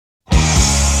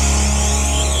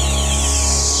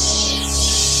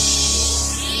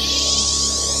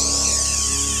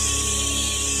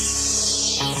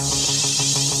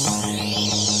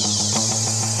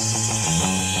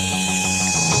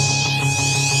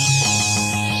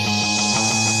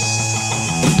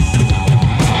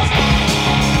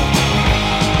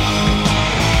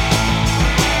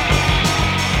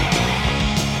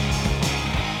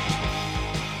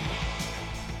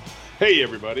Hey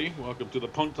everybody, welcome to the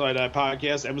Punk Till I Die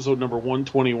podcast, episode number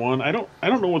 121. I don't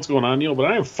know what's going on, Neil,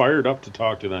 but I am fired up to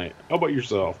talk tonight. How about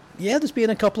yourself? Yeah, there's been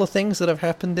a couple of things that have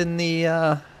happened in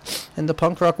the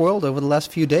punk rock world over the last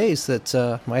few days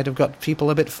that might have got people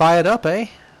a bit fired up, eh?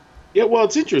 Yeah, well,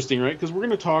 it's interesting, right? Because we're going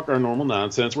to talk our normal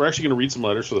nonsense. We're actually going to read some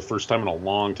letters for the first time in a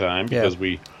long time because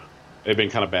they've been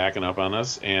kind of backing up on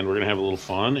us, and we're going to have a little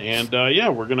fun. And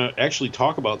we're going to actually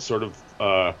talk about sort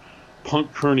of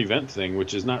punk current event thing,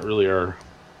 which is not really our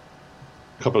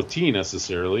cup of tea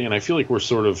necessarily. And I feel like we're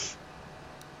sort of,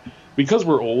 because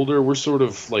we're older, we're sort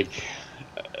of like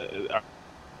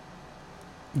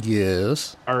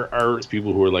yes, our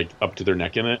people who are like up to their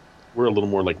neck in it. We're a little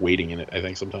more like wading in it, I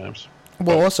think, sometimes.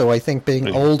 Well, also I think being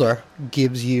older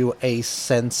gives you a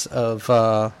sense of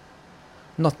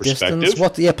not distance.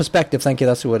 Perspective. Thank you.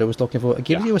 That's the word I was looking for. It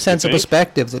gives you a sense of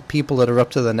perspective that people that are up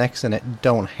to their necks in it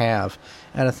don't have,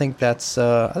 and I think that's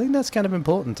kind of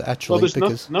important actually. Well,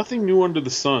 there's nothing new under the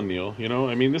sun, Neil. You know,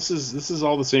 I mean, this is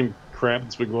all the same crap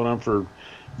that's been going on for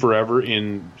forever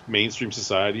in mainstream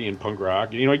society and punk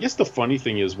rock. You know, I guess the funny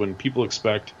thing is when people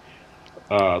expect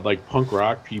like punk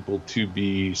rock people to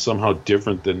be somehow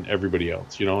different than everybody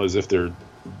else. You know, as if they're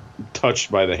touched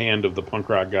by the hand of the punk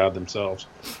rock god themselves.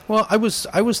 Well, I was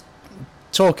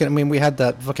talking. I mean, we had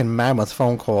that fucking mammoth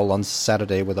phone call on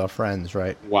Saturday with our friends,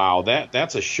 right? Wow,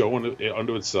 that's a show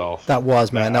unto itself. That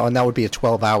was, man. That would be a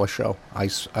 12-hour show.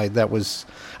 I'd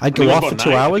go off for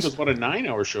 2 hours. I think it was about a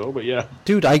 9-hour show, but yeah.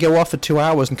 Dude, I go off for 2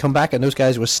 hours and come back, and those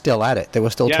guys were still at it. They were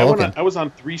still talking. I was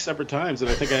on 3 separate times, and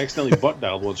I think I accidentally butt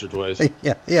dialed once or twice.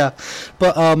 Yeah.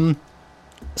 But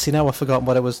see, now I've forgotten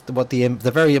what the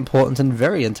very important and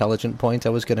very intelligent point I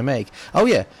was going to make. Oh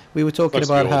yeah, we were talking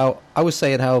about how I was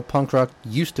saying how punk rock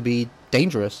used to be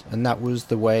dangerous, and that was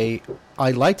the way I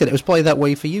liked it. It was probably that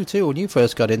way for you too when you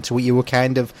first got into it. You were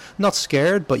kind of not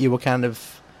scared, but you were kind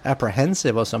of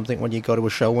apprehensive or something when you go to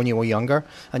a show when you were younger,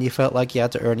 and you felt like you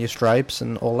had to earn your stripes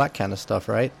and all that kind of stuff,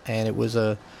 right? And it was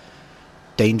a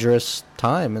dangerous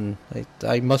time, and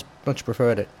I much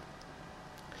preferred it.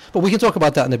 But we can talk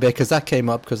about that in a bit, because that came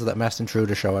up because of that Masked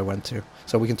Intruder show I went to.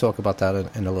 So we can talk about that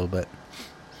in a little bit.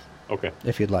 Okay.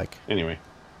 If you'd like. Anyway,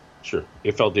 sure.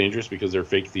 It felt dangerous because they're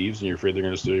fake thieves and you're afraid they're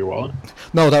going to steal your wallet?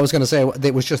 No, I was going to say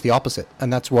it was just the opposite.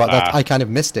 And that's what I kind of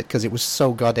missed it, because it was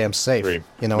so goddamn safe. Very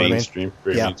you know mainstream,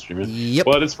 what I mean? Mainstream. Yep.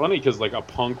 Well, it's funny because like a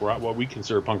punk rock, what we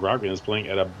consider a punk rock band is playing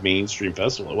at a mainstream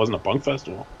festival. It wasn't a punk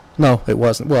festival. No, it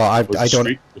wasn't. Well, I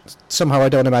don't. Somehow, I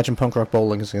don't imagine punk rock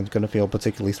bowling is going to feel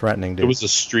particularly threatening. Dude. It was a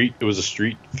street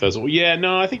festival. Yeah,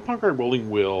 no, I think punk rock bowling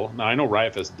will. No, I know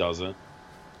Riot Fest doesn't.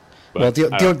 Well,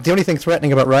 the only thing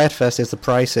threatening about Riot Fest is the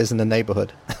prices in the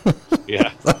neighborhood.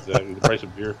 Yeah, exactly. The price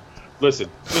of beer. Listen,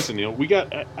 Neil. I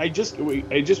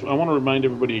want to remind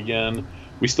everybody again.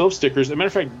 We still have stickers. As a matter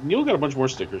of fact, Neil got a bunch more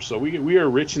stickers, so we are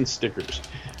rich in stickers.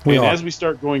 As we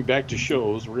start going back to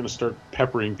shows, we're going to start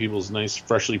peppering people's nice,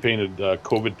 freshly painted,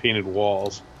 COVID-painted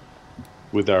walls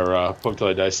with our Punk Till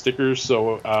I Die stickers.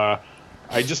 So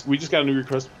we just got a new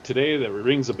request today that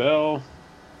rings a bell.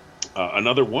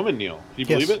 Another woman, Neil. Can you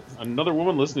believe it? Another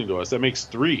woman listening to us. That makes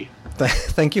 3.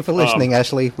 Thank you for listening,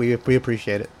 Ashley. We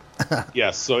appreciate it.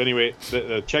 Yes. So anyway,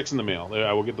 the check's in the mail.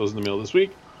 I will get those in the mail this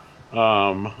week.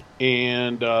 But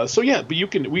you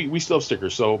can. We still have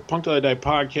stickers. So Punk Till I Die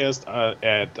podcast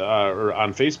or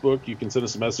on Facebook. You can send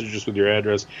us a message just with your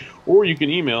address, or you can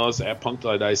email us at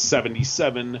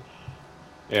punktillidie77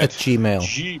 at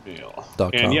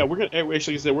gmail.com. And yeah, we're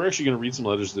actually gonna read some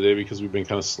letters today because we've been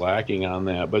kind of slacking on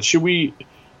that. But should we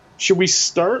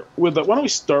start with why don't we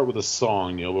start with a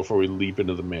song, Neil, before we leap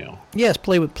into the mail? Yes,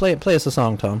 play us a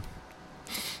song, Tom.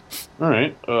 All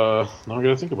right. Now I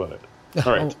gotta think about it.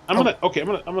 All right, I'm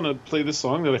gonna play this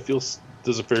song that I feel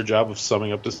does a fair job of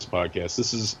summing up this podcast.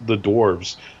 This is The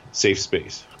Dwarves, "Safe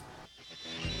Space."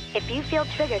 If you feel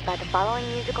triggered by the following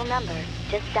musical number,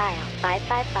 just dial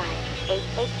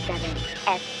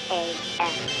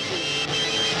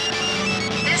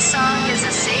 555-887-SAFE. This song is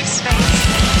a safe space.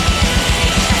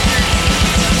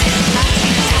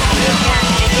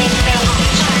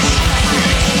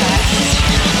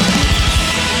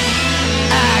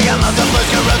 I got nothing but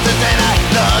corrupted and I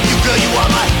love you, girl. You are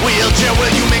my wheelchair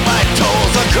where you make my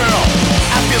toes a curl.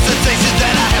 I feel sensations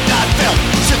that I have not felt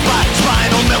since my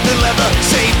spinal melted leather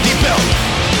safety belt.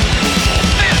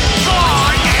 This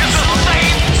song is a safe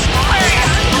space. This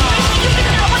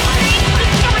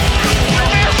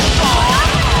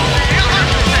song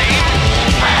is a safe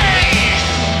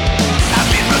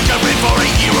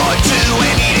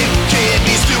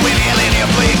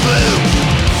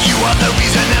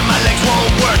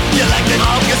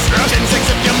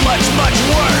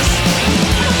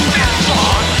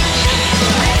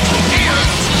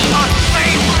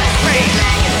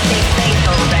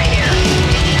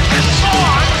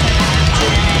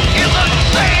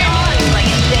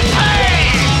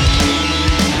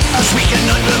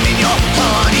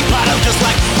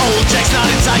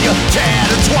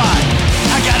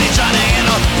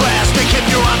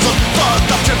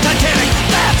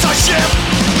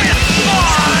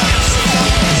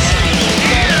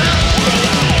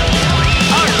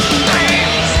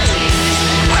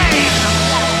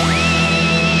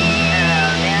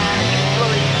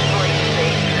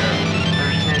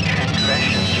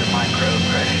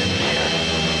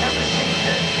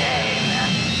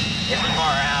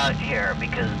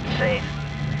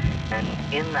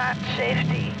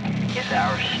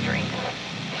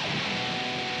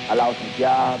I lost my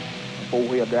job, my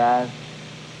four-wheel drive.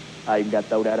 I even got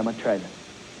thrown out of my trailer.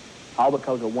 All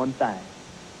because of one thing.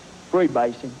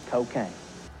 Freebasing cocaine.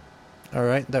 All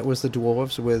right, that was the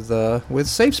Dwarves with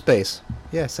Safe Space.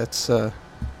 Yes, that's...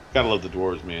 Gotta love the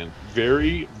Dwarves, man.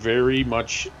 Very, very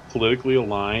much politically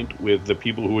aligned with the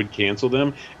people who would cancel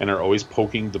them and are always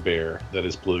poking the bear that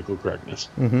is political correctness.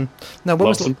 Mm-hmm. Now, what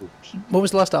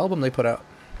was the last album they put out?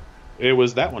 It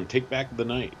was that one, Take Back the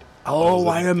Night. Oh,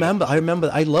 I remember.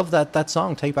 I love that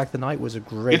song. Take Back the Night was a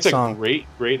great song. It's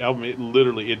a great album.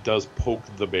 It does poke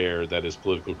the bear that is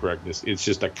political correctness. It's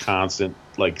just a constant,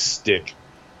 like, stick.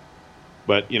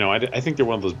 But, you know, I think they're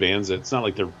one of those bands that it's not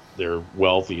like they're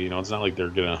wealthy, you know, it's not like they're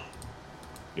gonna,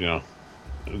 you know,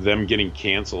 them getting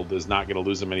canceled is not gonna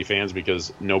lose them any fans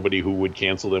because nobody who would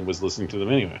cancel them was listening to them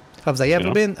anyway. Have they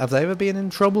ever been in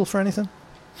trouble for anything?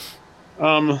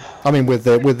 I mean, with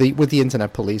the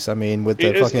internet police. I mean, with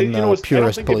the fucking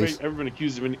purist police. I've ever been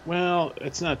accused of any. Well,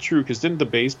 it's not true because didn't the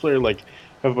bass player like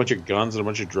have a bunch of guns and a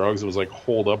bunch of drugs and was like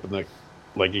holed up in like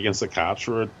against the cops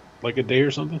for like a day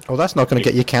or something? Oh, that's not going to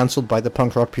get you cancelled by the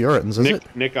punk rock Puritans, is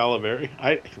it? Nick Oliveri.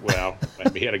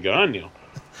 He had a gun, you know.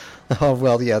 Oh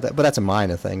well, yeah, but that's a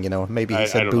minor thing, you know. Maybe he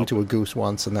said boo to a goose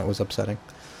once, and that was upsetting.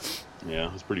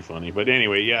 Yeah, it's pretty funny. But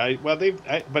anyway, yeah. But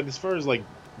as far as like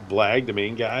Blag, the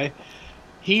main guy,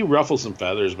 he ruffles some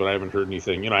feathers, but I haven't heard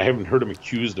anything. You know, I haven't heard him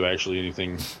accused of actually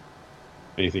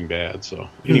anything bad. So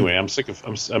anyway, I'm sick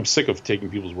of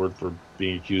taking people's word for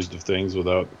being accused of things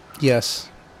without. Yes.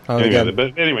 But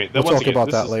anyway, we'll talk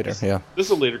about that later. This is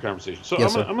a later conversation. So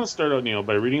I'm going to start out, Neil,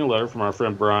 by reading a letter from our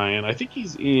friend Brian. I think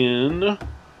he's in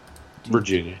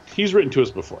Virginia. He's written to us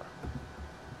before.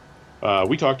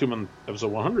 We talked to him on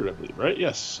episode 100, I believe, right?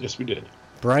 Yes, we did.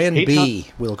 Brian B.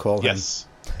 We'll call him. Yes.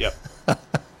 Yep.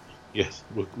 Yes.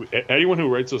 Anyone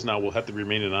who writes us now will have to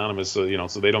remain anonymous, so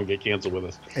they don't get canceled with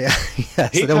us. Yeah.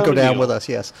 Yes. They don't go down with us.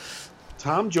 Yes.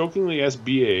 Tom jokingly asked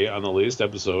BA on the latest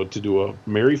episode to do a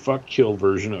Marry, Fuck, Kill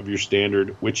version of your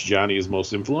standard which Johnny is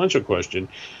most influential question,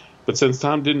 but since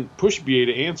Tom didn't push BA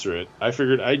to answer it, I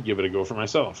figured I'd give it a go for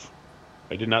myself.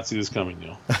 I did not see this coming,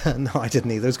 Neil. No, I didn't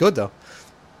either. It was good, though.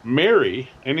 Marry,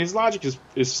 and his logic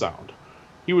is sound.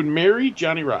 He would marry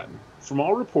Johnny Rotten. From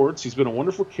all reports, he's been a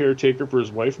wonderful caretaker for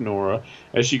his wife Nora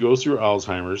as she goes through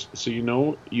Alzheimer's, so you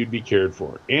know you'd be cared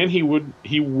for. And he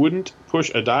wouldn't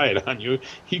push a diet on you.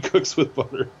 He cooks with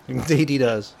butter. Indeed, he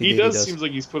does. He does. Seems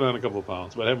like he's put on a couple of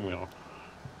pounds, but haven't we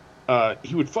all?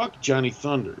 He would fuck Johnny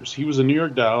Thunders. He was a New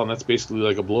York doll, and that's basically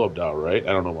like a blow-up doll, right?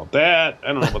 I don't know about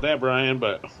that, Brian,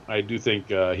 but I do think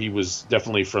he was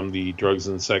definitely from the drugs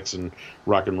and sex and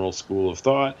rock and roll school of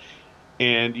thought.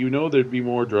 And you know there'd be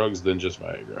more drugs than just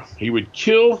Viagra. He would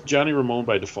kill Johnny Ramone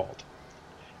by default.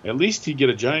 At least he'd get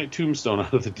a giant tombstone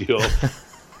out of the deal.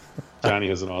 Johnny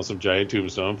has an awesome giant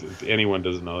tombstone, if anyone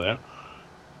doesn't know that.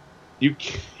 You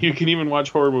can even watch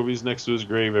horror movies next to his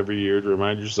grave every year to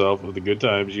remind yourself of the good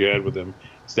times you had with him,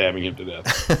 stabbing him to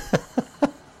death.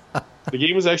 The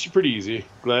game was actually pretty easy.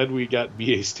 Glad we got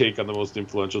BA's take on the most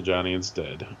influential Johnny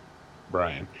instead.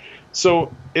 Brian.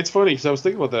 So it's funny because I was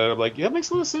thinking about that. I'm like, yeah, that makes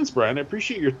a lot of sense, Brian. I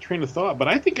appreciate your train of thought, but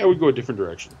I think I would go a different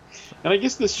direction. And I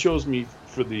guess this shows me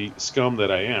for the scum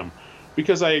that I am,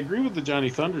 because I agree with the Johnny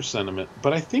Thunder sentiment,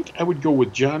 but I think I would go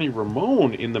with Johnny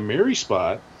Ramone in the Mary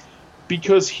spot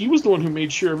because he was the one who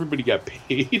made sure everybody got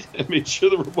paid and made sure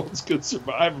the Ramones could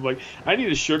survive. I'm like, I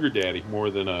need a sugar daddy more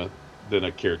than a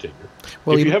caretaker.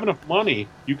 Well, if you have enough money,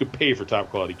 you could pay for top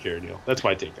quality care, Neil. That's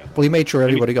my take on that. Well, he made sure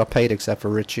everybody got paid except for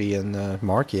Richie and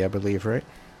Marky, I believe, right?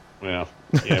 Yeah.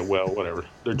 Well, whatever.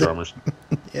 They're drummers.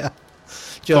 Yeah.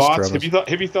 Just thoughts?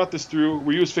 Have you thought this through?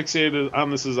 Were you as fixated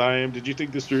on this as I am? Did you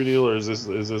think this through, Neil, or is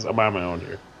this am I on my own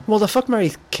here? Well, the fuck,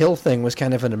 marry, kill thing was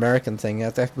kind of an American thing.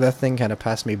 That thing kind of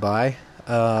passed me by.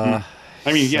 I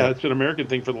mean, yeah, it's been an American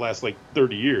thing for the last,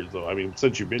 30 years, though. I mean,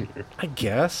 since you've been here. I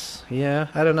guess. Yeah,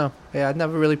 I don't know. Yeah, I've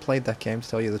never really played that game, to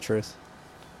tell you the truth.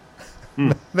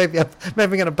 Maybe I'm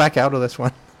going to back out of this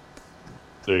one.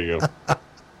 There you go.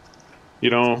 You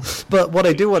know, but what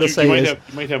I do want to say is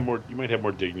you might have more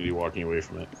dignity walking away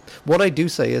from it. What I do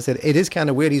say is that it is kind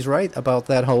of weird. He's right about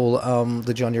that whole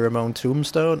the Johnny Ramone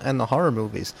tombstone and the horror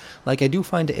movies. I do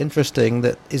find it interesting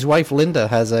that his wife Linda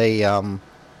has a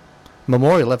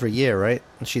memorial every year, right?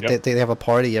 They have a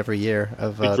party every year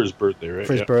for his birthday, right?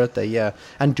 For his birthday, yeah.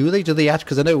 And do they actually?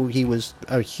 Because I know he was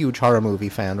a huge horror movie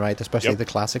fan, right? Especially the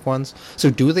classic ones.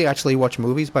 So do they actually watch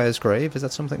movies by his grave? Is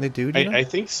that something they do? I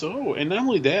think so. And not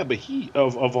only that, but he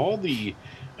of all the,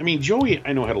 I mean, Joey,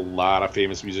 I know had a lot of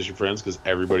famous musician friends because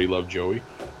everybody loved Joey.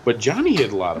 But Johnny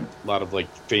had a lot of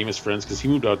famous friends because he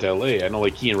moved out to L.A. I know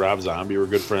he and Rob Zombie were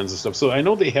good friends and stuff. So I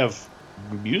know they have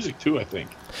music too. I think.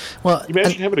 Well,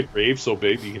 Imagine having a grave so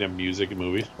big that you can have music in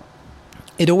movies.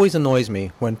 it always annoys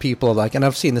me when people are like, and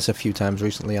I've seen this a few times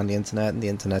recently on the internet, and the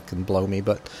internet can blow me,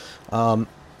 but,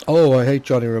 oh, I hate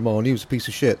Johnny Ramone, he was a piece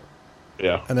of shit.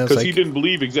 Yeah, And I was because he like- didn't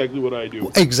believe exactly what I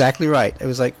do. Exactly right. It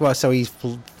was like, well, so he's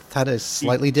had a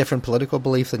slightly different political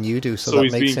belief than you do, so that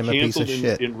he's makes being him a piece of canceled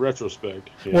shit. in retrospect.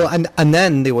 Yeah. Well, and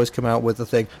then they always come out with the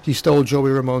thing, he stole Joey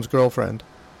Ramone's girlfriend.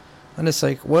 And it's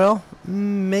like, well,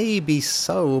 maybe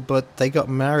so, but they got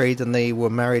married, and they were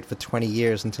married for 20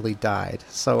 years until he died.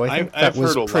 So I think I've that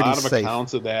was heard a pretty lot of safe.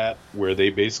 accounts of that where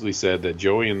they basically said that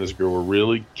Joey and this girl were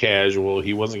really casual.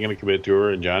 He wasn't going to commit to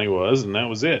her, and Johnny was, and that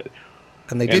was it.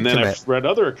 And they did And then commit. I've read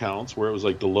other accounts where it was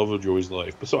like the love of Joey's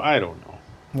life. But so I don't know.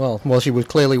 Well, she was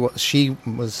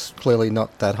clearly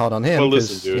not that hot on him. Well, 'cause,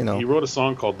 listen, dude, you know, he wrote a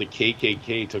song called "The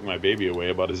KKK Took My Baby Away"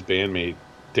 about his bandmate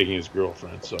taking his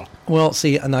girlfriend. So well,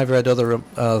 see, and I've read other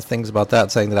things about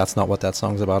that saying that that's not what that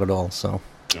song's about at all. So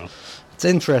you know. it's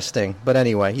interesting. But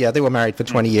anyway, yeah, they were married for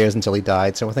 20 years until he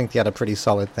died. So I think they had a pretty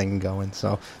solid thing going.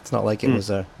 So it's not like it was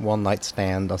a one-night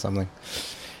stand or something.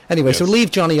 Anyway, so Yes.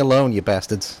 leave Johnny alone, you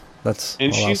bastards. That's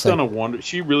And all I'll she's say. done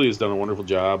she really has done a wonderful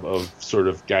job of sort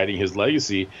of guiding his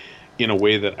legacy in a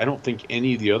way that I don't think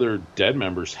any of the other Dead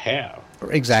members have.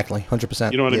 Exactly,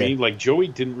 100%. You know what I yeah. mean? Like Joey's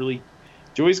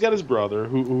got his brother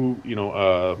who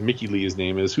Mickey Lee his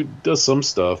name is, who does some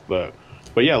stuff, but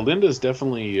yeah, Linda's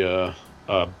definitely a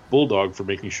bulldog for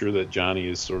making sure that Johnny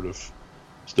is sort of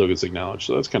still gets acknowledged.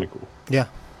 So that's kind of cool. Yeah,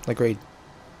 agreed.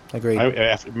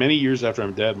 After many years after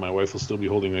I'm dead, my wife will still be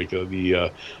holding like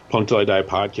the Punk Till I Die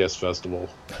podcast festival,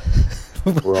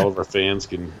 where all of our fans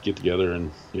can get together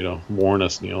and mourn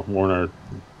us, mourn our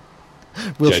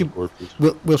Will dead she, corpses.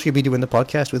 will she be doing the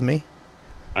podcast with me?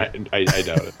 I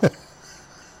doubt it.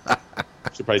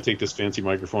 She'll probably take this fancy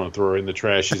microphone and throw it right in the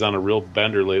trash. She's on a real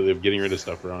bender lately of getting rid of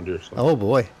stuff around here. So. Oh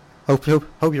boy. Hope your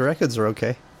records are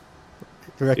okay.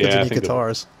 Your records Yeah, I and your think they're-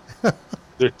 guitars.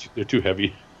 They're too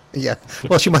heavy. Yeah.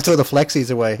 Well, she might throw the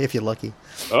flexies away if you're lucky.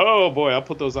 Oh boy, I'll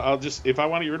put those. If I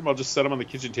want to get rid of them, I'll just set them on the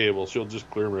kitchen table. She'll just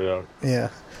clear them right out. Yeah.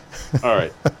 All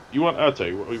right. I'll tell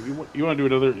you. You want to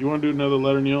do another? You want to do another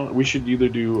letter, Neil? We should either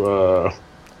do.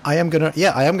 I am gonna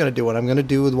do one. I'm gonna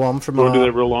do the one from. You want to do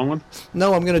that real long one?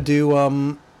 No, I'm gonna do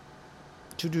I'm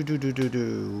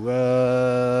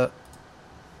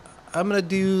gonna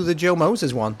do the Joe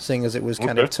Moses one, seeing as it was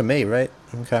kind Okay. of to me, right?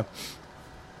 Okay.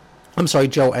 I'm sorry,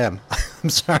 Joe M. I'm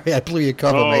sorry, I blew your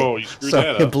cover, mate. Oh, you screwed Sorry,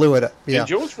 that I up. blew it up. Yeah. And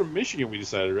Joe's from Michigan. We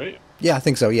decided, right? Yeah, I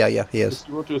think so. Yeah, he is.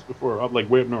 You wrote to us before, up like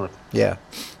way up north. Yeah.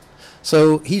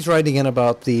 So he's writing in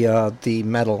about the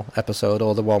metal episode,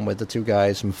 or the one with the two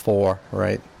guys from 4,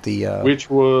 right? The Which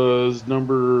was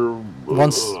number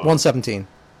 117.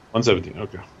 117.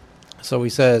 Okay. So he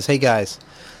says, "Hey guys,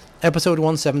 episode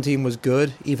 117 was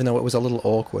good, even though it was a little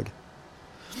awkward."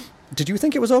 Did you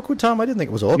think it was awkward, Tom? I didn't think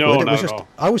it was awkward. No, it not was at just all.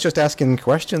 I was just asking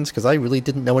questions because I really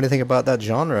didn't know anything about that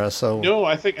genre. So No,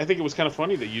 I think it was kind of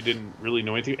funny that you didn't really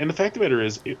know anything. And the fact of the matter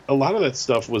is, a lot of that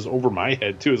stuff was over my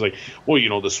head too. It's like,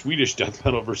 well, the Swedish death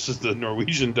metal versus the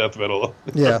Norwegian death metal.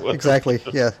 yeah, exactly.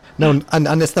 Yeah, no,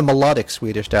 and it's the melodic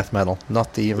Swedish death metal,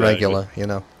 not the regular.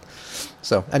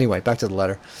 So anyway, back to the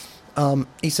letter.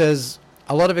 He says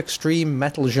a lot of extreme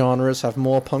metal genres have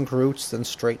more punk roots than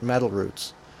straight metal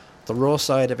roots. The raw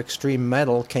side of extreme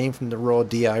metal came from the raw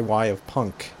DIY of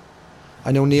punk.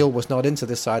 I know Neil was not into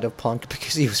this side of punk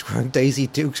because he was wearing Daisy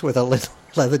Dukes with a little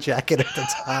leather jacket at the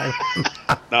time.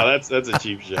 No, that's a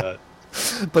cheap shot.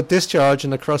 But Discharge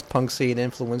and the crust punk scene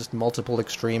influenced multiple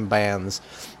extreme bands.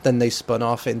 Then they spun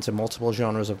off into multiple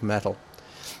genres of metal.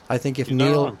 I think if He's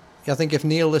not wrong.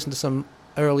 Neil listened to some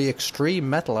early extreme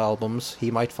metal albums, he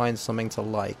might find something to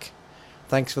like.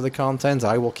 Thanks for the content.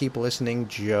 I will keep listening,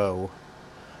 Joe.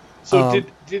 So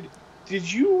did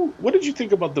you? What did you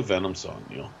think about the Venom song,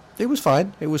 Neil? It was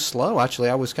fine. It was slow, actually.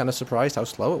 I was kind of surprised how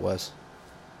slow it was.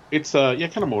 It's kind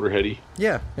of Motorheady.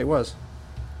 Yeah, it was.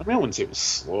 I mean, I wouldn't say it was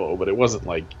slow, but it wasn't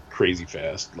like crazy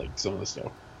fast like some of the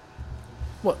stuff.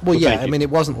 Well, Well, yeah. thank I you. mean, it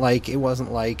wasn't like some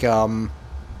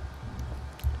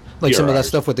of that PRRs.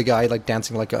 stuff with the guy like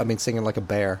dancing singing like a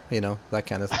bear, that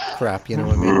kind of crap. You know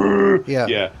what I mean? Yeah,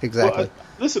 Yeah, exactly. Well,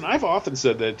 listen, I've often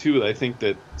said that too. I think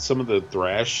that some of the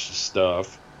thrash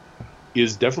stuff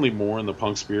is definitely more in the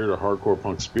punk spirit or hardcore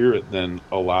punk spirit than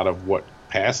a lot of what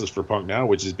passes for punk now,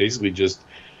 which is basically just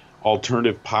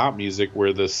alternative pop music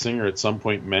where the singer at some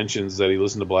point mentions that he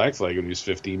listened to Black Flag when he was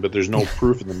 15, but there's no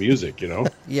proof in the music,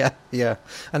 Yeah.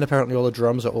 And apparently all the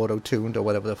drums are auto-tuned or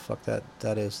whatever the fuck that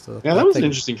is. Yeah, that was an thing.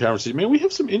 interesting conversation. Man, we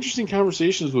have some interesting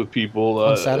conversations with people.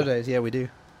 On Saturdays, yeah, we do.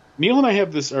 Neil and I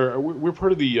have this. We're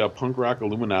part of the punk rock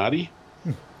Illuminati,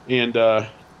 and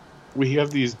we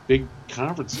have these big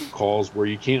conference calls where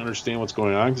you can't understand what's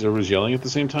going on because everybody's yelling at the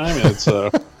same time. And it's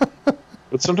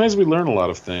but sometimes we learn a lot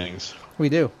of things. We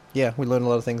do. Yeah, we learn a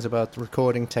lot of things about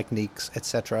recording techniques,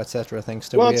 etc., thanks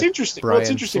to it's interesting. It's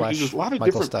interesting because there's a lot of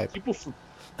Michael different Stipe. people from.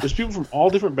 There's people from all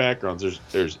different backgrounds.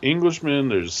 There's Englishmen.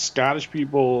 There's Scottish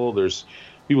people. There's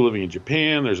people living in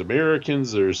Japan. There's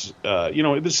Americans. There's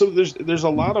there's a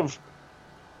lot of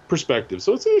perspectives.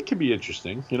 So it can be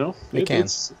interesting. It can.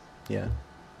 Yeah.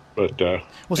 But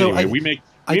anyway, we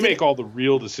make all the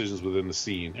real decisions within the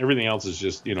scene. Everything else is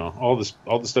just all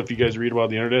the stuff you guys read about on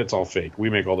the internet. It's all fake. We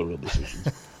make all the real decisions.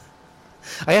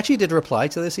 I actually did reply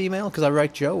to this email because I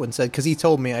write Joe and said because he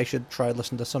told me I should try to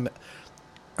listen to some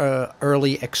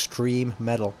early extreme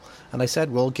metal, and I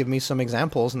said, "Well, give me some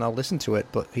examples and I'll listen to it."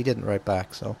 But he didn't write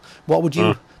back. So, what would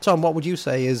you, Tom? What would you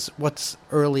say is what's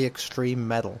early extreme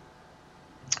metal?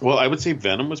 Well, I would say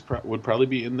Venom would probably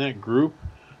be in that group.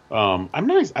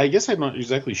 I guess I'm not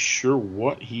exactly sure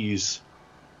what he's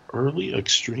early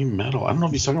extreme metal. I don't know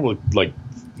if he's talking about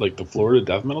like the Florida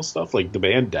death metal stuff, like the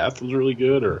band Death was really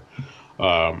good, or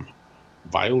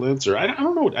Violence, or I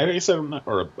don't know. I guess I'm not,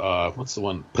 or what's the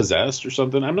one, Possessed or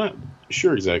something. I'm not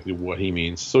sure exactly what he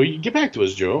means. So you get back to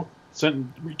us, Joe.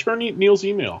 Return Neil's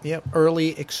email. Yep,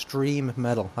 early extreme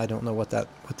metal. I don't know what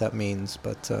that means,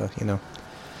 but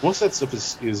most of that stuff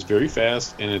is very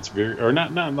fast, and it's very, or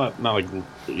not like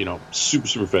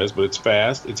super fast, but it's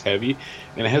fast, it's heavy,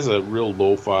 and it has a real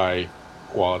lo-fi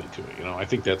quality to it. I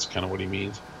think that's kind of what he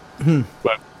means.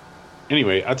 But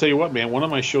anyway, I'll tell you what, man. One of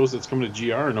my shows that's coming to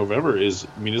GR in November is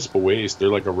Municipal Waste. They're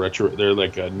like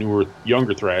a newer,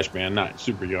 younger thrash band, not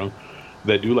super young,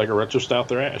 that do like a retro style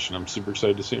thrash, and I'm super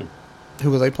excited to see them.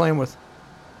 Who are they playing with?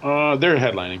 They're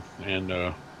headlining,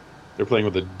 and they're playing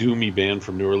with a doomy band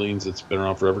from New Orleans that's been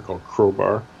around forever called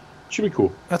Crowbar. Should be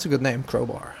cool. That's a good name,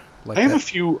 Crowbar. I have a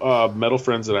few metal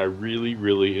friends that I really,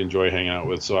 really enjoy hanging out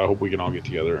with, so I hope we can all get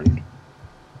together and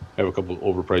have a couple of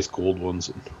overpriced cold ones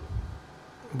and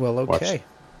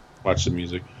watch some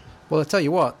music. Well, I'll tell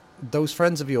you what, those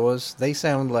friends of yours, they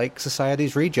sound like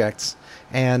Society's Rejects,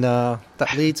 and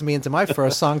that leads me into my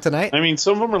first song tonight. I mean,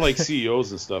 some of them are like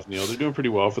CEOs and stuff, Neil. They're doing pretty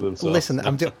well for themselves. Listen,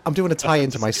 I'm doing a tie-in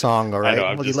to my song, all right?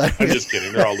 I know, I'm just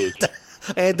kidding. They're all losers.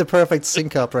 I had the perfect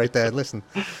sync up right there. Listen.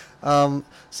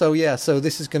 So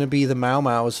this is going to be the Mau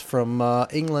Mau's from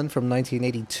England from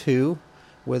 1982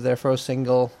 with their first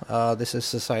single. This is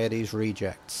Society's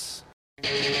Rejects.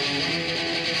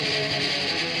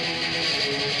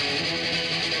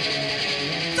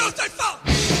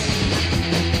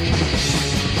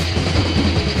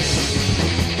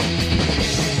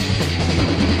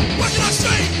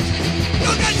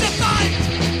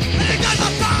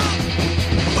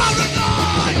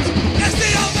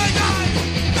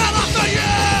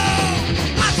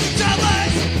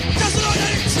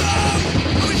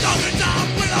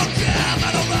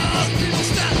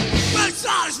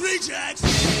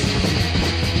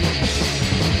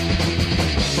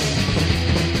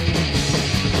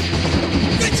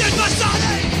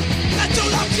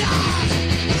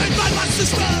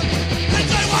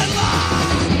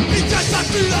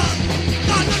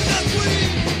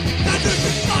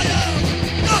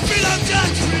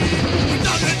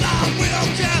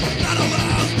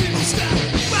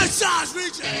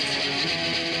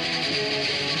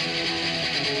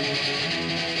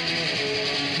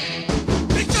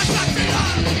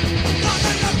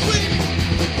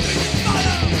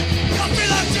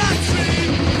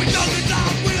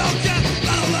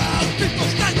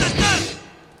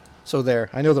 So there,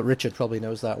 I know that Richard probably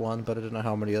knows that one, but I don't know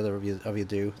how many other of you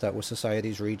do. That was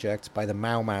Society's Rejects by the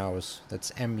Mau Mau's.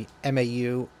 That's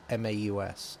M-A-U-M-A-U-S,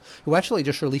 who actually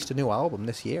just released a new album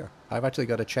this year. I've actually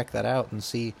got to check that out and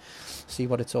see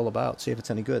what it's all about, see if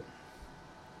it's any good.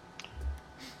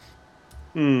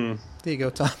 There you go,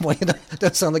 Tom. Well,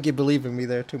 don't sound like you're believing me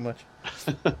there too much.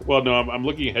 Well, no, I'm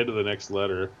looking ahead to the next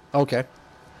letter. Okay.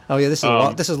 Oh yeah, this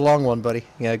is a long one, buddy.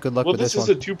 Yeah, good luck with this one. Well,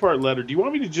 this is a two-part letter. Do you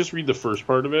want me to just read the first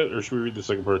part of it, or should we read the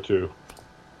second part too?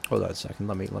 Hold on a second.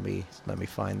 Let me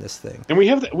find this thing. And we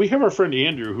have our friend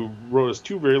Andrew who wrote us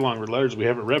two very long letters we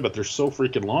haven't read, but they're so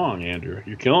freaking long. Andrew,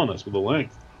 you're killing us with the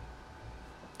length.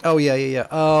 Oh yeah.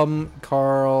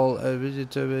 Carl.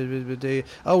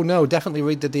 Oh no, definitely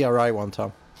read the DRI one,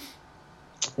 Tom.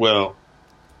 Well,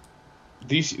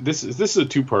 this is a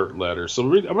two-part letter, so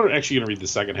I'm actually going to read the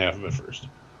second half of it first.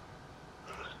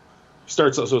 It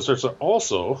starts out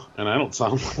also, and I don't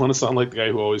want to sound like the guy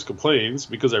who always complains,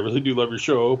 because I really do love your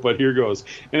show, but here goes.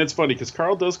 And it's funny, because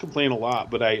Carl does complain a lot,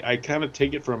 but I kind of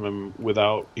take it from him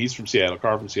he's from Seattle,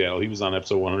 Carl from Seattle, he was on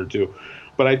episode 102.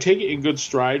 but I take it in good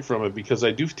stride from it because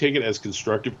I do take it as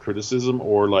constructive criticism,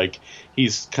 or like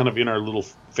he's kind of in our little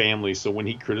family. So when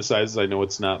he criticizes, I know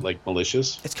it's not like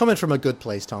malicious. It's coming from a good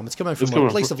place, Tom. It's coming from a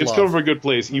place of love. It's coming from a good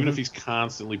place, even if he's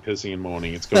constantly pissing and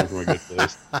moaning. It's coming from a good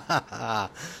place.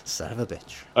 Son of a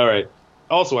bitch. All right.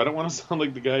 Also, I don't want to sound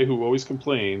like the guy who always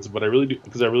complains, but I really do,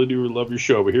 because I really do love your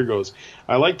show. But here goes.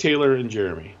 I like Taylor and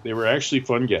Jeremy. They were actually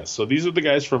fun guests. So these are the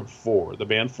guys from Four, the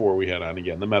band Four we had on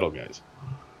again, the metal guys.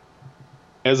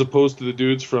 As opposed to the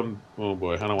dudes from, oh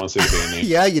boy, I don't want to say the band name.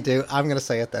 Yeah, you do. I'm going to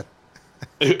say it then.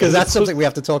 Because that's something we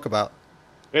have to talk about.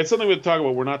 It's something we have to talk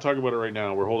about. We're not talking about it right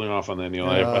now. We're holding off on that, Neil.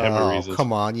 I have my reasons.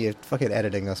 Come on. You're fucking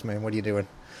editing us, man. What are you doing?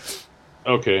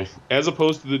 Okay. As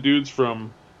opposed to the dudes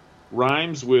from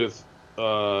Rhymes with...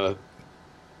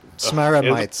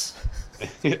 Smaramites.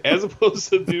 As opposed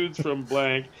to dudes from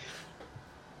Blank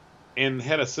and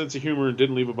had a sense of humor and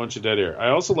didn't leave a bunch of dead air. I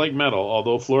also like metal,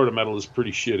 although Florida metal is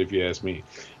pretty shit if you ask me.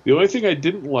 The only thing I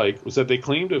didn't like was that they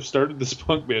claimed to have started this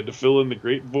punk band to fill in the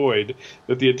great void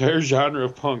that the entire genre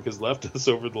of punk has left us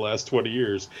over the last 20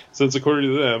 years, since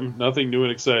according to them, nothing new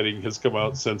and exciting has come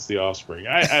out since The Offspring.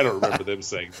 I don't remember them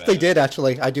saying that. They did,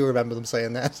 actually. I do remember them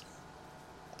saying that.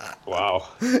 Wow.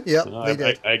 Yep, they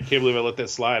did. I can't believe I let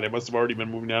that slide. I must have already been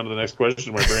moving down to the next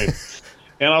question in my brain.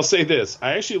 And I'll say this.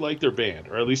 I actually like their band,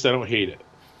 or at least I don't hate it.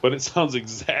 But it sounds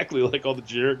exactly like all the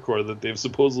generic core that they've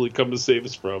supposedly come to save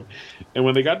us from. And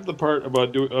when they got to the part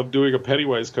about doing a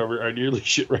Pennywise cover, I nearly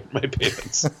shit right in my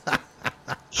pants.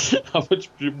 How much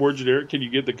more generic can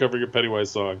you get than covering a Pennywise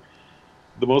song?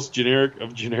 The most generic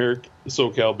of generic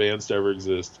SoCal bands to ever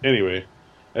exist. Anyway...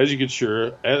 As I'm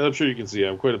sure you can see,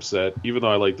 I'm quite upset, even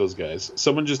though I like those guys.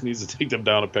 Someone just needs to take them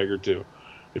down a peg or two.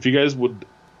 If you guys would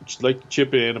like to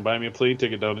chip in and buy me a plane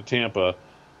ticket down to Tampa,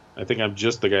 I think I'm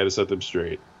just the guy to set them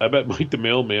straight. I bet Mike the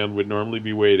mailman would normally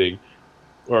be willing,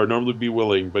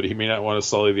 but he may not want to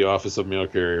sully the office of mail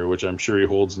carrier, which I'm sure he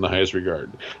holds in the highest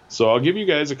regard. So I'll give you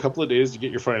guys a couple of days to get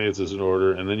your finances in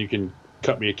order, and then you can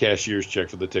cut me a cashier's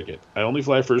check for the ticket. I only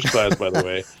fly first class, by the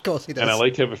way. Of course he does. And I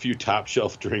like to have a few top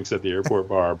shelf drinks at the airport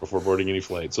bar before boarding any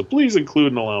flight. So please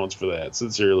include an allowance for that.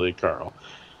 Sincerely, Carl.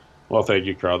 Well, thank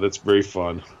you, Carl. That's very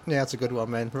fun. Yeah, that's a good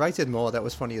one, man. Write in more. That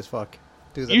was funny as fuck.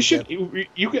 Do that. You should.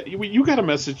 You got a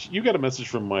message. You got a message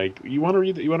from Mike. You want to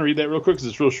read that? You want to read that real quick because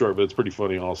it's real short, but it's pretty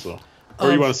funny also.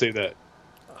 Or you want to save that?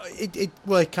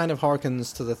 It kind of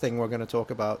harkens to the thing we're going to talk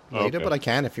about later, but I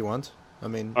can if you want. I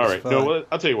mean, all right. No, well,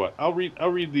 I'll tell you what. I'll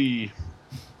read the,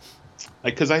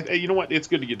 because you know what? It's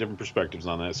good to get different perspectives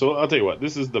on that. So I'll tell you what.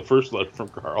 This is the first letter from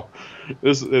Carl.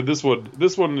 This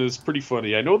one is pretty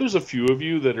funny. I know there's a few of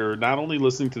you that are not only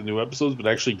listening to the new episodes, but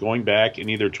actually going back and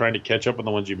either trying to catch up on the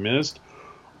ones you missed,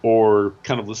 or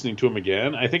kind of listening to them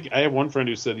again. I think I have one friend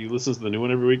who said he listens to the new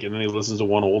one every week, and then he listens to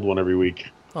one old one every week.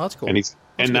 Oh, that's cool.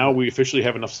 And now we officially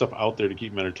have enough stuff out there to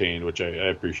keep him entertained, which I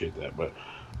appreciate that. But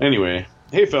anyway.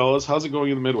 Hey, fellas, how's it going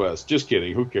in the Midwest? Just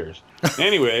kidding. Who cares?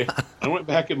 Anyway, I went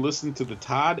back and listened to the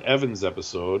Todd Evans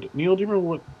episode. Neil, do you remember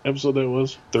what episode that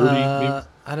was? 30, maybe? I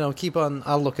don't know. Keep on.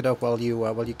 I'll look it up while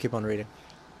you keep on reading.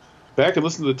 Back and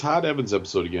listen to the Todd Evans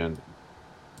episode again.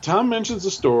 Tom mentions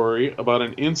a story about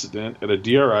an incident at a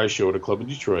DRI show at a club in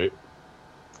Detroit,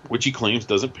 which he claims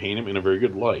doesn't paint him in a very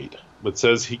good light, but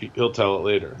says he'll tell it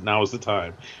later. Now is the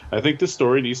time. I think this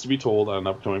story needs to be told on an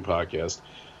upcoming podcast.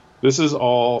 This is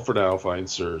all for now, fine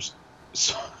sirs.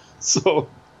 So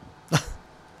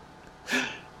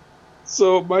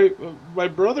my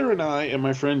brother and I and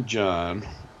my friend John,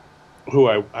 who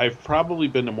I've probably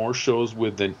been to more shows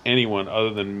with than anyone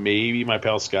other than maybe my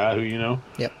pal Scott, who you know.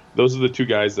 Yep. Those are the two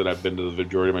guys that I've been to the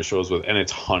majority of my shows with, and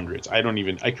it's hundreds. I couldn't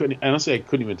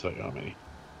even tell you how many.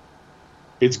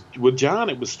 It's with John.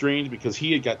 It was strange because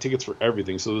he had got tickets for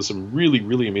everything. So there's some really,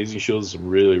 really amazing shows, some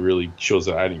really, really shows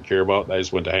that I didn't care about. I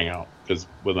just went to hang out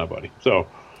with my buddy. So,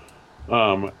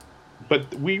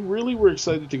 but we really were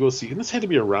excited to go see. And this had to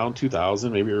be around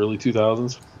 2000, maybe early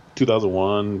 2000s,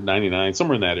 2001, 99,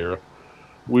 somewhere in that era.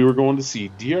 We were going to see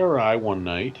DRI one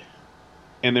night,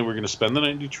 and then we're going to spend the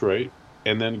night in Detroit,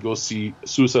 and then go see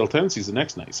Suicidal Tendencies the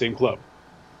next night, same club.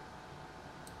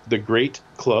 The Great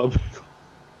Club.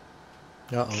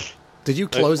 Uh-oh. Did you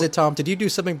close it, Tom? Did you do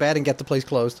something bad and get the place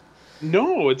closed?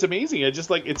 No, it's amazing. I just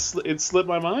it slipped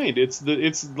my mind. It's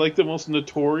like the most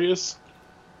notorious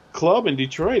club in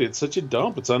Detroit. It's such a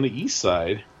dump. It's on the east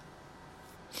side.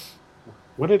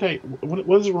 What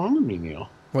is wrong with me, Neil?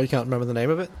 Well, you can't remember the name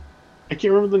of it? I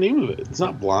can't remember the name of it. It's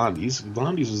not Blondie's.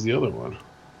 Blondie's was the other one.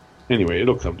 Anyway,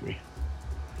 it'll come to me.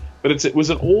 But it was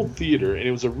an old theater, and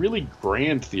it was a really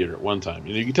grand theater at one time.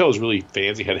 You could tell it was really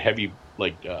fancy. Had heavy,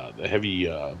 the heavy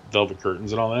velvet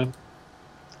curtains and all that.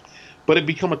 but it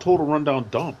become a total rundown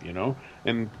dump, you know.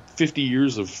 And 50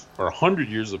 years of or 100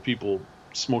 years of people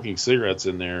smoking cigarettes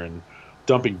in there and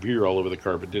dumping beer all over the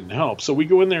carpet didn't help. So we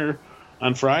go in there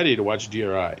on Friday to watch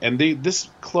DRI, and this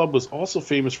club was also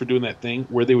famous for doing that thing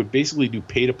where they would basically do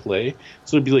pay to play.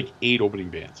 So it'd be like 8 opening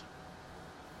bands.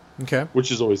 Okay.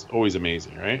 Which is always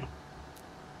amazing, right?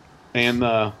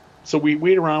 And so we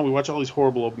wait around, we watch all these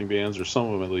horrible opening bands, or some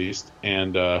of them at least,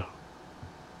 and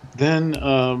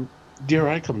then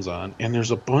DRI comes on, and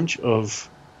there's a bunch of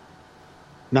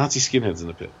Nazi skinheads in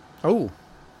the pit. Oh.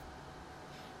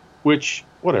 Which,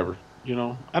 whatever, you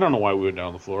know. I don't know why we went down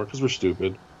on the floor, because we're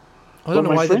stupid. I don't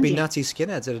know why there'd be Nazi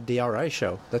skinheads at a DRI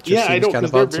show. That just I seems know, kind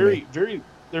of because odd they're to me.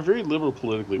 they're very liberal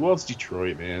politically. Well, it's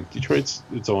Detroit, man. Detroit's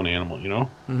its own animal, you know?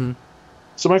 Mm-hmm.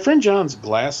 So my friend John's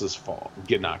glasses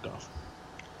get knocked off.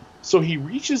 So he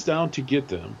reaches down to get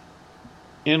them,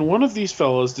 and one of these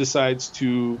fellows decides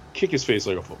to kick his face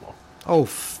like a football. Oh,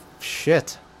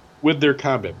 shit. With their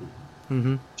combat boot.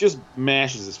 Mm-hmm. Just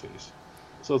mashes his face.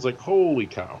 So it's like, holy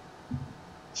cow.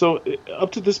 So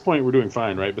up to this point, we're doing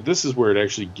fine, right? But this is where it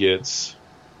actually gets,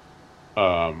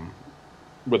 where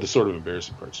the sort of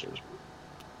embarrassing part starts.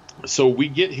 So we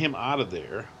get him out of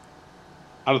there,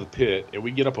 out of the pit, and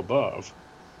we get up above,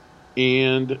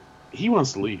 and he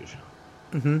wants to leave.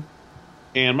 Mm-hmm.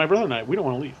 And my brother and I, we don't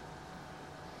want to leave.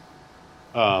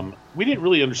 We didn't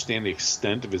really understand the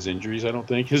extent of his injuries, I don't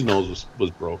think. His nose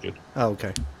was broken. Oh,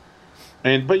 okay.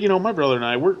 But, you know, my brother and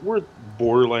I, we're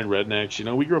borderline rednecks, you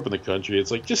know. We grew up in the country. It's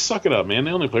like, just suck it up, man.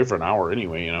 They only play for an hour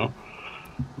anyway, you know.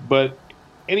 But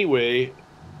anyway,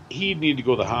 he needed to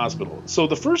go to the hospital. So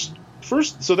the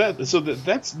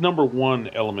that's number one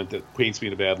element that paints me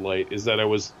in a bad light, is that I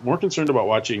was more concerned about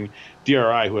watching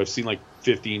DRI, who I've seen like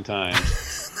 15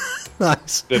 times.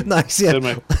 Nice,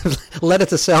 yeah. Let it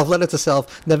to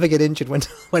self. Never get injured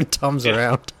when Tom's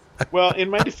around. Well,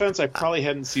 in my defense, I probably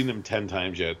hadn't seen them 10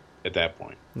 times yet at that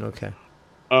point. Okay.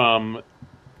 But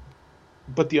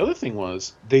the other thing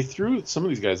was, they threw some of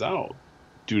these guys out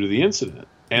due to the incident,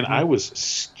 and I was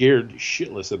scared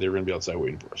shitless that they were going to be outside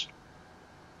waiting for us.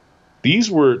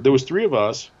 There was 3 of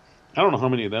us. I don't know how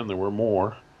many of them there were,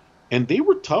 more. And they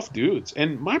were tough dudes.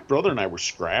 And my brother and I were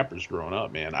scrappers growing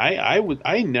up, man.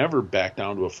 I never backed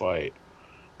down to a fight.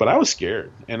 But I was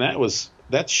scared. And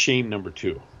that's shame number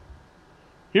 2.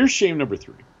 Here's shame number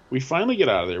 3. We finally get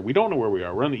out of there. We don't know where we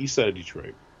are. We're on the east side of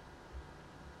Detroit.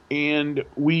 And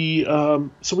we got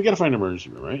to find an emergency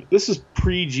room, right? This is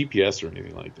pre-GPS or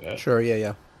anything like that. Sure,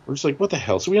 yeah. We're just like, what the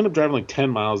hell? So we end up driving like 10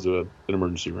 miles to an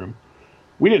emergency room.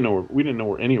 We didn't know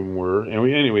where any of them were, and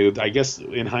anyway, I guess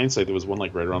in hindsight there was one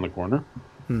like right around the corner.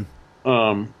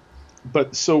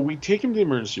 But so we take him to the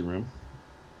emergency room,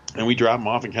 and we drop him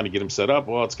off and kind of get him set up.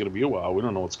 Well, it's going to be a while. We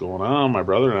don't know what's going on. My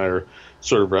brother and I are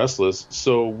sort of restless.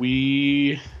 So what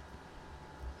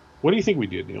do you think we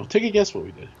did, Neil? Take a guess what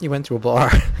we did. You went to a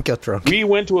bar, got drunk. We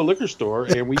went to a liquor store,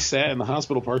 and we sat in the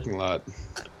hospital parking lot.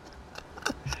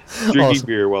 Drinking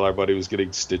beer while our buddy was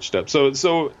getting stitched up.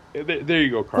 So there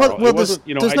you go, Carl. Well, there's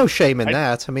no shame in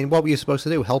that. I mean, what were you supposed to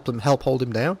do? Help hold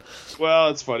him down? Well,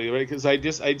 it's funny, right? Because I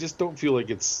just don't feel like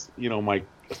it's, you know, my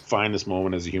finest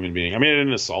moment as a human being. I mean, I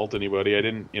didn't assault anybody. I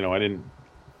didn't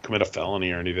commit a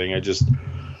felony or anything. I just,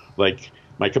 like,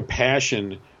 my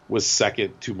compassion was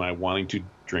second to my wanting to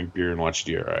drink beer and watch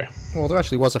DRI. Well, there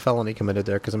actually was a felony committed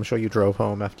there, because I'm sure you drove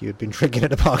home after you'd been drinking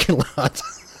in a parking lot.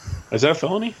 Is that a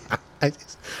felony?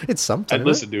 It's something. And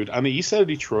listen, dude, on the east side of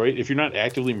Detroit, if you're not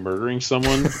actively murdering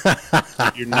someone,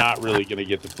 you're not really going to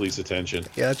get the police attention.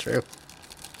 Yeah, true.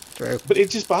 But it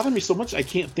just bothered me so much. I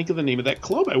can't think of the name of that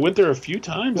club. I went there a few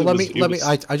times. Well,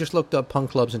 I just looked up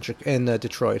punk clubs in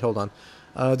Detroit. Hold on.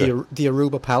 The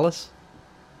Aruba Palace.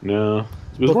 No,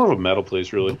 it was more of a metal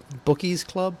place, really. Bookies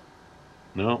Club.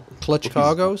 No. Clutch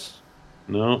Cargos.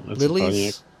 No, that's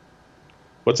Lily's.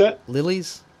 What's that?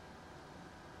 Lily's.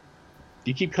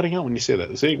 You keep cutting out when you say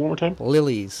that. Say it one more time.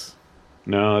 Lily's.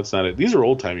 No, that's not it. These are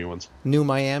old-timey ones. New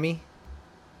Miami.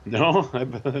 No,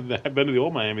 I've been to the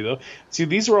old Miami, though. See,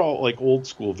 these are all, like,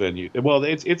 old-school venues. Well,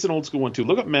 it's an old-school one, too.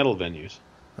 Look up metal venues.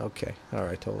 Okay. All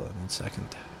right. Hold on 1 second.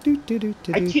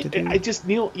 I just,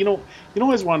 Neil, you know, I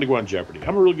always wanted to go on Jeopardy.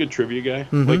 I'm a really good trivia guy.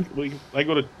 Mm-hmm. Like, I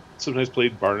go to sometimes play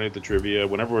bar night at the trivia.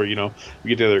 Whenever, you know, we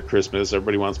get together at Christmas,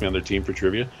 everybody wants me on their team for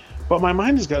trivia. But my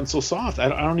mind has gotten so soft, I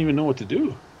don't even know what to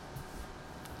do.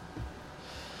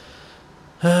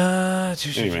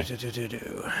 Anyway,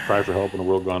 cry for help in a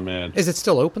world gone mad. Is it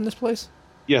still open, this place?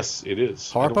 Yes, it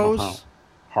is. Harpo's?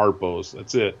 Harpo's.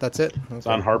 That's it. Okay. It's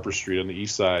on Harper Street on the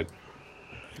east side.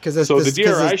 Because the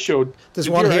DRI showed. There's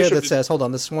one here that says, hold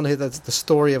on, there's one here that's the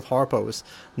story of Harpo's,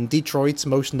 Detroit's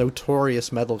most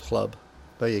notorious metal club.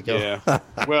 There you go. Yeah.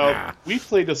 Well, we've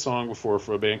played a song before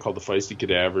for a band called the Feisty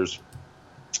Cadavers.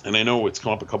 And I know it's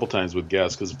come up a couple times with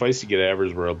guests because the Feisty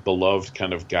Cadavers were a beloved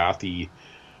kind of gothy,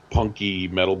 punky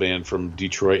metal band from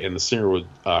Detroit. And the singer was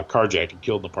carjacked and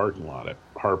killed in the parking lot at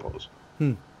Harpo's.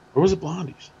 Or was it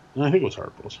Blondie's? No, I think it was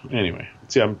Harpo's. Anyway,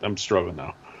 see, I'm struggling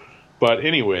now. But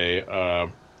anyway,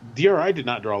 DRI did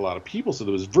not draw a lot of people, so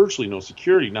there was virtually no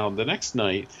security. Now, the next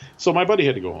night, so my buddy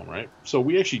had to go home, right? So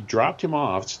we actually dropped him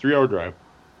off. It's a 3-hour drive.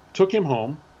 Took him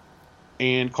home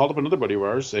and called up another buddy of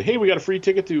ours. Said, hey, we got a free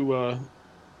ticket to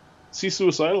see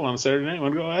Suicidal on a Saturday night. I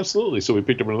want to go, absolutely. So we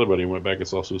picked up another buddy and went back and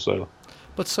saw Suicidal.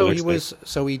 But so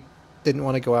he didn't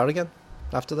want to go out again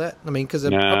after that? I mean, because a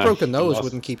broken nose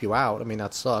wouldn't keep you out. I mean,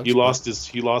 that sucks. He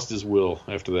lost his will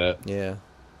after that. Yeah.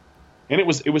 And it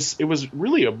was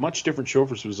really a much different show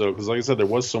for Suicidal because, like I said, there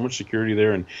was so much security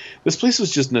there, and this place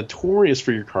was just notorious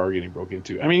for your car getting broken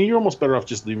into. I mean, you're almost better off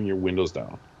just leaving your windows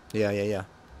down. Yeah.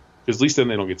 Because at least then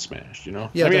they don't get smashed, you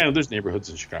know? Yeah, I mean, I know there's neighborhoods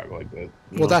in Chicago like that.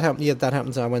 Well, that happened. Yeah, that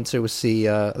happens. I went to see.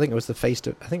 I think it was Face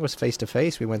to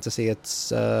Face. We went to see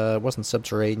it. It wasn't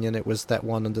Subterranean. It was that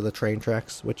one under the train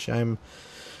tracks, which I'm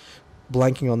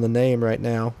blanking on the name right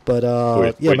now. But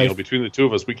Neil, between the two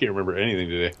of us, we can't remember anything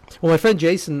today. Well, my friend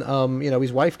Jason,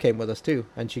 his wife came with us too,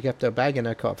 and she kept her bag in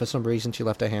her car. For some reason, she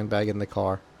left her handbag in the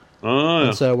car. Oh,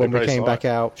 and so when we came back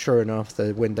out, sure enough,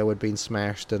 the window had been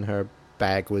smashed and her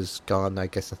bag was gone. I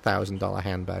guess $1,000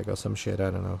 handbag or some shit.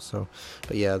 I don't know. So,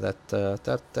 but yeah,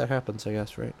 that happens, I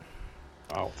guess, right?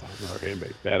 Oh, $1,000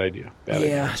 handbag. Bad idea.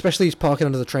 Yeah, especially he's parking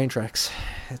under the train tracks.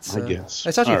 I guess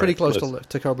it's actually pretty close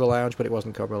to Cobra Lounge, but it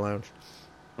wasn't Cobra Lounge.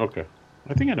 Okay.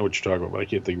 I think I know what you're talking about, but I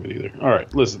can't think of it either. All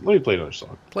right, listen, let me play another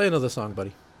song. Play another song,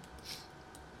 buddy.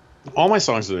 All my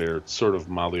songs today are sort of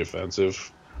mildly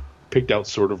offensive, picked out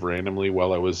sort of randomly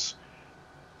while I was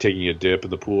taking a dip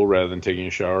in the pool rather than taking a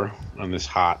shower on this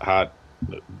hot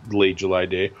late July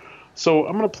day. So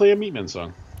I'm going to play a Meatmen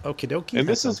song. Okie dokie. And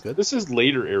this is good. This is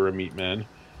later era Meatmen,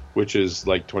 which is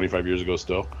like 25 years ago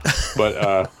still.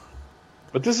 But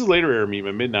this is later era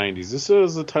Meatmen, mid-90s. This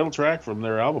is the title track from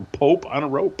their album Pope on a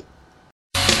Rope.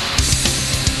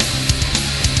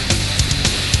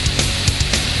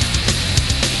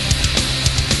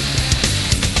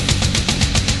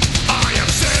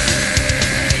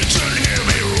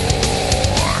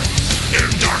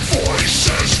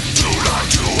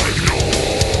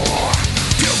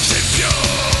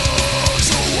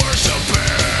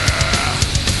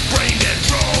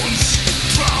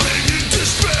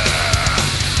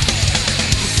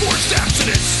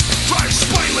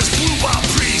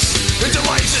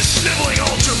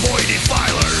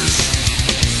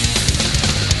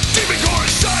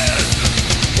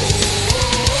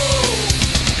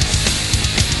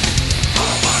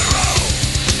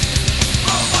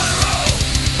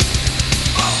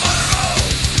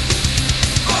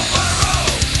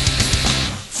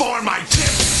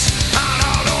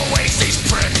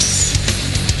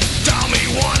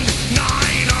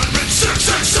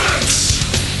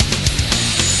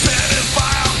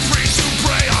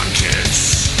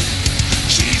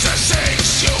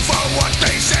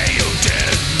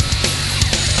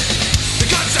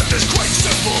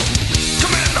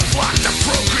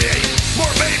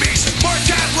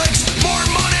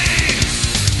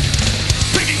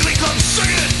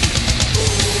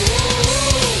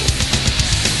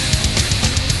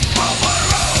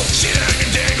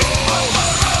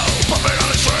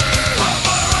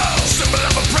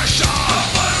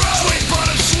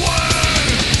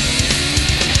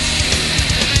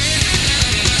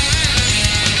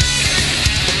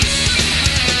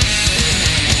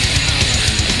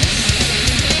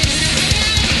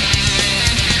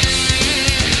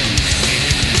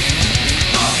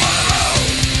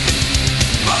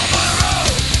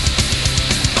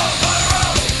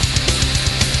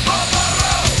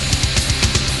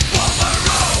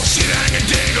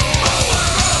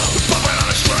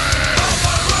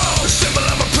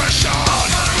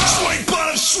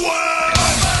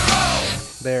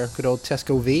 Good old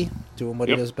Tesco V doing what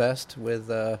he does best with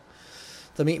the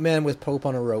Meatmen with Pope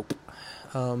on a Rope.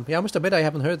 I must admit I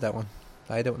haven't heard that one.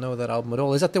 I don't know that album at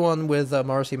all. Is that the one with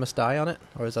Morrissey Must Die on it,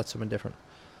 or is that something different?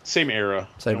 Same era.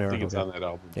 Same era. I don't think it's on that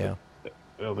album. Yeah.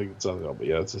 I don't think it's on the album.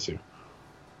 Yeah, it's the same.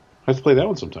 I have to play that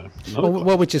one sometime.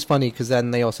 Well, which is funny because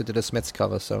then they also did a Smiths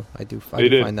cover, so I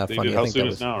find that funny. Did How Soon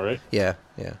Is Now, right? Yeah.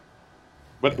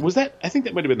 But was that? I think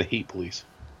that might have been the Hate Police.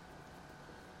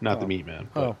 Not the Meatmen.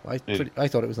 I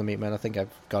thought it was the Meatmen. I think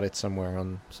I've got it somewhere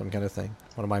on some kind of thing.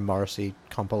 One of my Morrissey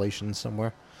compilations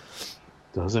somewhere.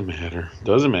 Doesn't matter.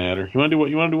 You want to do what?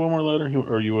 You want to do one more letter,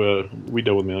 or we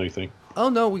done with mail? You think? Oh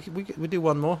no, we do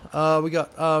one more. We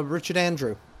got Richard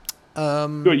Andrew.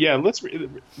 Good, yeah. Let's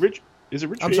Rich. Is it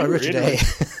Richard? I'm sorry, Richard A.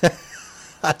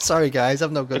 I'm sorry, guys.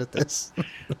 I'm no good at this.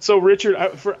 So, Richard,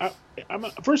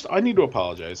 first, I need to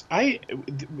apologize.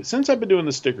 Since I've been doing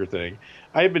the sticker thing,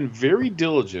 I have been very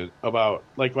diligent about,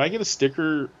 like, when I get a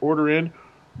sticker order in,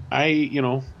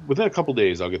 within a couple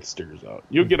days, I'll get the stickers out.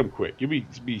 You'll get them quick. You'll be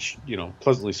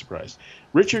pleasantly surprised.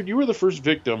 Richard, you were the first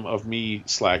victim of me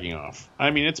slacking off. I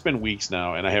mean, it's been weeks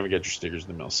now, and I haven't got your stickers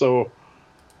in the mail. So,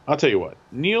 I'll tell you what.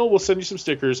 Neil will send you some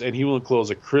stickers, and he will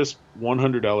enclose a crisp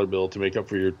 $100 bill to make up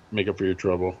for your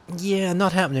trouble. Yeah,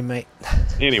 not happening, mate.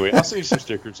 Anyway, I'll send you some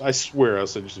stickers. I swear I'll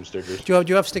send you some stickers. Do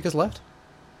you have stickers left?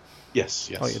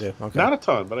 Yes. Oh, you do? Okay. Not a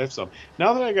ton, but I have some.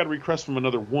 Now that I got a request from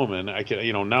another woman, I can,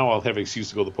 now I'll have an excuse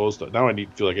to go to the post office. Now I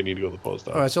feel like I need to go to the post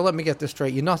office. All right, so let me get this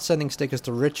straight. You're not sending stickers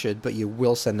to Richard, but you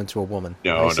will send them to a woman.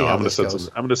 No, I'm going to send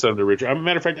them to Richard. As a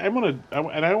matter of fact, I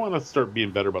want to start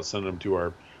being better about sending them to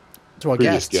our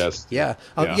guests. Yeah.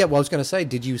 Well, I was going to say,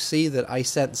 did you see that I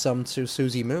sent some to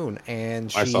Susie Moon?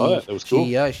 And I saw that. That was cool.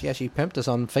 She pimped us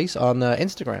on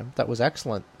Instagram. That was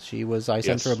excellent. I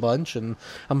sent her a bunch, and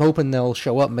I'm hoping they'll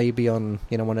show up maybe on,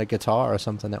 on a guitar or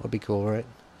something. That would be cool, right?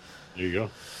 There you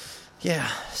go. Yeah.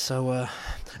 So,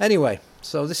 anyway.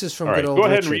 So this is from good old Go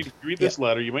ahead Richard. and read this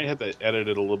letter. You might have to edit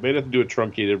it a little bit. You have to do a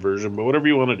truncated version, but whatever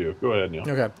you want to do. Go ahead, Neil.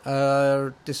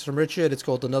 Okay. This is from Richard. It's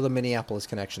called Another Minneapolis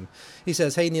Connection. He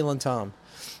says, "Hey, Neil and Tom.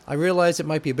 I realize it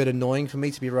might be a bit annoying for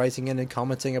me to be writing in and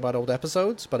commenting about old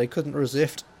episodes, but I couldn't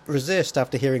resist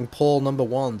after hearing Paul No.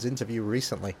 1's interview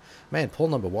recently. Man, Paul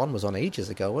No. 1 was on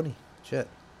ages ago, wasn't he? Shit.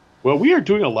 Well, we are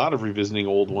doing a lot of revisiting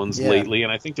old ones lately,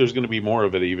 and I think there's going to be more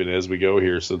of it even as we go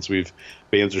here, since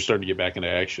bands are starting to get back into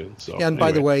action. So, yeah, and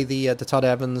by the way, the Todd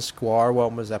Evans Squire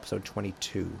one was episode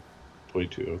 22.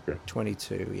 22, okay.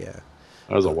 22, yeah.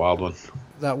 That was a wild one.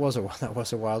 That was a wild one.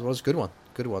 It was a good one.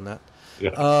 Good one, that.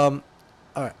 Yeah. All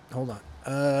right, hold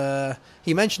on.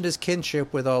 He mentioned his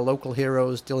kinship with our local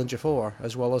heroes, Dillinger 4,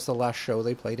 as well as the last show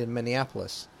they played in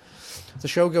Minneapolis. The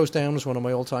show goes down as one of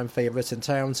my all-time favorites in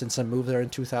town since I moved there in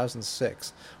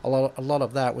 2006. A lot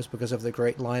of that was because of the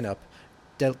great lineup.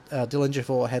 Dillinger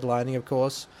 4 headlining, of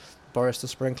course. Boris the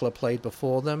Sprinkler played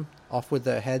before them, Off With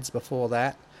Their Heads before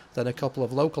that. Then a couple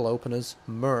of local openers,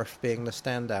 Murph being the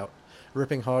standout.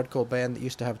 Ripping hardcore band that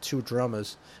used to have 2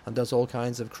 drummers and does all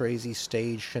kinds of crazy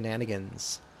stage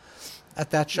shenanigans.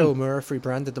 At that show, Murph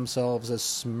rebranded themselves as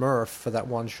Smurf for that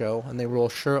one show, and they were all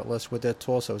shirtless with their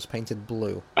torsos painted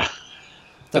blue.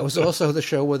 That was also the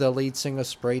show where their lead singer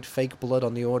sprayed fake blood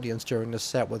on the audience during the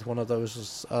set with one of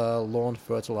those lawn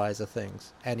fertilizer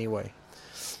things. Anyway.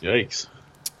 Yikes.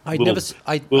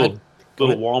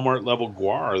 Little Walmart level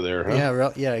guar there,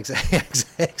 huh? Yeah,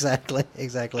 exactly.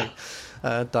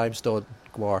 Dime store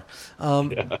guar.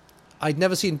 I'd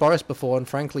never seen Boris before, and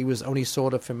frankly was only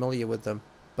sort of familiar with them.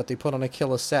 But they put on a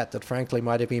killer set that frankly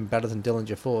might have been better than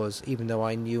Dillinger 4's, even though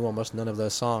I knew almost none of their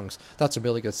songs. That's a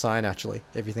really good sign, actually.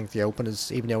 If you think the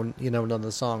openers, even though you know none of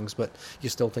the songs, but you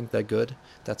still think they're good,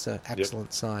 that's an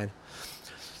excellent sign.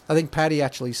 I think Patty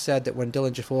actually said that when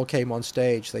Dillinger 4 came on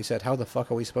stage, they said, how the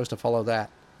fuck are we supposed to follow that?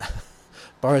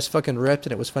 Boris fucking ripped,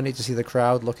 and it was funny to see the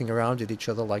crowd looking around at each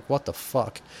other like, what the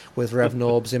fuck? With Rev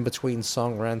Norbs in between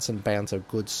song rants and banter.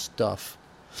 Good stuff.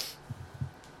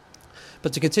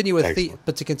 But to continue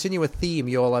a theme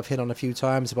you all have hit on a few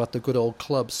times about the good old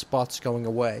club spots going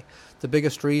away, the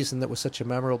biggest reason that was such a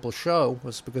memorable show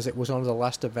was because it was one of the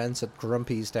last events at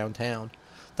Grumpy's downtown.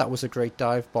 That was a great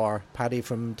dive bar Paddy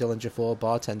from Dillinger 4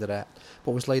 bartended at,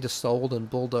 but was later sold and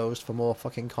bulldozed for more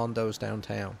fucking condos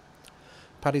downtown.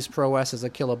 Paddy's prowess as a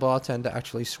killer bartender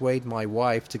actually swayed my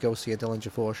wife to go see a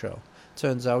Dillinger 4 show.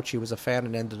 Turns out she was a fan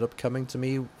and ended up coming to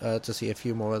me to see a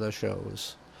few more other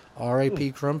shows.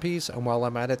 R.A.P. Grumpy's, and while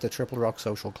I'm at it, the Triple Rock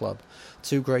Social Club.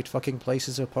 2 great fucking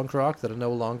places of punk rock that are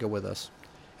no longer with us.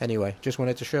 Anyway, just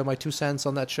wanted to share my 2 cents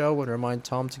on that show and remind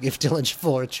Tom to give Dillinger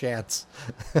 4 a chance.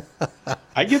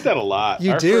 I get that a lot.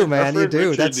 You do, man. You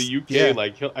do. That's in the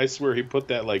UK. I swear he'll put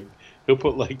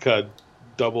a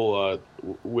double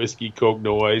whiskey, Coke,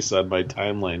 no ice on my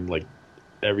timeline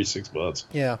every 6 months.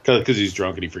 Yeah, because he's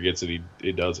drunk and he forgets that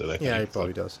he does it. I think. Yeah, he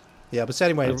probably does. Yeah, but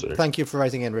anyway, thank you for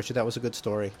writing in, Richard. That was a good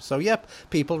story. So, yep,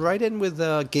 people, write in with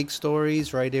gig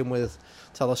stories, write in with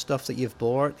tell us stuff that you've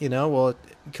bought, or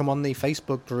come on the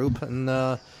Facebook group and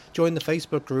join the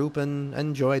Facebook group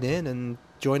and join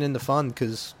in the fun,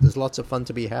 because there's lots of fun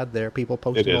to be had there. People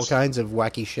posting all kinds of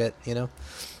wacky shit, It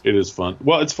is fun.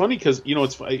 Well, it's funny because,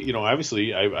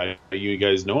 obviously, you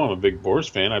guys know I'm a big Boris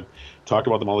fan. I talk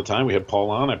about them all the time. We had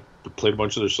Paul on. I played a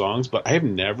bunch of their songs, but I have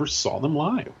never saw them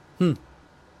live.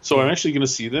 So I'm actually going to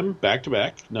see them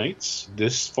back-to-back nights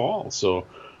this fall. So,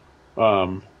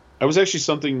 I was actually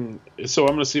something. So I'm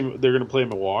going to see they're going to play in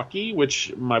Milwaukee,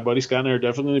 which my buddy Scott and I are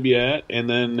definitely going to be at, and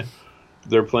then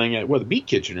they're playing at the Beat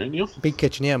Kitchen, right, Neil? Beat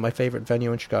Kitchen, yeah, my favorite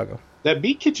venue in Chicago. That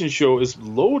Beat Kitchen show is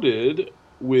loaded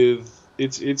with.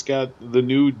 It's got the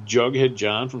new Jughead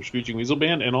John from Screeching Weasel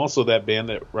Band, and also that band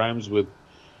that rhymes with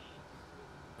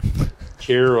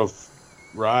Care of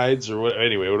Rides or what.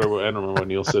 Anyway, whatever. I don't remember what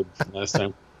Neil said last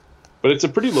time, but it's a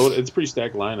pretty loaded. It's a pretty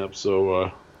stacked lineup.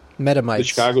 So. Metamites. The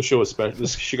Chicago show, especially.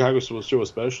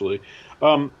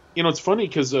 It's funny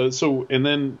because and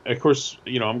then of course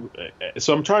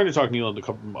I'm trying to talk Neil into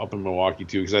come up in Milwaukee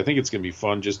too because I think it's gonna be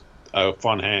fun, just a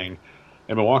fun hang,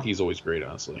 and Milwaukee's always great,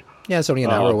 honestly. Yeah, it's only an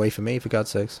hour away from me, for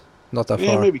God's sakes, not that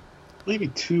far. Maybe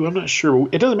 2. I'm not sure.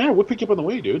 It doesn't matter. We'll pick you up on the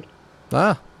way, dude.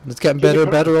 It's getting better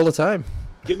and better all the time.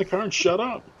 Get in the car and shut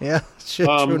up. Yeah,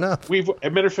 true enough. As a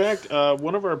matter of fact,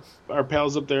 one of our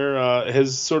pals up there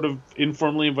has sort of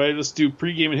informally invited us to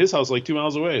pregame at his house, like 2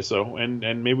 miles away. So, and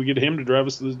maybe we get him to drive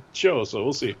us to the show. So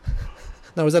we'll see.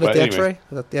 Now, was that at the X-Ray?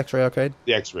 Was that the X-Ray arcade?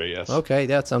 The X-Ray, yes. Okay,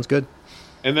 that sounds good.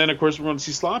 And then, of course, we're going to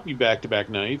see Sloppy back-to-back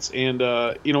nights, and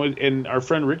and our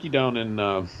friend Ricky down in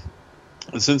the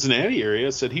Cincinnati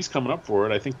area said he's coming up for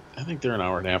it. I think they're an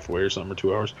hour and a half away or something, or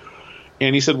 2 hours.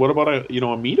 And he said, what about a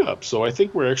meetup? So I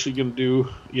think we're actually going to do,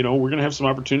 we're going to have some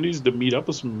opportunities to meet up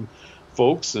with some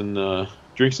folks and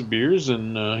drink some beers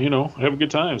and, have a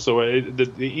good time. So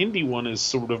the Indy one is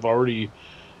sort of already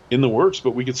in the works,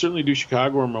 but we could certainly do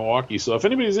Chicago or Milwaukee. So if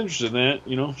anybody's interested in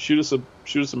that, shoot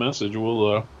us a message.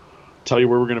 We'll tell you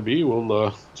where we're going to be.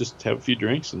 We'll just have a few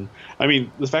drinks. And I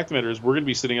mean, the fact of the matter is we're going to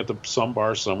be sitting at some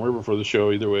bar somewhere before the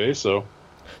show either way. So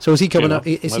is he coming up?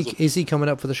 Is he coming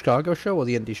up for the Chicago show or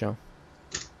the Indy show?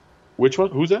 Which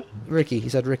one? Who's that? Ricky. He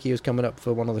said Ricky was coming up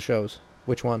for one of the shows.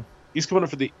 Which one? He's coming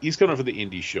up for the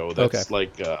indie show. That's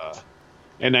okay.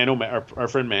 And I know our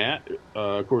friend Matt,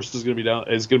 of course, is going to be down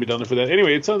there for that.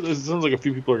 Anyway, it sounds like a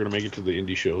few people are going to make it to the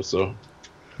indie show, so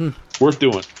worth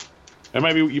doing.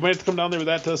 You might have to come down there with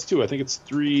that to us too. I think it's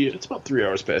about 3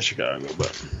 hours past Chicago,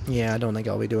 but yeah, I don't think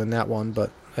I'll be doing that one,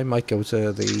 but I might go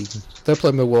to they're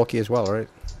playing Milwaukee as well, right?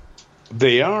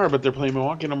 They are, but they're playing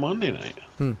Milwaukee on a Monday night.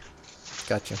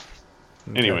 Gotcha.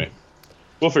 Okay. Anyway,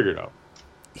 we'll figure it out.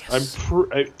 Yes.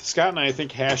 Scott and I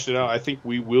think hashed it out. I think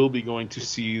we will be going to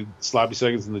see Sloppy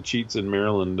Seconds and the Cheats in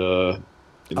Maryland. Next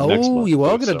month, you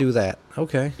are going to do that?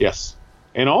 Okay. Yes,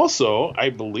 and also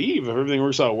I believe if everything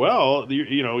works out well, you're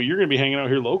going to be hanging out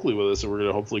here locally with us, and we're going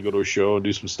to hopefully go to a show and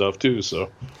do some stuff too.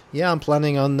 So. Yeah, I'm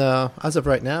planning on as of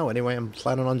right now. Anyway, I'm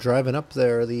planning on driving up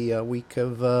there the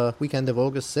weekend of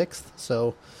August 6th.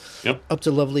 So. Yep. Up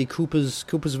to lovely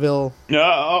Coopersville.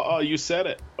 Oh, you said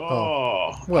it.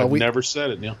 Well, I've never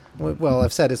said it, Neil. Well,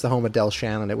 I've said it's the home of Del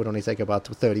Shannon. It would only take about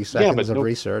 30 seconds of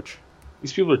research.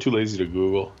 These people are too lazy to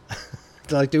Google.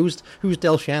 Like, who's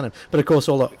Del Shannon? But of course,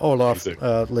 all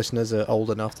our listeners are old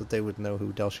enough that they would know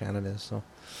who Del Shannon is. So,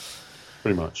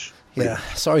 pretty much. Yeah.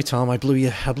 Sorry, Tom. I blew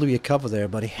your cover there,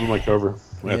 buddy. Blew my cover.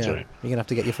 That's right. You're gonna have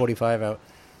to get your 45 out.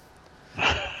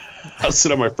 I'll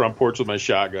sit on my front porch with my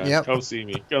shotgun. Yep. Come see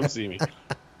me.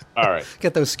 All right.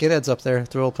 Get those skinheads up there.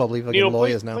 They're all probably fucking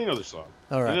lawyers now. Play another song.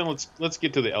 All right. And then let's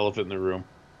get to the elephant in the room.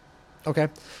 Okay.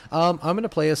 I'm going to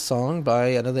play a song by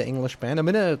another English band. I'm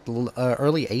in a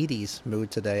early 80s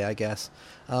mood today, I guess.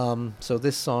 So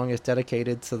this song is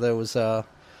dedicated to those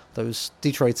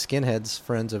Detroit skinheads,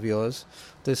 friends of yours.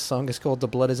 This song is called The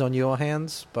Blood Is On Your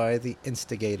Hands by The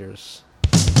Instigators.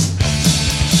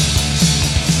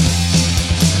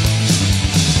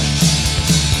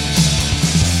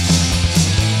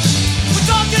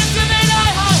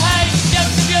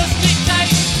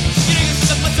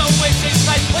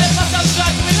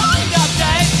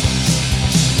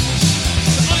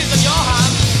 Your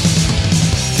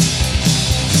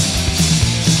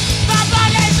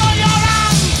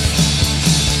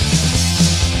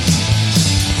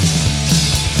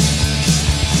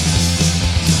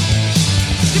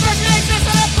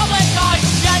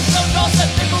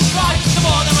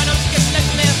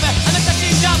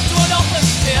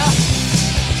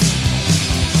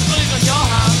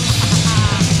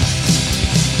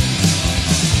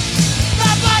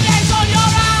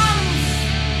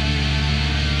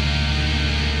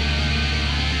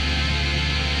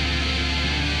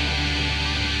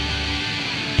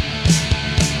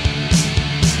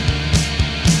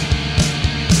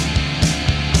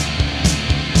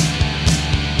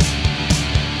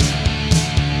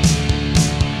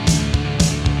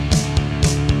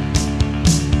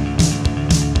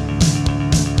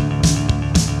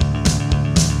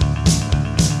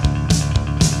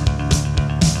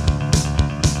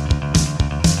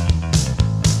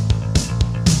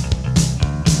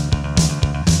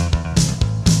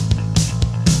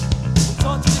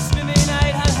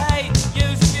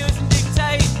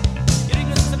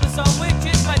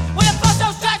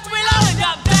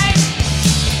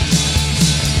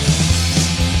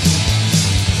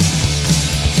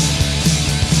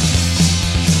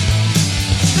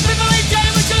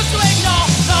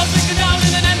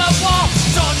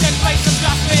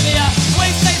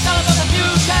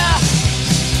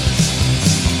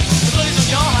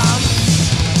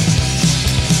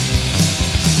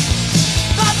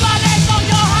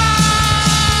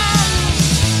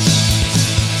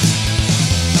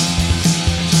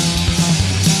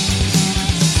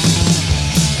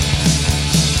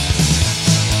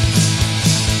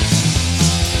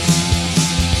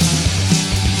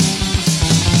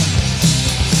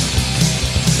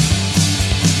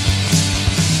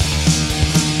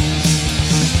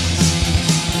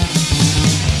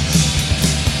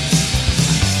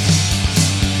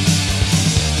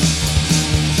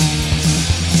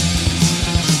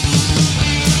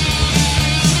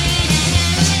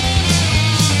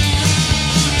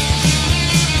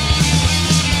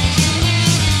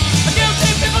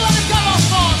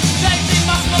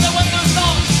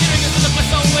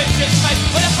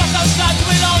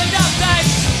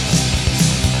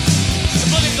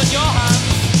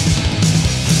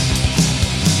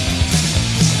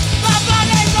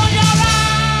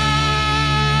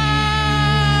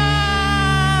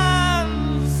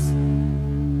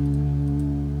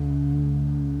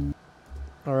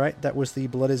right. That was the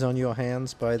Blood Is On Your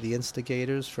Hands by the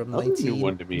Instigators from Another new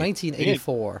one to me.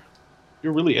 1984. Man,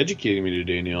 you're really educating me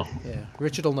today, Neil. Yeah,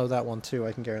 Richard will know that one too,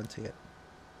 I can guarantee it.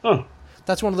 Huh.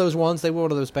 That's one of those ones, they were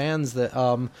one of those bands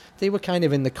that they were kind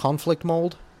of in the Conflict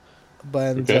mold.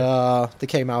 But they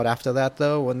came out after that,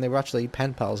 though, and they were actually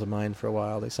pen pals of mine for a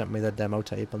while. They sent me their demo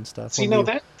tape and stuff. See, now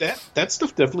that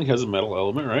stuff definitely has a metal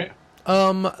element, right?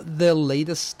 Their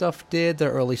latest stuff did.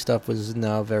 Their early stuff was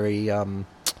now very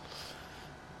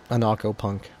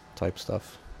anarcho-punk type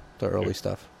stuff. Their early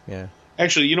stuff, yeah.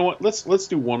 Actually, you know what? Let's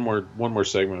do one more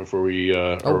segment before we.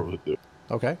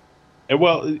 Okay.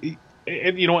 Well,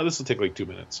 and you know what? This will take like 2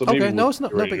 minutes. So maybe no, it's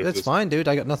not. No, it's fine, dude.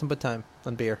 I got nothing but time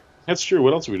and beer. That's true.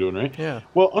 What else are we doing, right? Yeah.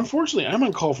 Well, unfortunately, I'm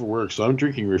on call for work, so I'm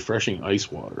drinking refreshing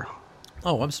ice water.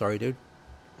 Oh, I'm sorry, dude.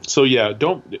 So yeah,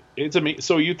 it's amazing.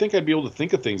 So you'd think I'd be able to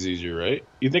think of things easier, right?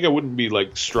 You'd think I wouldn't be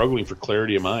like struggling for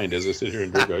clarity of mind as I sit here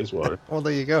and drink ice water. Well,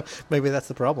 there you go. Maybe that's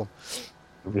the problem.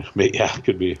 Yeah, it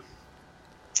could be.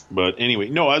 But anyway,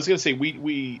 no, I was gonna say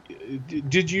we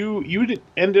did you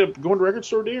end up going to Record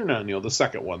Store Day or not, Neil? The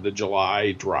second one, the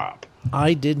July drop.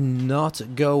 I did not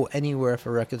go anywhere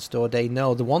for Record Store Day.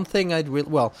 No, the one thing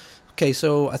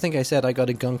so I think I said I got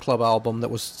a Gun Club album that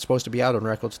was supposed to be out on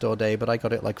Record Store Day, but I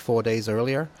got it like 4 days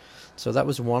earlier. So that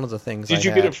was one of the things. Did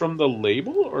you get it from the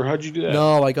label, or how'd you do that?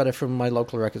 No, I got it from my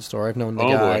local record store. I've known the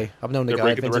guy. Boy. I've known the They're guy.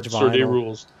 breaking the Vintage Record Store Day Vinyl.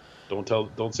 rules.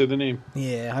 Don't say the name.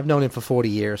 Yeah, I've known him for 40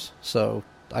 years. So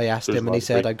I asked him, and he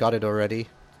said I got it already.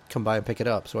 Come by and pick it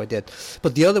up. So I did.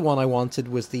 But the other one I wanted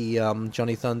was the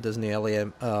Johnny Thunders and the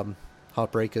LA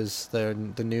Heartbreakers.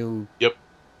 The new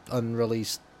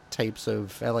unreleased tapes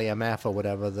of LAMF or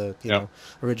whatever, the know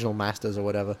original masters or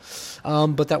whatever.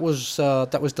 But that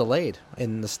was delayed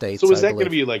in the States. So is that going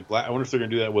to be like I wonder if they're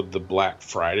going to do that with the Black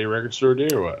Friday Record Store Day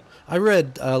or what? I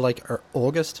read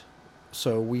August,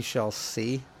 so we shall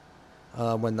see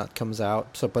when that comes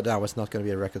out. So, but now it's not going to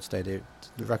be a Record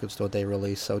Store Day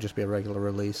release, so it'll just be a regular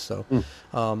release. So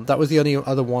that was the only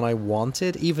other one I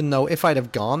wanted, even though if I'd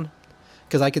have gone,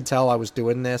 because I could tell I was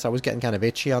doing this, I was getting kind of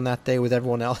itchy on that day with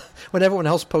everyone else. When everyone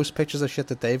else posts pictures of shit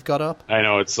that they've got up. I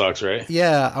know, it sucks, right?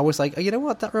 Yeah, I was like, you know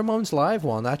what, that Ramones Live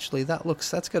one, actually,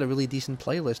 that's got a really decent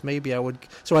playlist. Maybe I would.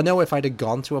 So I know if I'd have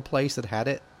gone to a place that had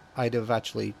it, I'd have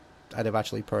actually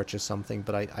purchased something,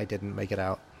 but I didn't make it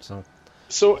out. So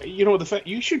you know, the fact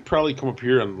you should probably come up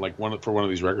here on like one of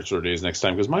these Record Store Days next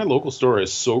time, because my local store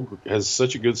has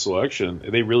such a good selection.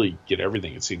 They really get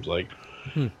everything, it seems like.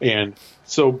 And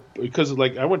so because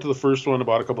like I went to the first one,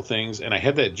 bought a couple things, and I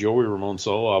had that Joey Ramone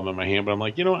solo album in my hand, but I'm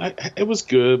like, you know, it was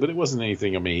good, but it wasn't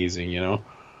anything amazing, you know.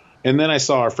 And then I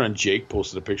saw our friend Jake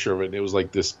posted a picture of it, and it was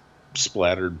like this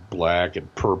splattered black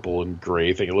and purple and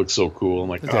gray thing. It looked so cool. I'm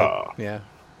like, yeah.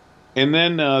 And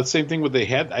then same thing with they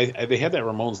had that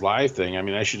Ramones Live thing. I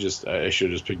mean, I should have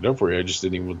just picked it up for you. I just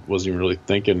wasn't even really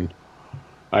thinking.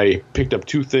 I picked up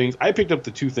two things. I picked up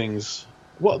the two things.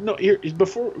 Well, no, here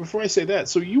before I say that.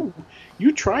 So you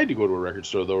tried to go to a record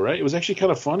store though, right? It was actually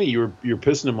kind of funny. You were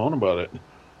pissing and moaning about it.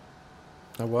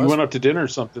 I was. You went out to dinner or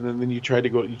something, and then you tried to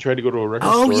go to a record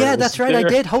store. Oh yeah, that's right. I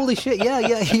did. Holy shit! Yeah,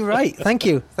 you're right. Thank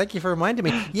you for reminding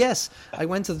me. Yes, I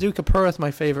went to the Duke of Perth, my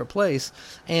favorite place,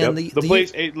 and the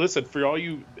place. Hey, listen, for all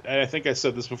you, I think I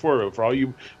said this before, but for all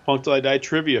you Punk Till I Die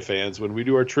trivia fans, when we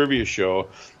do our trivia show,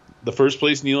 the first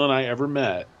place Neil and I ever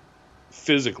met,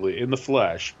 physically in the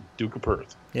flesh, Duke of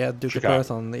Perth. Yeah, Duke Chicago. of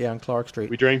Perth on Clark Street.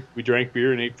 We drank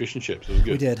beer and ate fish and chips. It was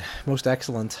good. We did. Most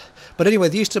excellent. But anyway,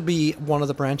 there used to be one of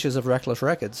the branches of Reckless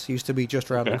Records. Used to be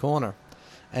just around the corner.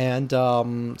 And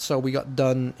so we got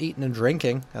done eating and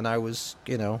drinking, and I was,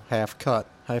 half cut,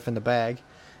 half in the bag.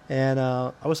 And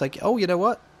I was like, oh, you know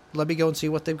what? Let me go and see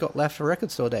what they've got left for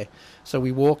Record Store Day. So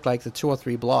we walked like the 2 or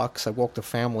 3 blocks. I walked the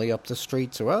family up the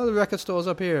street. So, the record store's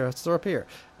up here. It's up here.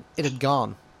 It had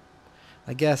gone.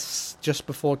 I guess just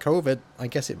before COVID, I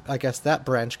guess that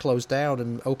branch closed down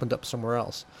and opened up somewhere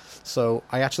else. So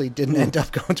I actually didn't end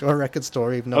up going to a record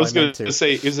store, even though I meant to. I was going to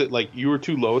say, is it like you were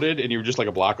too loaded and you were just like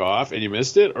a block off and you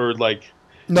missed it, or like?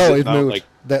 No, it moved.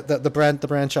 The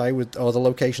branch or the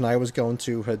location I was going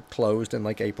to had closed in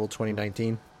like April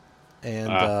 2019, and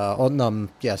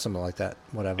something like that.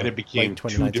 Whatever. And it became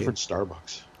 2 different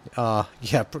Starbucks.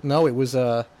 No, it was.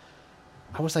 I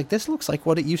was like, this looks like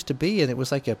what it used to be, and it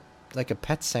was like a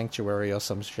pet sanctuary or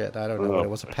some shit. I don't know what it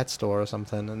was, a pet store or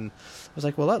something. And I was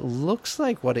like, well, that looks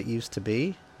like what it used to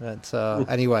be. But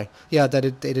anyway, yeah,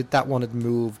 that one had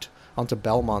moved onto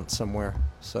Belmont somewhere.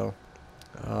 So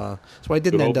I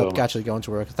didn't end up actually going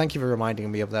to work. Thank you for reminding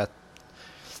me of that.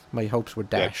 My hopes were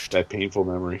dashed. That painful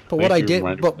memory. But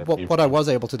what I was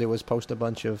able to do was post a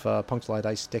bunch of Punk Till I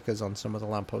Die stickers on some of the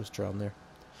lampposts around there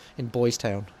in Boys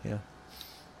Town. Yeah.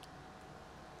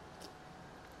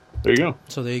 There you go.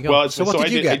 So there you go. Well, so what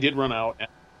did you get? I did run out.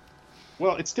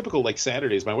 Well, it's typical, like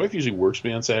Saturdays. My wife usually works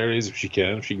me on Saturdays if she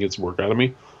can get some work out of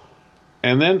me.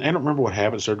 And then I don't remember what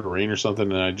happened. It started to rain or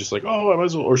something, and I just like, oh, I might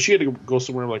as well. Or she had to go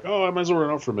somewhere. I'm like, oh, I might as well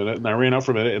run out for a minute. And I ran out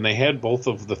for a minute, and they had both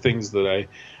of the things that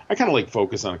I kind of like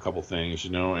focus on a couple things,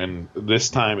 And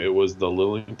this time it was the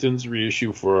Lillingtons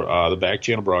reissue for the Back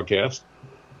Channel broadcast,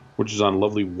 which is on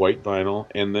lovely white vinyl,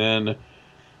 and then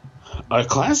a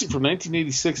classic from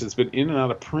 1986. It's been in and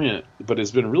out of print, but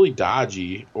it's been really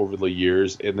dodgy over the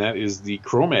years, and that is the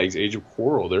Cro-Mags' Age of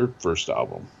Quarrel, their first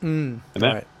album. And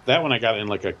that one I got in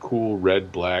like a cool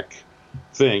red-black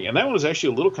thing, and that one was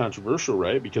actually a little controversial,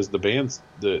 right? Because the band's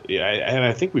and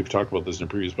I think we've talked about this in a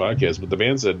previous podcast, but the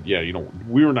band said, yeah,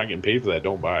 we were not getting paid for that,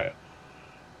 don't buy it.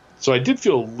 So I did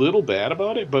feel a little bad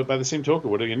about it, but by the same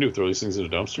token, what are you gonna do? Throw these things in a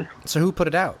dumpster? So who put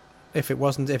it out? If it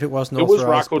wasn't it was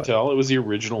Rock Hotel. It was the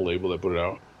original label that put it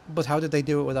out. But how did they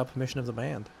do it without permission of the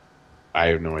band? I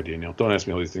have no idea, Neil. Don't ask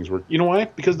me how these things work. You know why?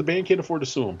 Because the band can't afford to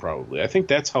sue them, probably. I think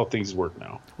that's how things work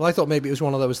now. Well, I thought maybe it was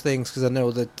one of those things, because I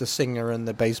know that the singer and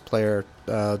the bass player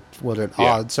were at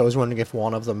odds, so I was wondering if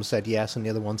one of them said yes and the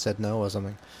other one said no or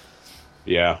something.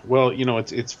 Yeah, well,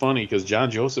 it's funny, because John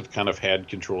Joseph kind of had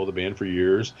control of the band for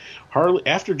years.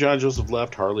 After John Joseph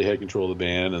left, Harley had control of the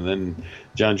band, and then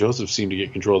John Joseph seemed to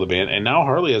get control of the band, and now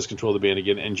Harley has control of the band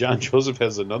again, and John Joseph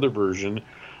has another version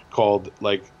called,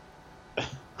 like,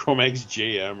 Cro-Mags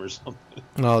JM or something.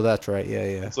 Oh, that's right. Yeah.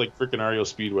 It's like freaking REO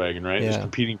Speedwagon, right? Yeah. There's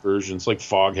competing versions, like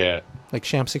Foghat. Like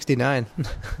Sham 69.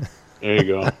 There you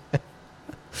go.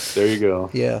 There you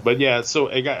go. Yeah. But yeah, so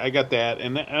I got that,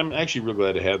 and I'm actually real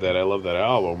glad to have that. I love that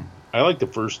album. I like the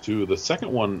first two. The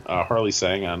second one Harley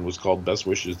sang on was called Best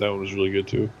Wishes. That one was really good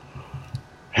too.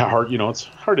 It's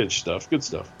hard edge stuff. Good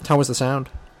stuff. How was the sound?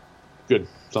 Good.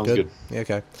 Sounds good. Yeah,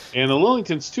 okay. And the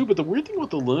Lillingtons too, but the weird thing about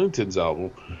the Lillingtons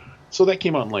album, so that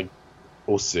came out in like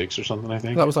 06 or something, I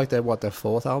think. That was like their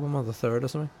fourth album or the third or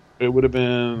something? It would have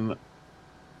been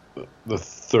the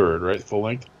third, right? Full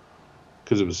length?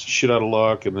 Because it was Shit Out of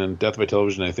Luck and then Death by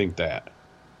Television, I think that.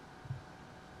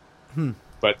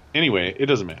 But anyway, it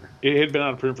doesn't matter. It had been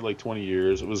out of print for like 20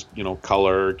 years. It was,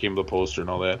 color, came with a poster and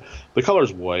all that. The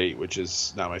color's white, which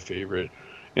is not my favorite.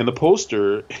 And the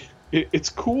poster, it's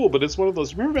cool, but it's one of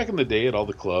those, remember back in the day at all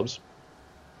the clubs?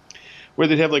 Where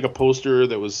they'd have like a poster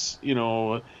that was, it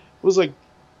was like,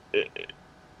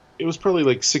 it was probably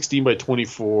like 16 by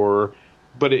 24,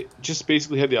 but it just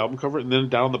basically had the album cover, and then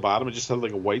down the bottom it just had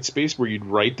like a white space where you'd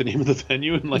write the name of the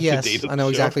venue and like the date of the I know show.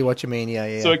 exactly what you mean.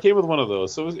 Yeah. So it came with one of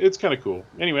those. So it's kind of cool.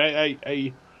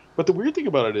 Anyway, but the weird thing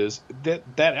about it is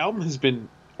that album has been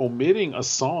omitting a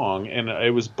song, and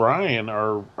it was Brian,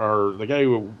 the guy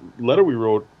who letter we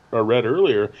read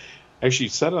earlier, actually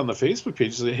said on the Facebook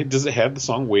page, said, hey, does it have the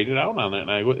song Waited Out on it? And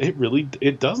I go,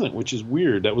 it doesn't, which is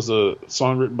weird. That was a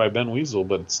song written by Ben Weasel,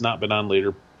 but it's not been on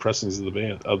later pressings of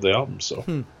the album.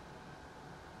 So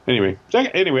anyway,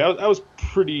 I was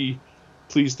pretty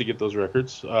pleased to get those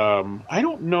records. I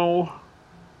don't know.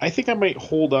 I think I might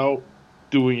hold out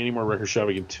doing any more record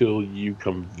shopping until you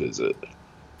come visit.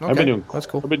 Okay, that's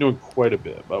cool. I've been doing quite a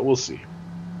bit, but we'll see.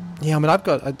 Yeah, I mean,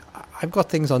 I've got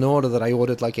things on order that I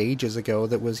ordered like ages ago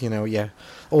that was,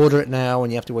 order it now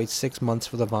and you have to wait 6 months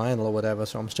for the vinyl or whatever.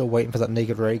 So I'm still waiting for that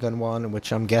Naked Raygun one,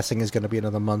 which I'm guessing is going to be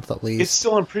another month at least. It's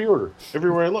still on pre-order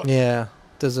everywhere I look. Yeah.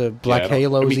 There's a Black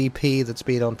Halos EP that's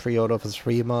been on pre-order for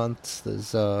 3 months.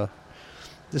 There's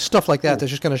stuff like that that's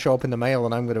just going to show up in the mail,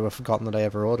 and I'm going to have forgotten that I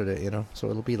ever ordered it, So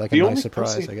it'll be like a nice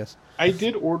surprise, I guess. I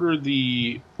did order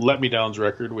the Let Me Downs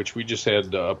record, which we just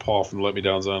had Paul from Let Me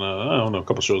Downs on, a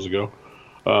couple shows ago.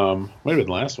 Might have been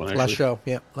the last one, actually.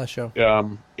 Last show.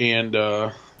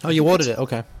 Oh, you ordered it,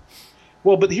 okay.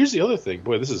 Well, but here's the other thing.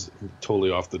 Boy, this is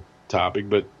totally off the topic,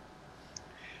 but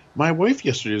my wife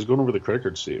yesterday was going over the credit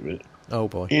card statement. Oh,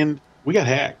 boy. And we got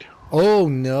hacked. Oh,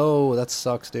 no. That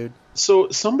sucks, dude. So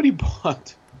somebody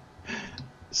bought...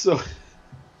 So,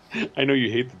 I know you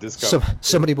hate the discount.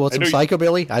 Somebody bought some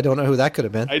psychobilly? I don't know who that could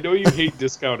have been. I know you hate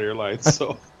discount airlines,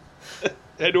 so...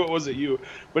 I know it wasn't you.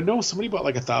 But no, somebody bought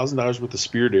like $1,000 worth of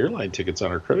Spirit Airline tickets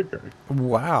on her credit card.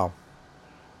 Wow.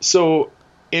 So,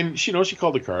 and she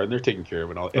called the card, and they're taking care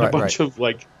of it all. And a bunch of,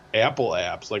 like, Apple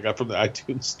apps, like from the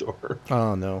iTunes store.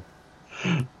 Oh, no.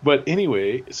 But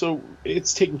anyway, so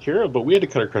it's taken care of, but we had to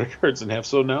cut our credit cards in half.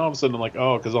 So now all of a sudden I'm like,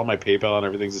 oh, because all my PayPal and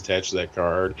everything's attached to that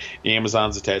card.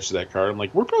 Amazon's attached to that card. I'm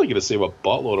like, we're probably going to save a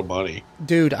buttload of money.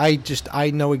 Dude, I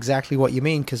know exactly what you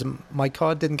mean, because my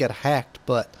card didn't get hacked,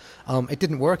 but it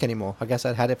didn't work anymore. I guess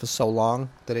I'd had it for so long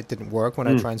that it didn't work when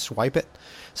I try and swipe it.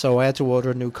 So I had to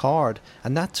order a new card,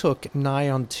 and that took nigh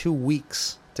on 2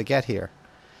 weeks to get here.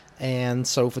 And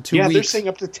so for 2 Yeah, weeks... they're saying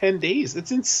up to 10 days.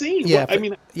 It's insane. Yeah, I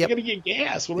mean, yep. I got to get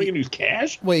gas. What am I going to use,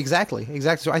 cash? Well, exactly.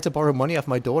 So I had to borrow money off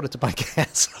my daughter to buy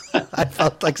gas. I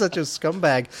felt like such a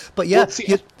scumbag. But yeah, Well,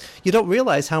 see, you don't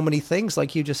realize how many things,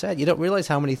 like you just said, you don't realize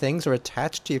how many things are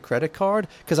attached to your credit card.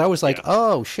 Because I was like,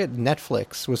 oh, shit,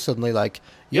 Netflix was suddenly like,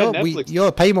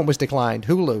 your payment was declined.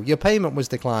 Hulu, your payment was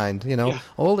declined. You know,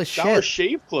 all this shit. Dollar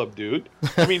Shave Club, dude.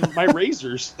 I mean, my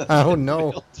razors. Oh,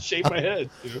 no. To shave my head,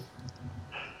 dude.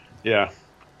 Yeah.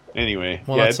 Anyway,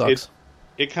 well, that sucks.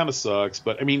 It kind of sucks,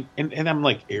 but I mean, and I'm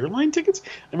like, airline tickets?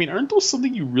 I mean, aren't those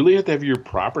something you really have to have your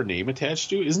proper name attached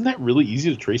to? Isn't that really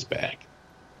easy to trace back?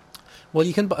 Well,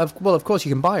 you can. Well, of course,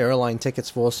 you can buy airline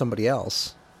tickets for somebody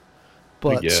else.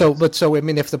 But so I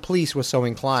mean, if the police were so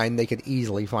inclined, they could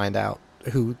easily find out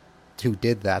who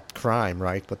did that crime,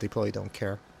 right? But they probably don't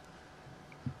care.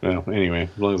 Well, anyway,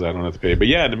 as long as I don't have to pay. But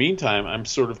yeah, in the meantime, I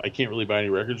can't really buy any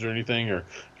records or anything, or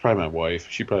probably my wife.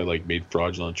 She probably like made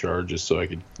fraudulent charges so I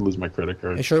could lose my credit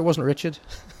card. Are you sure it wasn't Richard?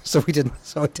 So I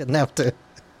didn't have to.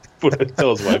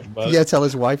 Tell his wife about it. Yeah, tell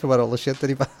his wife about all the shit that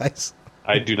he buys.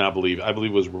 I do not believe. I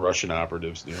believe it was Russian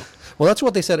operatives. You know? Well, that's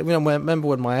what they said. You know, remember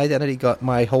when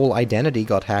my whole identity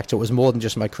got hacked? It was more than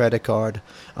just my credit card.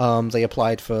 They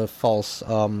applied for false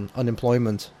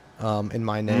unemployment in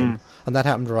my name, and that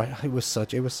happened right. It was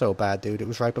so bad, dude. It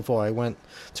was right before I went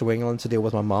to England to deal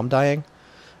with my mom dying.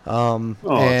 That's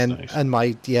nice. And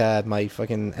my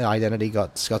fucking identity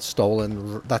got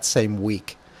stolen that same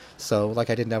week. So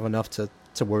like I didn't have enough to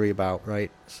worry about,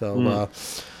 right? So.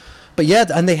 But yeah,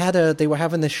 and they were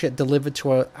having this shit delivered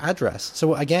to our address.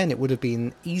 So again, it would have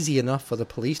been easy enough for the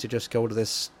police to just go to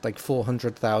this like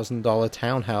 $400,000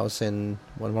 townhouse in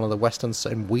one of the westerns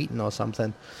in Wheaton or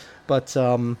something. But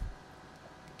when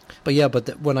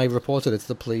I reported it to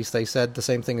the police, they said the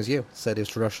same thing as you. Said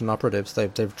it's Russian operatives.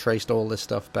 They've traced all this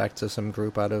stuff back to some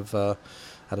group out of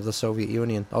the Soviet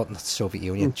Union. Oh, not the Soviet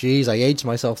Union. Jeez, I aged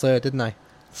myself there, didn't I?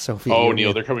 Soviet Union.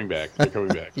 Neil, they're coming back.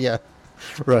 Yeah,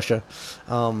 Russia.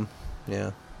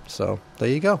 Yeah, so there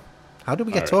you go. How did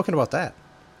we get talking about that?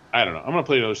 I don't know. I'm going to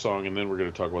play another song, and then we're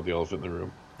going to talk about the elephant in the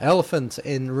room. Elephant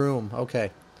in room.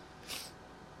 Okay.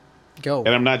 Go. And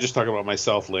I'm not just talking about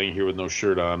myself laying here with no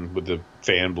shirt on with the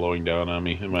fan blowing down on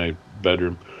me in my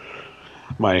bedroom.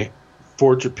 My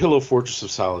pillow fortress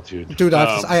of solitude. Dude,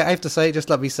 I have to say,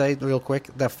 just let me say real quick,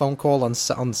 that phone call on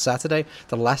Saturday,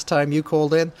 the last time you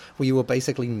called in, where you were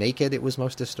basically naked, it was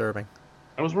most disturbing.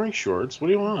 I was wearing shorts. What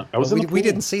do you want? I was in the pool. We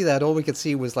didn't see that. All we could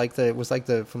see was like the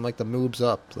from like the moobs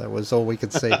up. That was all we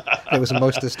could see. It was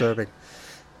most disturbing.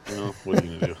 Well, what are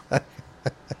you gonna do?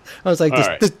 I was like,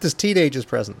 this teenagers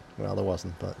present. Well, there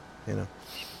wasn't, but you know.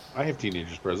 I have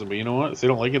teenagers present, but you know what? If they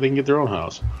don't like it, they can get their own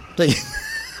house.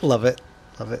 Love it.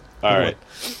 All right.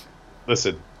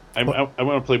 Listen, I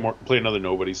want to play another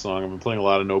Nobody song. I've been playing a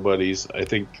lot of Nobodies. I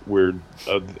think we're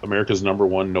America's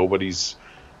 #1 Nobodies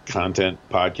content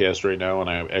podcast right now, and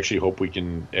I actually hope we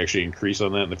can actually increase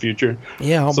on that in the future.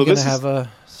 Yeah, we're going to have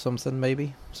something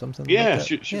maybe. Something yeah, like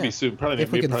that. should be soon. Probably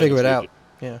if we can figure it out.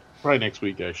 Yeah. Probably next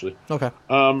week, actually. Okay.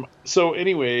 So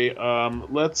anyway,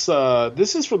 let's.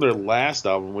 This is from their last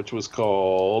album, which was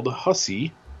called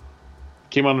Hussy.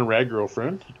 Came on in Rad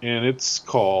Girlfriend, and it's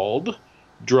called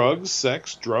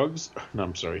Sex, Drugs,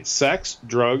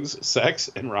 Sex,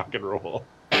 and Rock and Roll.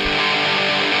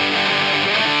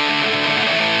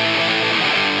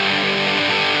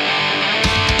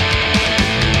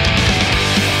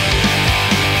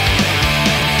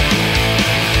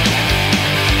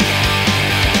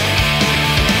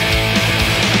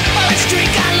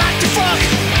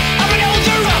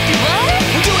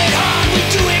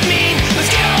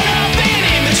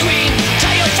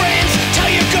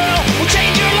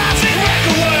 Change your life and wreck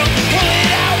the world. Pull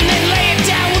it out and then lay it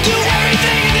down. We'll do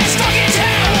everything in this fucking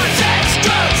town.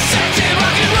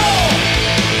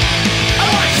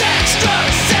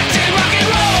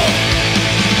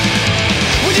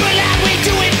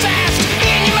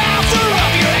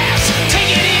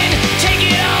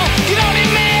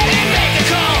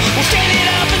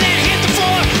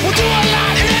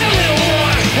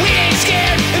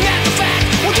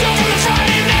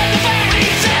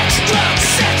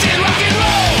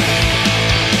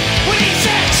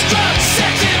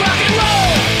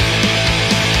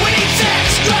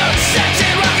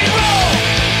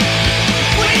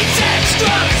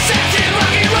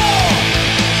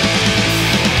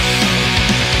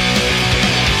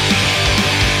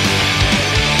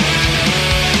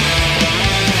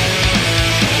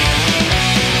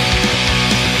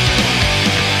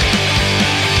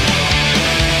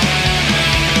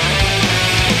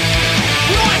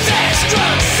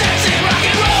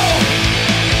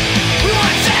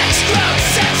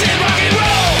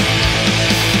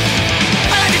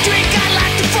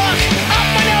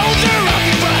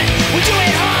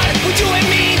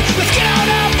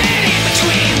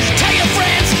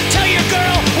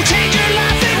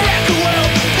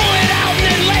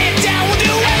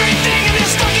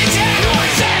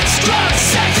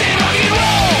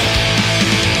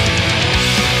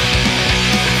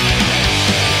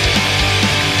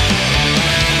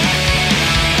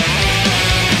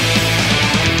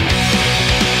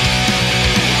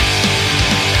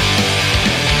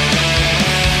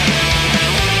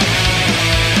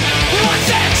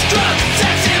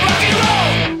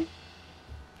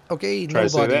 Okay, Try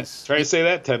nobodies. to say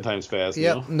that 10 times fast.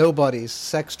 Yep, nobodies.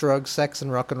 Sex, drugs, sex,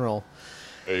 and rock and roll.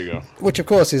 There you go. Which, of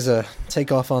course, is a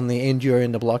takeoff on the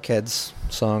Enduring the Blockheads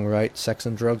song, right? Sex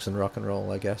and drugs and rock and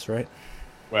roll, I guess, right?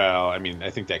 Well, I mean,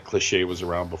 I think that cliche was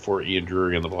around before Ian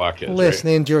Drury and the Blockheads. Listen,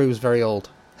 right? Ian Drury was very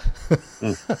old.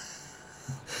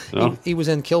 No? He was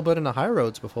in Kilburn and the High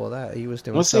Roads before that. He was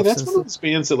doing Let's say stuff that's since one of those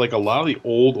bands that like a lot of the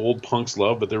old punks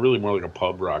love, but they're really more like a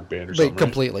pub rock band or something.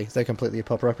 They're completely a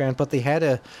pop rock band. But they had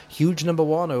a huge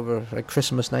 #1 over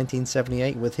Christmas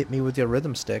 1978 with "Hit Me with Your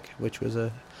Rhythm Stick," which was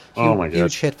a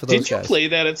huge hit for those guys. Did you play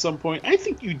that at some point? I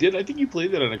think you did. I think you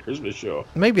played that on a Christmas show.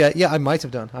 Maybe, I might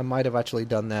have done. I might have actually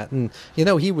done that. And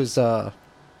he was I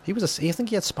think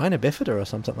he had spina bifida or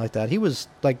something like that. He was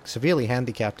like severely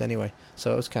handicapped anyway,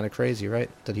 so it was kind of crazy, right?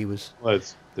 That he was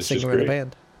singing in a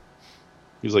band.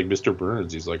 He was like Mr.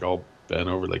 Burns. He's like all bent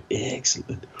over, like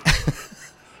excellent.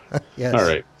 Yes. All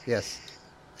right. Yes.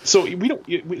 So we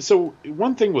don't. So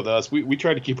one thing with us, we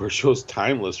try to keep our shows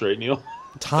timeless, right, Neil?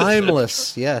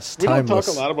 Timeless. Yes. We timeless.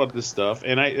 don't talk a lot about this stuff,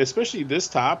 and especially this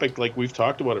topic. Like we've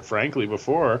talked about it frankly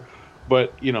before.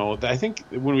 But, I think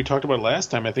when we talked about it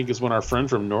last time, I think is when our friend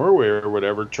from Norway or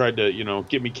whatever tried to,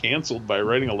 get me canceled by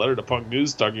writing a letter to Punk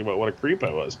News talking about what a creep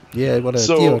I was. Yeah, what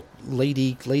a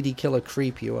lady killer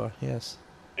creep you are, yes.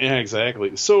 Yeah,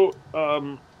 exactly. So,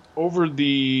 over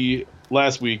the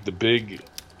last week, the big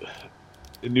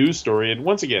news story, and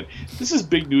once again, this is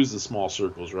big news in small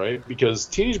circles, right? Because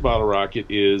Teenage Bottle Rocket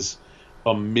is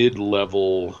a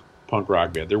mid-level punk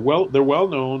rock band. They're well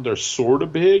known. They're sort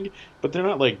of big, but they're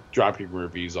not like Dropkick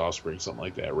Murphys, Offspring, something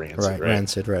like that. Rancid, right?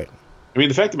 Rancid, right? I mean,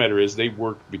 the fact of the matter is, they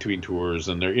work between tours,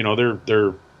 and they're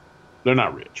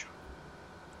not rich.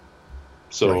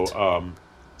 So, right.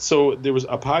 So there was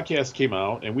a podcast came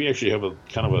out, and we actually have a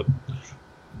kind of a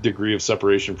degree of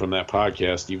separation from that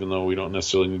podcast, even though we don't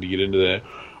necessarily need to get into that.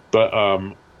 But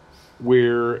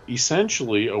where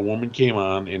essentially a woman came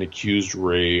on and accused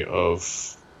Ray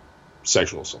of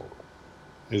sexual assault.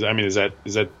 Is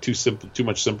that too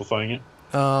much simplifying it?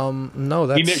 No,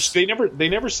 that's they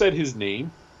never said his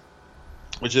name,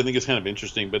 which I think is kind of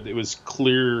interesting. But it was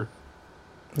clear,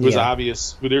 it was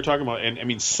obvious who they're talking about, and I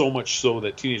mean so much so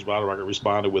that Teenage Bottle Rocket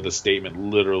responded with a statement,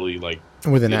 literally like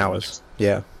within hours.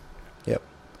 Yeah, yep.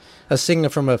 A singer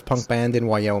from a punk band in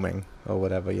Wyoming or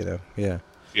whatever, Yeah.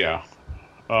 Yeah.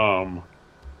 And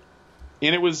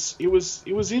it was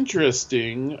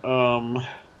interesting.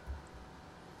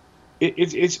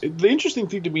 It's the interesting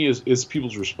thing to me is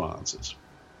people's responses,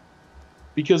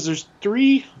 because there's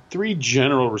three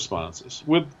general responses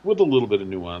with a little bit of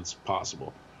nuance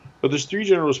possible, but there's three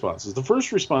general responses. The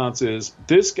first response is,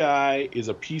 this guy is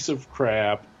a piece of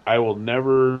crap. I will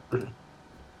never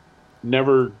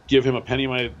give him a penny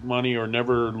of my money or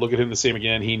never look at him the same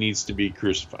again. He needs to be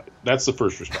crucified. That's the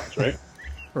first response, right?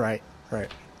 Right.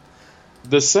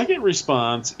 The second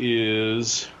response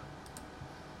is,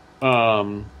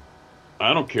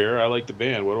 I don't care. I like the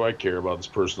band. What do I care about his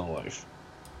personal life?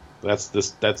 That's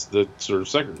the sort of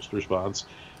second response.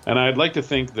 And I'd like to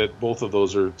think that both of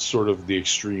those are sort of the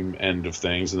extreme end of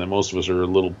things, and that most of us are a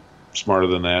little smarter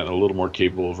than that and a little more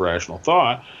capable of rational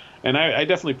thought. And I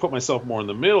definitely put myself more in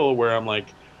the middle, where I'm like,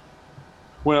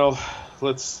 well,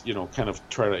 let's, kind of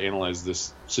try to analyze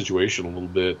this situation a little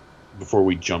bit before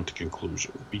we jump to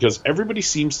conclusion. Because everybody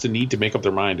seems to need to make up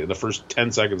their mind in the first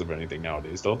 10 seconds of anything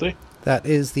nowadays, don't they? That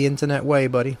is the internet way,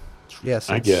 buddy. Yes,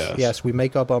 I guess. Yes, we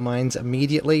make up our minds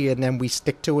immediately, and then we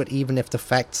stick to it even if the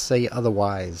facts say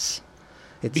otherwise.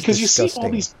 It's because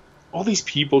disgusting. You see all these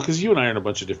people, because you and I are in a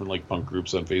bunch of different like punk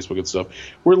groups on Facebook and stuff,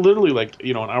 we're literally like,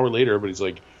 an hour later, everybody's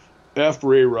like, F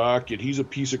Ray Rocket, he's a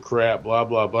piece of crap, blah,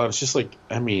 blah, blah. It's just like,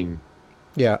 I mean...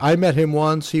 Yeah, I met him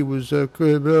once, he was blah,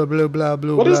 blah, blah, blah,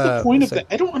 What is the point of that?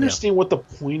 I don't understand what the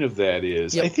point of that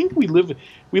is. Yep. I think we live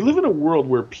in a world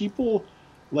where people,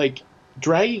 like,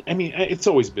 drag... I mean, it's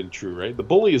always been true, right? The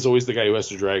bully is always the guy who has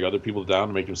to drag other people down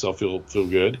to make himself feel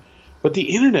good. But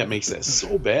the internet makes that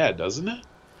so bad, doesn't it?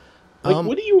 Like,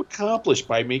 what do you accomplish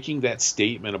by making that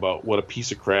statement about what a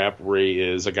piece of crap Ray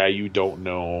is, a guy you don't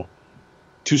know,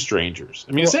 to strangers?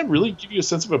 I mean, does that really give you a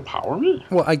sense of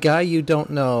empowerment? Well, a guy you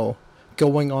don't know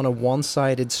going on a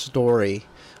one-sided story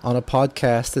on a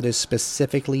podcast that is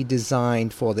specifically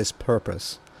designed for this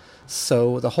purpose.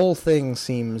 So the whole thing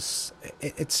seems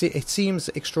it seems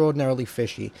extraordinarily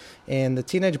fishy. And the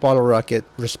Teenage Bottle Rocket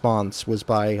response was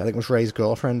by, I think it was Ray's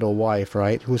girlfriend or wife,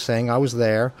 right? Who was saying, I was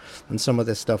there, and some of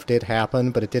this stuff did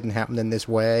happen, but it didn't happen in this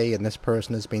way, and this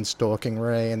person has been stalking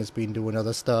Ray and has been doing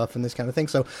other stuff and this kind of thing.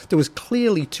 So there was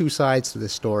clearly two sides to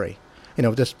this story.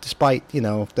 Despite,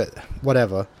 that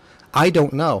whatever. I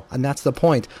don't know, and that's the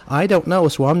point. I don't know,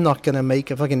 so I'm not going to make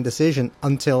a fucking decision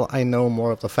until I know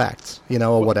more of the facts,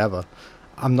 or whatever.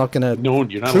 I'm not going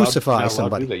to crucify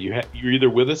somebody. To do that. You're either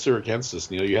with us or against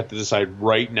us, Neil. You have to decide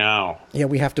right now. Yeah,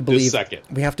 we have to believe. This second.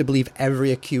 We have to believe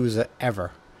every accuser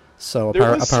ever. So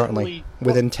apparently,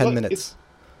 within 10 minutes.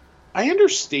 I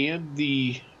understand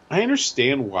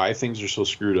why things are so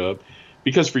screwed up,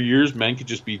 because for years men could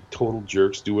just be total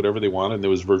jerks, do whatever they wanted, and there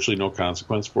was virtually no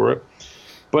consequence for it.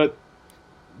 But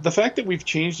the fact that we've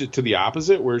changed it to the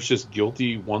opposite, where it's just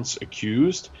guilty once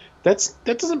accused, that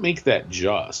doesn't make that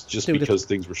just because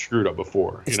things were screwed up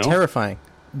before. It's terrifying.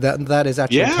 That is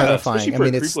actually terrifying. Especially for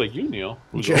a creep like you, Neil,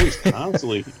 who's always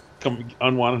constantly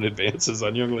unwanted advances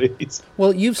on young ladies.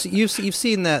 Well, you've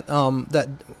seen that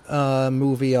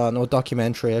movie or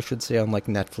documentary, I should say, on like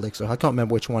Netflix, or I can't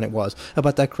remember which one it was,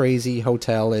 about that crazy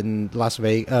hotel in Los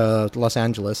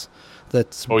Angeles.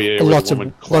 That's lots of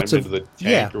into the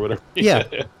tank or whatever. Yeah,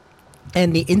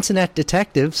 and the internet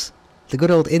detectives. The good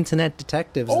old internet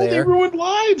detectives there. They ruined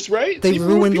lives, right? They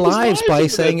ruined lives by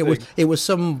saying it was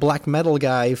some black metal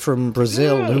guy from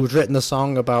Brazil who'd written a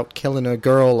song about killing a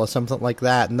girl or something like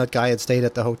that, and that guy had stayed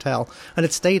at the hotel. And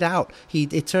it stayed out.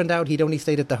 It turned out he'd only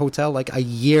stayed at the hotel like a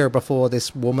year before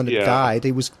this woman had died.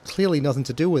 It was clearly nothing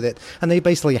to do with it. And they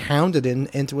basically hounded him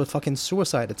into a fucking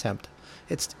suicide attempt.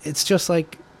 It's just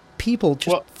like, people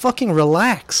just fucking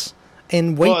relax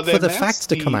and wait for the facts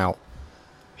to come out.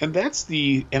 And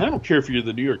and I don't care if you're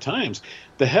the New York Times,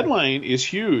 the headline is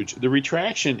huge. The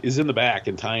retraction is in the back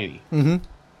and tiny. Mm-hmm.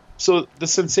 So the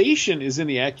sensation is in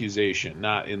the accusation,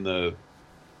 not in the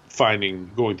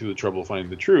going through the trouble of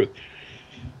finding the truth.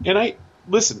 And I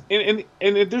listen, and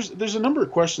there's a number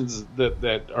of questions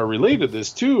that are related to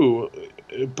this too,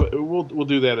 but we'll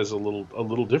do that as a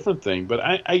little different thing. But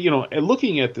I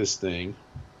looking at this thing,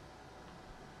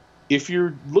 if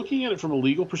you're looking at it from a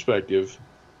legal perspective,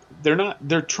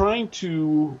 they're trying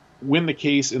to win the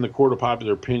case in the court of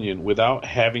popular opinion without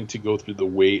having to go through the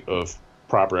weight of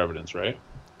proper evidence, right?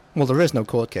 Well, there is no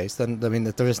court case. Then, I mean,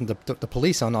 there isn't. The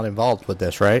police are not involved with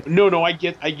this, right? No, I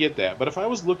get that. But if I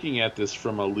was looking at this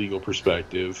from a legal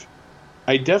perspective,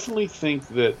 I definitely think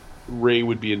that Ray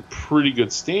would be in pretty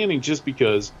good standing, just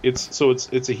because it's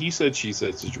a he said, she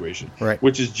said situation, right?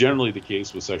 Which is generally the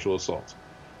case with sexual assaults.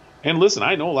 And listen,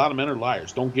 I know a lot of men are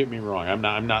liars. Don't get me wrong.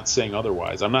 I'm not saying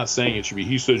otherwise. I'm not saying it should be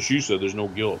he said, she said. There's no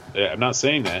guilt. I'm not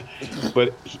saying that.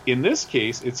 But in this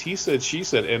case, it's he said, she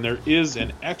said, and there is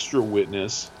an extra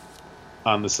witness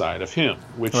on the side of him,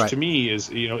 which to me is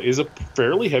a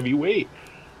fairly heavy weight.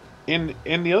 And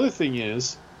the other thing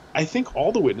is, I think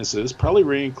all the witnesses, probably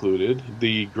Ray included,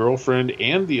 the girlfriend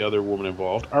and the other woman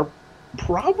involved, are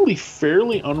probably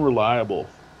fairly unreliable.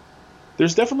 There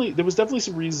was definitely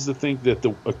some reasons to think that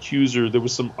the accuser, there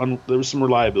was some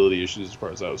reliability issues as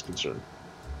far as I was concerned.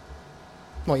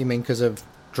 What you mean, because of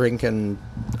drink and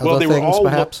other things,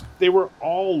 perhaps? They were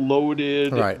all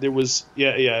loaded. Right. There was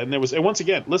and once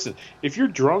again, listen, if you're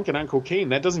drunk and on cocaine,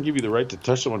 that doesn't give you the right to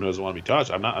touch someone who doesn't want to be touched.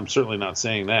 I'm certainly not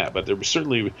saying that, but there was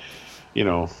certainly,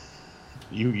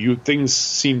 things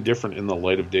seem different in the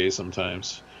light of day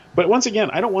sometimes. But once again,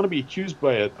 I don't want to be accused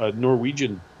by a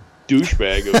Norwegian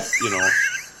douchebag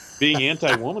of being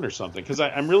anti-woman or something, because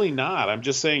I'm really not. I'm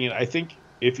just saying it. I think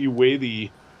if you weigh the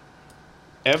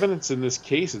evidence in this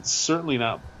case, it's certainly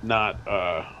not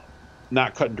cut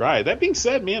and dry. That being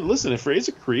said, man, listen, if Ray's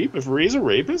a creep, if Ray's a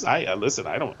rapist, I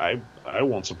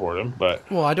won't support him. But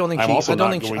I don't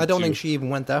think she even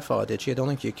went that far, did she? I don't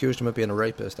think she accused him of being a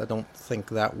rapist. I don't think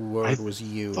that word was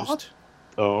used.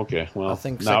 Oh, okay. Well, I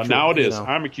think now it is.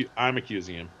 I'm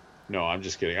accusing him. No, I'm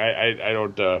just kidding. I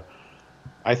don't.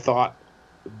 I thought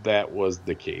that was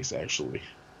the case, actually,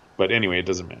 but anyway, it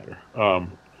doesn't matter.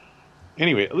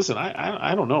 Anyway, listen,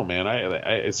 I don't know, man.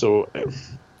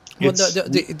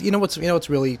 What's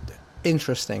really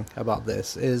interesting about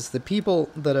this is the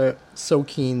people that are so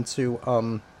keen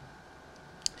to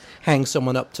hang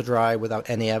someone up to dry without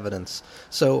any evidence.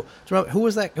 So, remember, who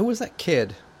was that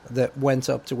kid that went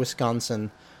up to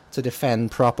Wisconsin to defend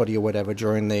property or whatever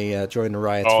during the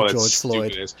riots for George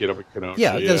Floyd? Kid up at Kenosha.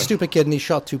 Yeah, the stupid kid, and he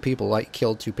shot two people,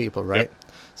 killed two people, right?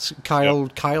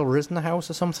 Yep. Kyle Rittenhouse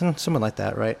or something like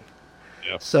that, right?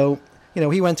 Yeah. So,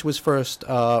 he went to his first,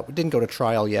 didn't go to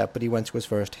trial yet, but he went to his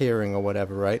first hearing or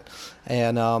whatever, right?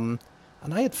 And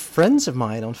I had friends of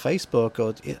mine on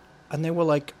Facebook, and they were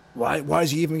like, why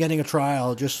is he even getting a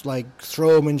trial? Just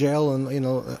throw him in jail and,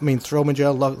 throw him in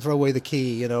jail, throw away the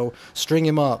key, string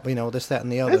him up, this, that,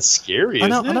 and the other. That's scary, isn't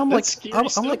it? And I'm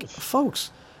like,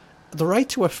 folks, the right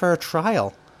to a fair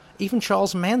trial even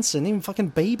Charles Manson, even fucking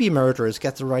baby murderers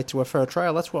get the right to a fair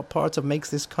trial. That's what part of makes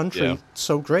this country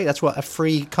so great. That's what a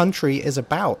free country is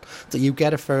about, that you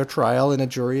get a fair trial in a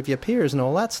jury of your peers and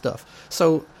all that stuff.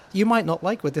 So you might not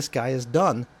like what this guy has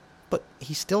done, but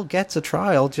he still gets a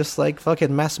trial just like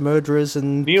fucking mass murderers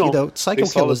and psycho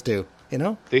killers do. You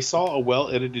know? They saw a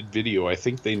well-edited video. I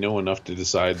think they know enough to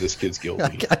decide this kid's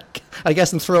guilty. I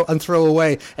guess and throw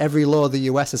away every law the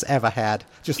U.S. has ever had.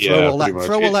 Just throw all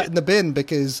that in the bin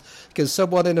because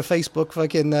someone in a Facebook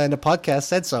fucking in a podcast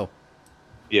said so.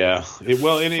 Yeah.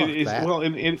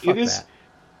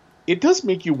 It does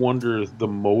make you wonder the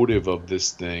motive of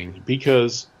this thing,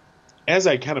 because as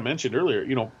I kind of mentioned earlier,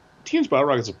 Teenage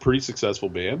Bottlerocket is a pretty successful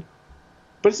band,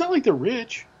 but it's not like they're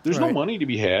rich. There's no money to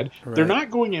be had. Right. They're not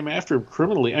going after him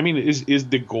criminally. I mean, is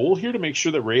the goal here to make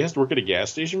sure that Ray has to work at a gas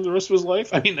station for the rest of his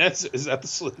life? I mean, is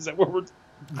that what we're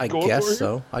going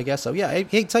for? I guess so. Yeah.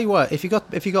 Hey, tell you what, if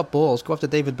you got balls, go after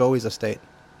David Bowie's estate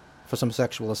for some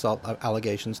sexual assault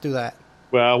allegations. Do that.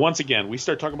 Well, once again, we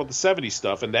start talking about the 70s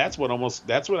stuff, and that's what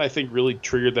I think really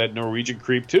triggered that Norwegian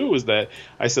creep too. Is that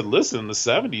I said, listen, in the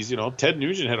 70s, Ted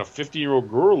Nugent had a 15-year-old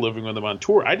girl living with him on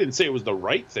tour. I didn't say it was the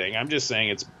right thing. I'm just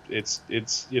saying it's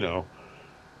the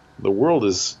world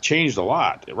has changed a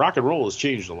lot. Rock and roll has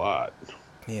changed a lot.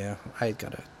 Yeah, I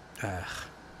gotta.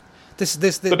 This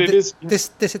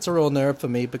hits a real nerve for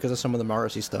me because of some of the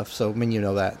Morrissey stuff. So I mean,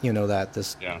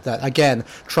 that again,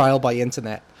 trial by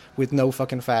internet, with no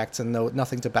fucking facts and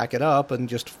nothing to back it up, and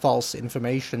just false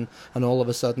information, and all of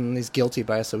a sudden he's guilty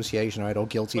by association, right, or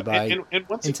guilty by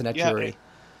internet jury.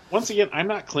 Once again, I'm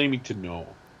not claiming to know.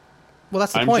 Well,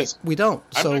 that's the point. We don't.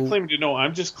 So I'm not claiming to know.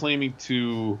 I'm just claiming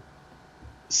to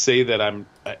say that I'm.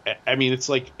 I mean, it's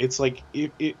like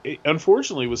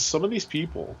unfortunately, with some of these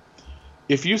people,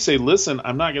 if you say, "Listen,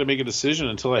 I'm not going to make a decision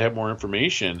until I have more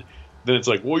information," then it's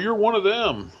like, "Well, you're one of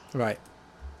them," right?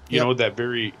 That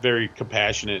very, very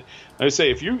compassionate. I would say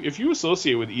if you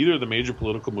associate with either of the major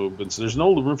political movements, there's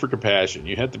no room for compassion.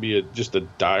 You have to be just a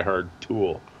diehard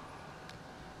tool.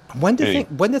 When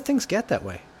did things get that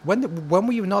way? When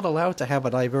were you not allowed to have a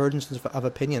divergence of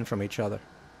opinion from each other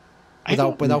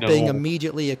without being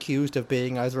immediately accused of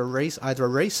being either a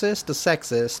racist, a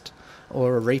sexist,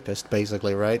 or a rapist,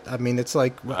 basically, right? I mean, it's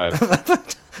like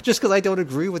just because I don't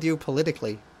agree with you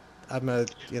politically. Well,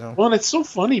 and it's so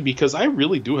funny because I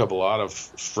really do have a lot of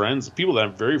friends, people that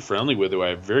I'm very friendly with, who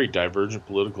I have very divergent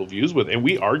political views with, and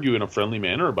we argue in a friendly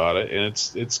manner about it, and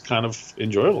it's kind of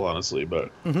enjoyable, honestly. But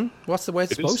what's the way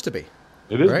it's supposed to be?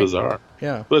 It is bizarre.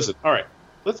 Yeah. Listen, all right,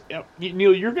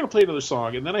 Neil, you're going to play another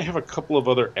song, and then I have a couple of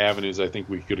other avenues I think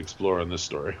we could explore on this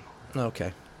story.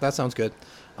 Okay, that sounds good.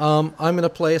 I'm going to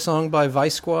play a song by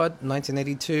Vice Squad,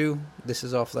 1982. This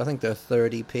is off, I think, their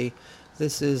third EP.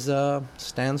 This is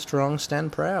Stand Strong,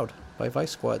 Stand Proud by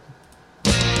Vice Squad.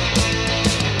 Right.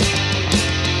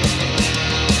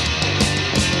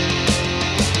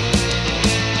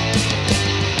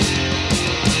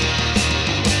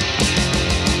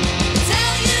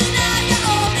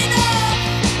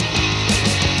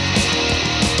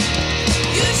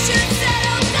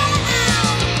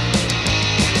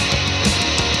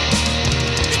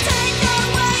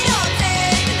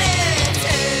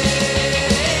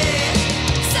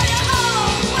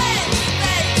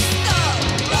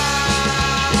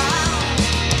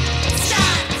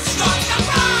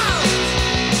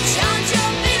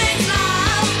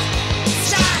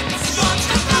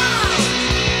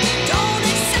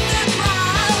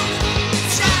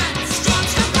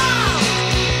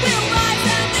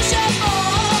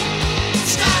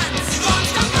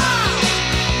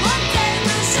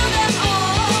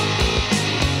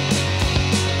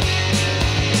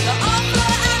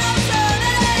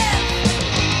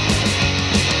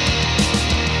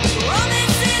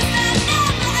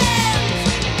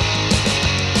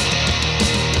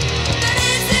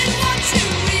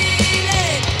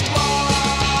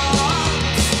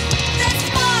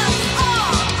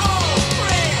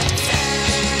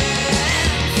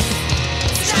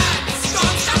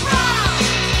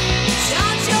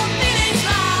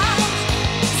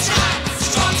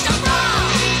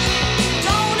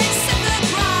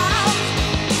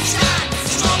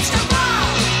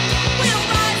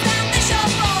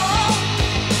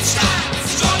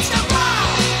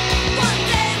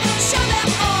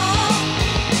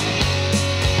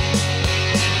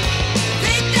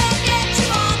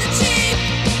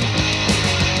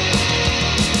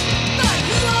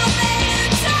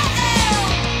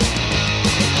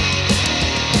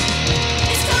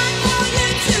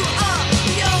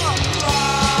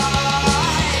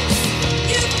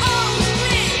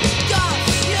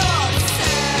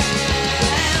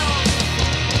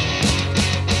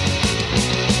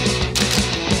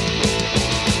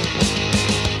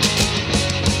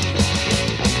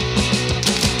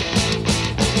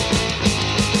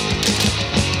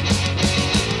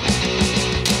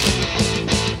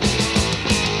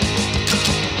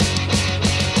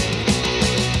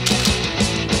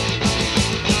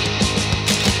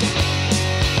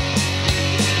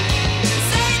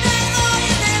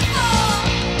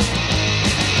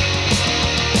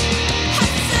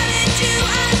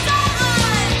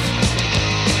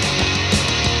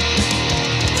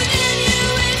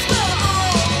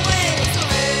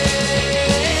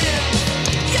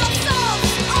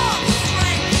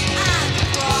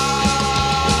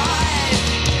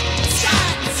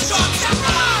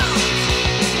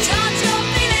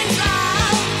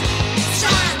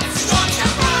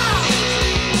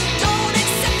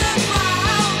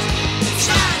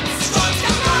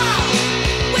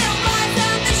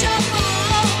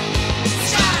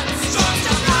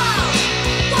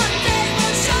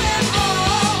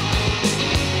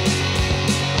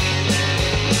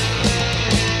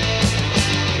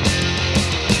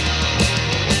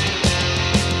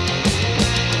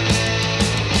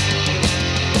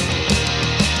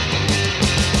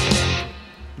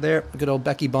 there. Good old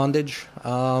Becky Bondage.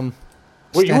 Well,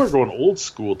 you were going old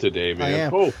school today, man. I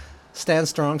am. Oh. Stand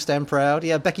strong, stand proud.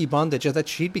 Yeah, Becky Bondage. I thought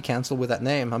she'd be cancelled with that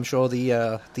name. I'm sure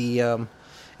the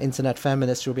internet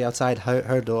feminists will be outside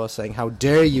her door saying, "How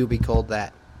dare you be called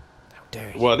that? How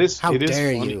dare you? Well, it is. How it is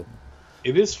dare funny. you?"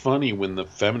 It is funny when the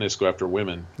feminists go after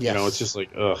women. Yes. You know, it's just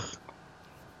like, ugh.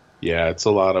 Yeah, it's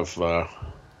a lot of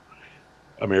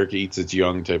America eats its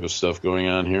young type of stuff going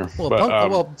on here. Well,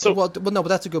 but, no, but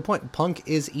that's a good point. Punk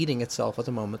is eating itself at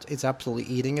the moment. It's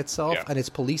absolutely eating itself, Yeah. and it's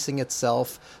policing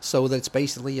itself so that it's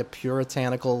basically a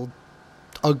puritanical,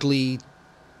 ugly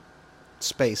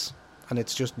space, and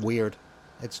it's just weird.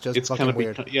 It's just it's fucking kind of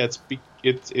weird.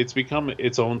 it's become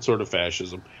its own sort of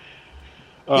fascism.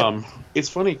 It's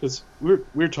funny because we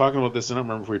were talking about this, and I don't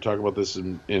remember if we were talking about this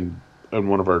in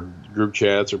one of our group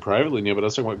chats or privately, Neil, but I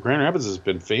was talking about Grand Rapids has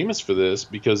been famous for this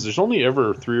because there's only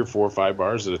ever 3 or 4 or 5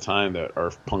 bars at a time that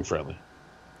are punk friendly.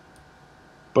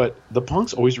 But the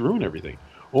punks always ruin everything.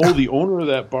 Oh, the owner of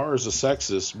that bar is a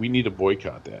sexist. We need to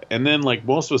boycott that. And then, like,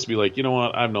 most of us be like, you know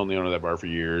what? I've known the owner of that bar for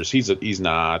years. He's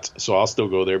not, so I'll still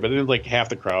go there. But then, like, half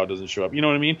the crowd doesn't show up. You know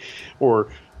what I mean? Or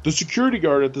the security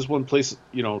guard at this one place,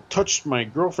 you know, touched my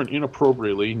girlfriend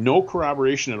inappropriately. No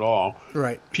corroboration at all.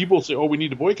 Right. People say, oh, we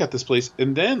need to boycott this place.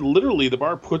 And then, literally, the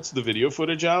bar puts the video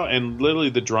footage out, and literally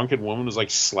the drunken woman was, like,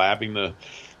 slapping the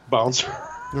bouncer.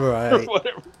 Right. Or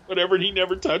whatever, and he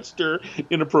never touched her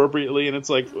inappropriately, and it's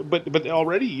like, but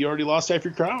already you already lost half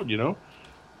your crowd, you know.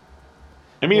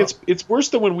 I mean, it's worse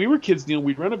than when we were kids, Neil.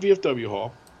 We'd run a VFW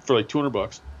hall for like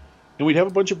 $200, and we'd have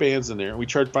a bunch of bands in there, and we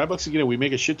charge $5 again, and we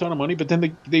make a shit ton of money, but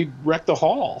then they wreck the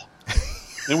hall,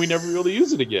 and we never really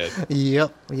use it again.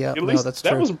 Yep. At least that's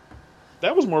true.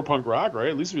 That was more punk rock, right?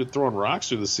 At least we were throwing rocks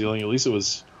through the ceiling. At least it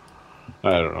was.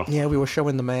 I don't know. Yeah, we were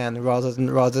showing the man rather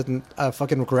than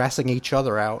fucking grassing each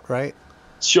other out, right?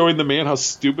 Showing the man how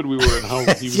stupid we were and how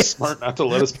he was smart not to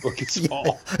let us book his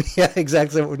fall. Yeah,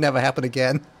 exactly. It would never happen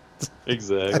again.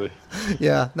 Exactly.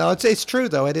 Yeah. No, it's true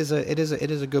though. It is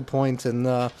a good point, and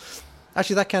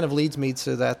actually that kind of leads me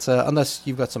to that. Unless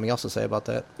you've got something else to say about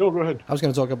that. No, go ahead. I was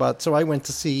going to talk about. So I went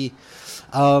to see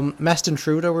Mast and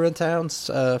Trudeau were in town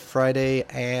Friday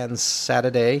and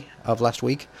Saturday of last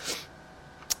week.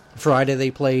 Friday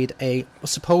they played a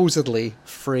supposedly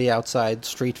free outside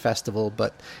street festival,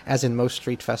 but as in most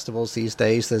street festivals these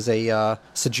days, there's a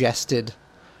suggested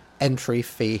entry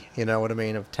fee, you know what I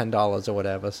mean, of $10 or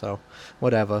whatever. So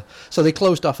whatever. So they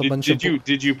closed off a bunch of.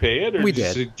 Did you pay it, or we did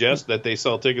you did. suggest that they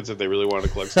sell tickets if they really want to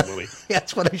collect some money?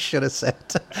 That's what I should have said.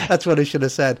 That's what I should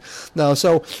have said. No,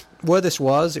 so where this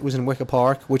was, it was in Wicker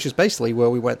Park, which is basically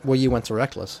where you went to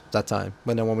Reckless that time.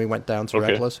 When we went down to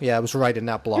Reckless, yeah, it was right in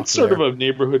that block. It's sort of a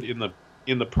neighborhood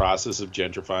in the process of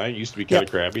gentrifying. It used to be kind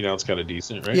of crappy. Now it's kind of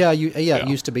decent, right? Yeah, it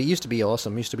used to be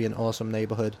awesome. It used to be an awesome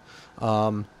neighborhood.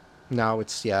 Now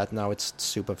it's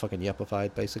super fucking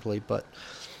yuppified, basically. But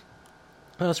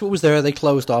so it was there. They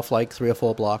closed off like 3 or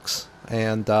 4 blocks,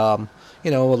 and a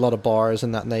lot of bars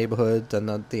in that neighborhood,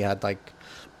 and they had like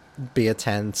beer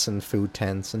tents and food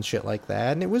tents and shit like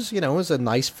that. And it was a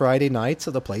nice Friday night,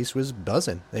 so the place was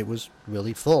buzzing. It was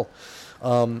really full.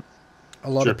 A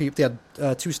lot of people. They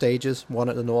had 2 stages, one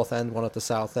at the north end, one at the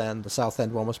south end. The south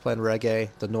end one was playing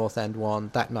reggae. The north end one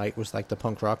that night was like the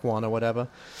punk rock one or whatever.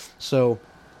 So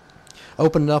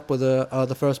opening up with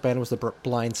the first band was the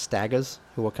Blind Staggers,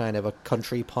 who were kind of a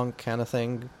country punk kind of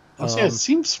thing. Yeah, it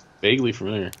seems vaguely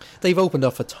familiar. They've opened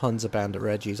up for tons of band at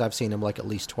Reggie's. I've seen them like at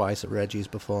least twice at Reggie's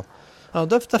before. Oh,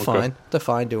 they're fine. They're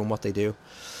fine doing what they do.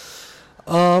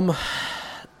 The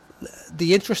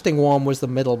interesting one was the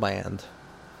middle band.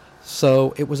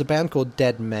 So it was a band called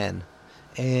Dead Men.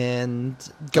 And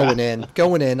going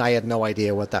in, I had no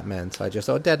idea what that meant. I just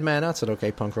thought, Dead Men, that's an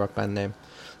okay punk rock band name.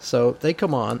 So they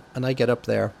come on, and I get up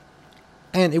there,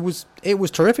 and it was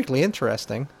terrifically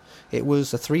interesting. It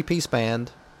was a 3-piece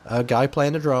band, a guy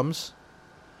playing the drums,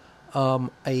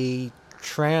 a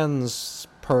trans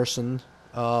person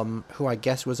who I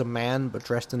guess was a man but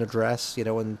dressed in a dress,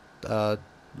 and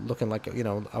looking like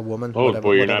a woman. Oh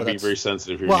boy, you're not being very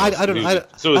sensitive here. Well, I don't know.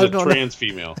 So it was a trans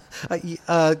female.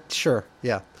 Sure,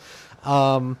 yeah.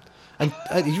 And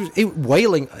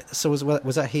wailing. So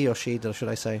was that he or she? Should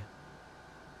I say?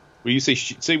 Well, you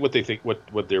say what they think,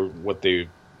 what they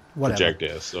project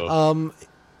as. So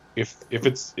if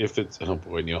it's oh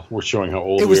boy, Neil, we're showing how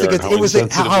old It was we the are. gu- And it was the,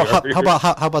 insensitive we are here.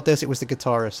 how about this? It was the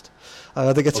guitarist. The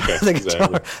Okay,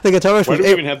 exactly. guitarist Why was do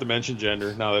we even have to mention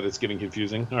gender now that it's getting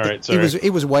confusing? All right, sorry. it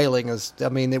was wailing as I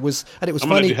mean it was I'm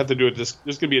funny. gonna have to do a there's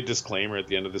gonna be a disclaimer at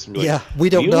the end of this and be like, Yeah, we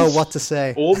don't know "Neil's what to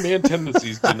say." Old man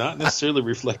tendencies do not necessarily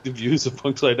reflect the views of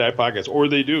Punk Till I Die podcast, or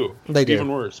they do. They do. Even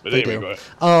worse. But They anyway, do. go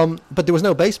ahead. But there was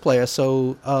no bass player,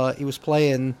 so he was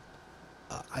playing.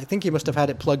 I think he must have had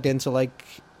it plugged into like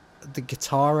the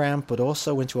guitar amp, but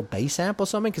also into a bass amp or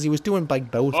something, because he was doing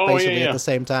like both basically at the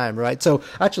same time, right? So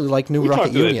actually, like New We Rocket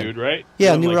talked to Union, that dude, right?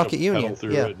 Yeah, He New like Rocket a Union, pedal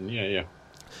through yeah. it and yeah.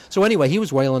 So anyway, he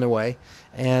was wailing away,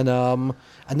 and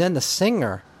then the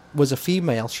singer was a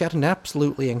female. She had an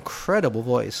absolutely incredible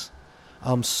voice,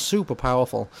 super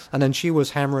powerful, and then she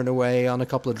was hammering away on a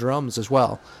couple of drums as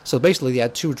well. So basically, they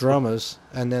had two drummers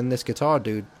and then this guitar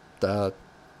dude,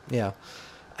 yeah,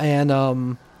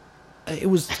 and it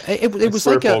was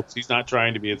swear, like folks, he's not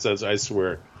trying to be. It says, I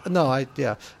swear. and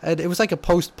it was like a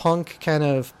post-punk kind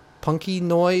of punky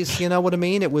noise, you know what I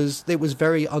mean? It was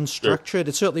very unstructured. Sure.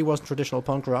 It certainly wasn't traditional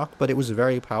punk rock, but it was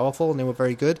very powerful and they were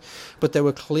very good. But they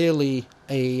were clearly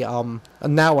and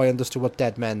now I understood what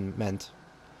Dead Men meant.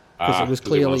 Because it was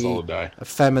clearly a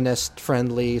feminist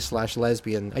friendly /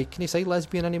 lesbian. Can you say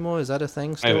lesbian anymore? Is that a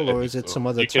thing still, or is it some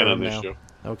other term now? Show.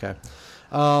 Okay.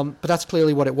 But that's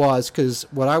clearly what it was, because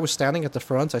when I was standing at the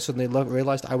front, I suddenly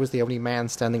realized I was the only man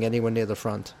standing anywhere near the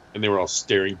front. And they were all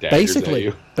staring daggers at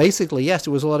you. Basically, yes.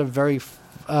 It was a lot of very,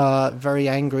 very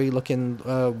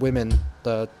angry-looking women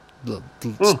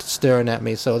staring at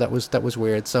me. So that was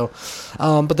weird. So,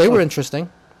 but they were interesting.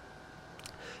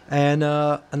 And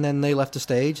then they left the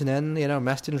stage, and then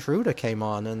Mast Intruder came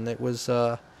on, and it was.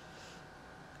 I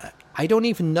don't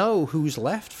even know who's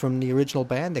left from the original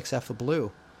band except for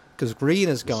Blue. Because Green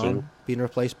is gone, being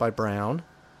replaced by Brown.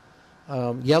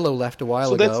 Yellow left a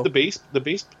while ago. So that's the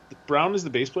bass. Brown is the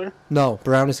bass player? No,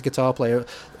 Brown is the guitar player.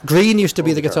 Green used to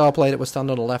be the guitar player that would stand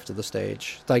on the left of the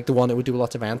stage, like the one that would do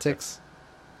lots of antics.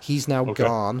 He's now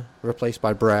gone, replaced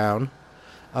by Brown.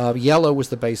 Yellow was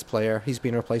the bass player. He's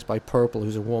been replaced by Purple,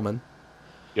 who's a woman.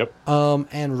 Yep.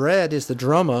 And Red is the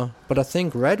drummer, but I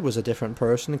think Red was a different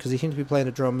person because he seemed to be playing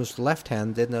the drums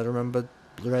left-handed, and I remember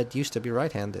Red used to be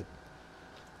right-handed.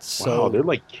 So, wow, they're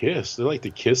like Kiss. They're like the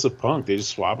Kiss of punk. They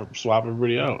just swap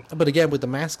everybody out. But again, with the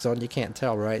masks on, you can't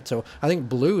tell, right? So I think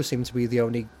Blue seemed to be the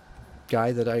only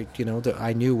guy that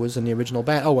I knew was in the original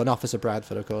band. Oh, and Officer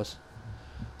Bradford, of course.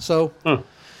 So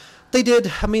they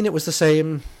did. I mean, it was the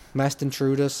same Mast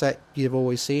Intruder set you've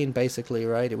always seen, basically,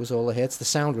 right? It was all the hits. The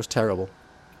sound was terrible.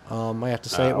 I have to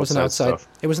say, it was an outside.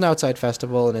 It was an outside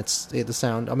festival, and the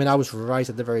sound. I mean, I was right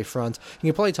at the very front. You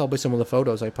can probably tell by some of the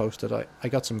photos I posted. I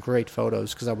got some great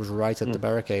photos because I was right at the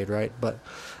barricade, right? But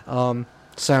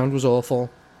sound was awful,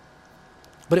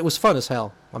 but it was fun as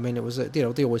hell. I mean, it was they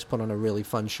always put on a really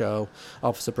fun show.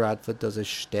 Officer Bradford does his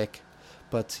shtick,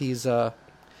 but he's I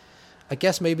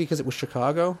guess maybe because it was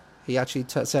Chicago, he actually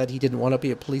said he didn't want to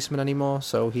be a policeman anymore,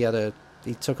 so he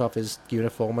took off his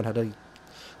uniform and had a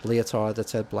leotard that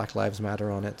said Black Lives Matter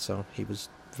on it, so he was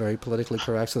very politically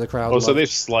correct. So the crowd. So they've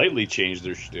slightly changed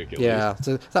their shtick. At least.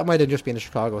 So that might have just been a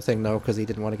Chicago thing, though, because he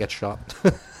didn't want to get shot.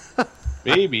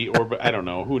 Maybe, or I don't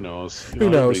know. Who knows?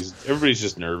 Who knows? Everybody's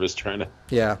just nervous, trying to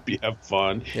have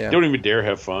fun. Yeah. They don't even dare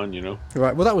have fun,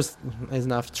 Right. Well, that is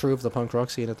not true of the punk rock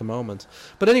scene at the moment.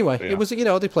 But anyway, it was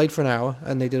they played for an hour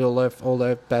and they did all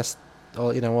their best.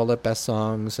 All their best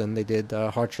songs, and they did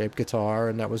Heart-Shaped Guitar,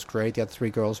 and that was great. They had 3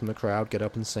 girls from the crowd get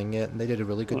up and sing it, and they did a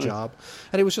really good job.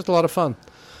 And it was just a lot of fun.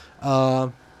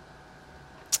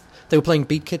 They were playing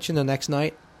Beat Kitchen the next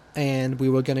night, and we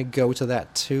were going to go to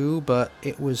that too, but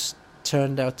it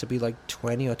turned out to be like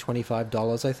 $20 or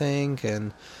 $25, I think,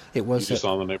 and it was just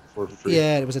on the night before for free.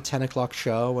 Yeah, it was a 10:00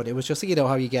 show, and it was just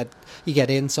how you get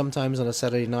in sometimes on a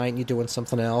Saturday night and you're doing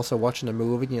something else or watching a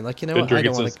movie, and you're like, been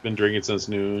drinking since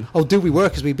noon. Oh, dude, we were,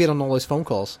 because we've been on all those phone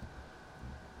calls.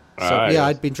 So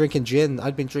I'd been drinking gin.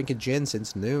 I'd been drinking gin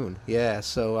since noon. Yeah,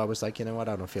 so I was like, I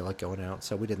don't feel like going out,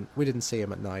 so we didn't see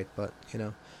him at night, but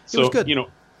it was good.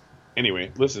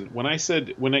 Anyway, listen. When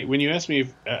you asked me,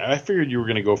 I figured you were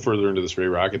going to go further into this Ray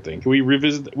Rocket thing. Can we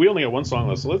revisit? We only got one song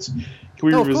left, so can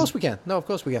we? No, of course we can. No, of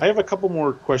course we can. I have a couple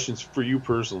more questions for you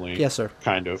personally. Yes, sir.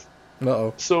 Kind of.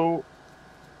 Uh-oh. So,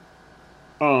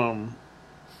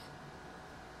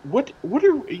 what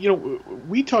are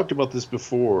we talked about this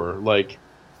before, like.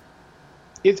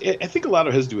 I think a lot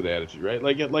of it has to do with attitude, right?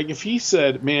 Like if he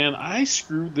said, "Man, I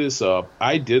screwed this up.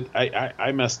 I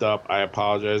messed up. I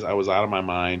apologize. I was out of my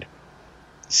mind."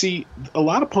 See, a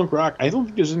lot of punk rock, I don't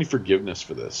think there's any forgiveness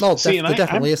for this. No, there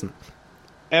definitely isn't.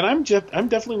 And I'm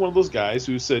definitely one of those guys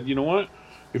who said, "You know what?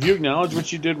 If you acknowledge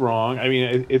what you did wrong, I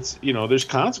mean, it's, there's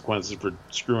consequences for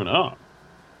screwing up.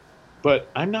 But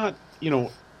I'm not,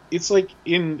 it's like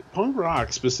in punk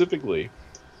rock specifically,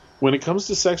 when it comes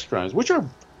to sex crimes, which are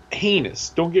heinous,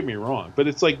 don't get me wrong, but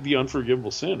it's like the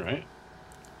unforgivable sin, right?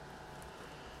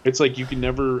 It's like you can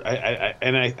never,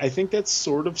 I think that's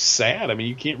sort of sad. I mean,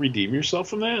 you can't redeem yourself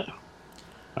from that.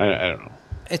 I don't know.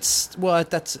 It's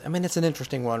an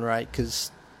interesting one, right?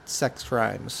 Because sex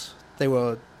crimes, they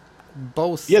were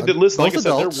both. Yeah, listen, like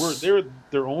adults, I said, they're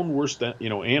their own worst,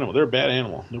 animal. They're a bad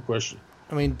animal, no question.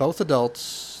 I mean, both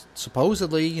adults,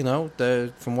 supposedly,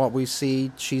 from what we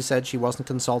see, she said she wasn't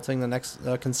consenting the next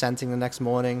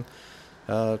morning.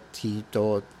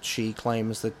 She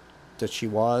claims that she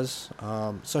was.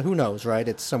 So who knows, right?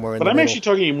 It's somewhere in the middle. But I'm actually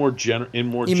talking in more general.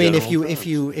 You mean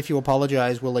if you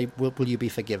apologize, will you be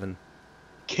forgiven?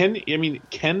 Can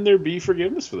there be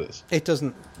forgiveness for this? It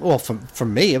doesn't. Well,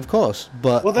 from me, of course,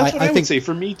 but that's what I would say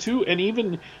for me too. And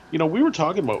even we were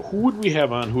talking about who would we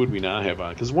have on, who would we not have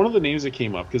on? Because one of the names that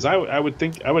came up, because I would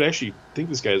actually think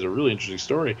this guy is a really interesting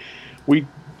story.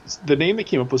 The name that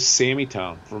came up was Sammy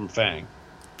Town from Fang.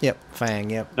 Yep, Fang.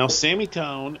 Yep. Now Sammy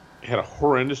Town had a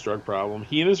horrendous drug problem.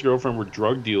 He and his girlfriend were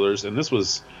drug dealers, and this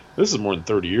is more than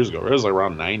 30 years ago. It was like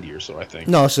around 90 or so, I think.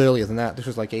 No, it's earlier than that. This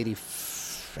was like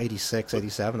 86,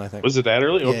 87, I think. Was it that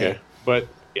early? Yeah. Okay. But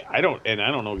I don't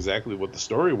know exactly what the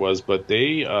story was, but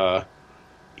they,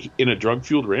 in a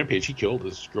drug-fueled rampage, he killed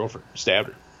his girlfriend, stabbed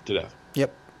her to death.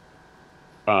 Yep.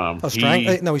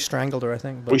 He strangled her, I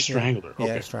think. But he strangled her. Okay.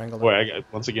 Yeah, strangled her. Boy, I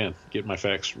got, once again, getting my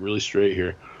facts really straight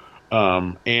here.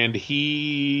 And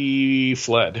he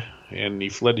fled. And he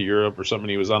fled to Europe or something.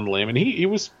 He was on the lam, and he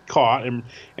was caught, and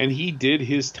he did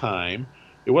his time.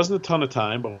 It wasn't a ton of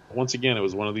time, but once again, it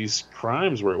was one of these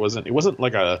crimes where it wasn't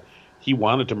like he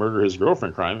wanted to murder his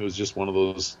girlfriend crime. It was just one of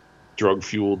those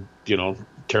drug-fueled,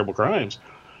 terrible crimes.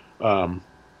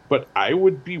 But I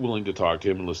would be willing to talk to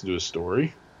him and listen to his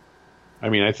story. I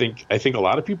mean, I think a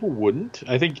lot of people wouldn't.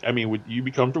 Would you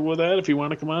be comfortable with that if you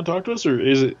want to come on and talk to us, or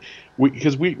is it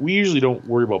because we usually don't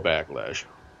worry about backlash?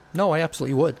 No, I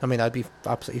absolutely would. I mean, I'd be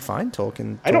absolutely fine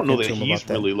talking. I don't know that he's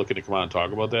really looking to come on and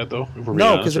talk about that, though.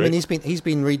 No, because I mean, he's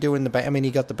been redoing the band. I mean,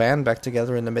 he got the band back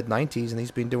together in the mid-90s, and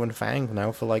he's been doing Fang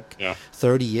now for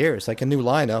 30 years, like a new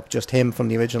lineup, just him from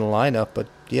the original lineup. But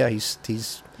yeah, he's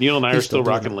Neil and I are still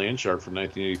rocking Landshark from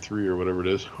 1983 or whatever it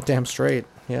is. Damn straight,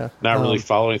 yeah. Not really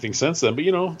following anything since then, but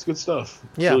it's good stuff.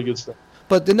 It's really good stuff.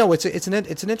 But no, it's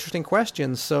an interesting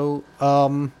question. So.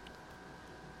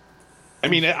 I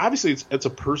mean, obviously, it's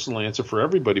a personal answer for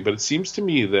everybody, but it seems to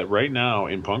me that right now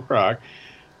in punk rock,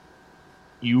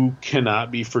 you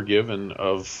cannot be forgiven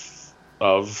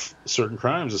of certain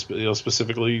crimes,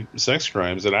 specifically sex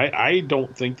crimes, and I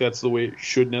don't think that's the way it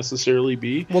should necessarily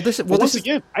be. Once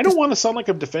again, I don't want to sound like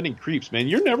I'm defending creeps, man.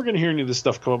 You're never going to hear any of this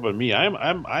stuff come up on me.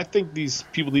 I think these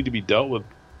people need to be dealt with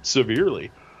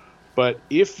severely, but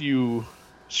if you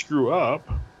screw up,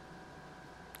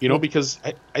 because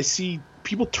I see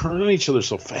people turn on each other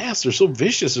so fast. They're so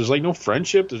vicious. There's no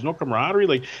friendship. There's no camaraderie.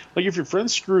 Like if your friend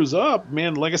screws up,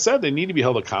 man, like I said, they need to be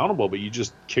held accountable, but you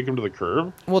just kick them to the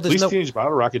curb. Well, at least Teenage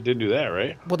Bottle Rocket didn't do that,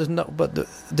 right? Well,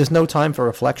 there's no time for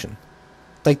reflection.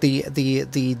 Like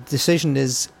the decision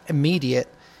is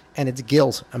immediate, and it's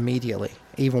guilt immediately,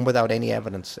 even without any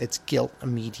evidence. It's guilt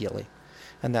immediately.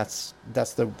 And that's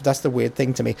the weird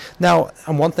thing to me. Now,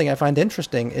 and one thing I find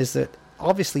interesting is that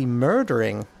obviously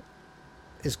murdering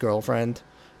his girlfriend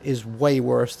is way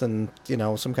worse than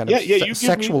some kind of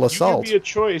sexual assault.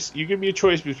 You give me a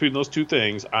choice between those two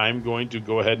things. I'm going to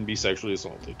go ahead and be sexually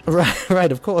assaulted.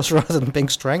 Right, of course, rather than being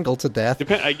strangled to death.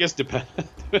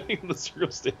 Depending on the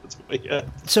circumstance. But yeah.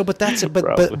 So, but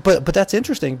that's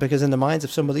interesting because in the minds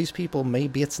of some of these people,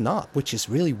 maybe it's not, which is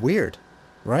really weird,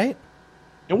 right?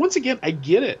 And once again, I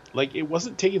get it. Like it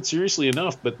wasn't taken seriously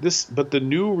enough, but the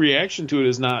new reaction to it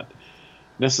is not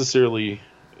necessarily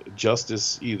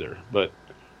justice either, but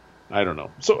I don't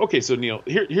know. So Neil,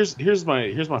 here's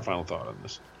my final thought on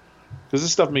this, because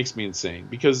this stuff makes me insane.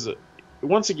 Because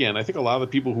once again, I think a lot of the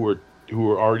people who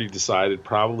are already decided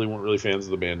probably weren't really fans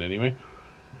of the band anyway.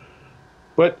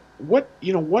 But what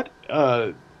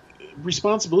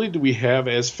responsibility do we have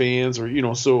as fans,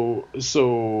 or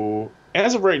so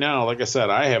as of right now, like I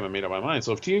said, I haven't made up my mind.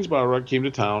 So if Teenage Bottle Rocket came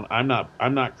to town, I'm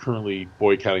not currently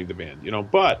boycotting the band,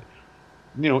 but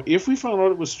if we found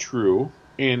out it was true,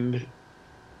 and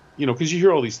because you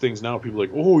hear all these things now, people are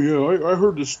like, oh yeah, I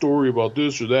heard this story about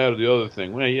this or that or the other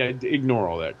thing. Well, yeah, ignore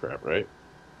all that crap, right?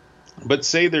 But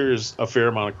say there's a fair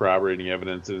amount of corroborating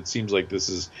evidence, and it seems like this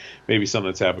is maybe something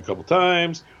that's happened a couple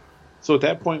times. So at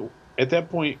that point, at that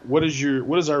point, what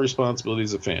is our responsibility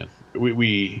as a fan?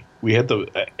 We had to.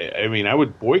 I mean, I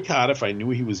would boycott if I knew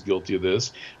he was guilty of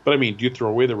this. But I mean, do you throw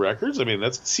away the records? I mean,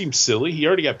 that seems silly. He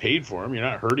already got paid for them. You're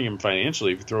not hurting him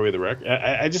financially if you throw away the record.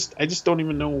 I just don't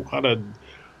even know how to.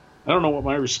 I don't know what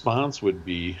my response would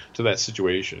be to that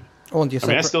situation. Oh, I mean,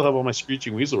 I still have all my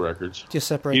Screeching Weasel records. Do you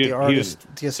separate the artist?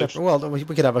 Do you separate? Well, we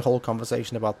could have a whole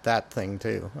conversation about that thing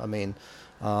too. I mean,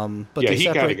 but yeah, he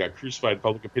kind of got crucified in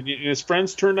public opinion, and his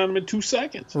friends turned on him in 2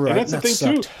 seconds. Right, and that's the thing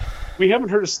sucked. too. We haven't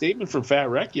heard a statement from Fat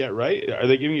Wreck yet, right? Are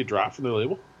they giving a drop from their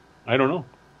label? I don't know.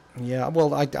 Yeah,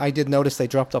 well, I did notice they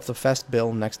dropped off the Fest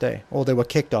bill the next day. Or they were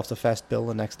kicked off the Fest bill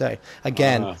the next day.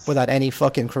 Again, without any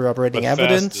fucking corroborating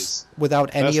evidence, without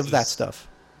any of that stuff.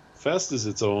 Fest is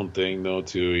its own thing, though,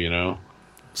 too, you know?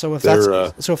 So if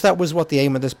that was what the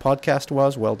aim of this podcast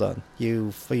was, well done.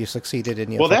 You succeeded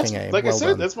in your fucking aim. Like well I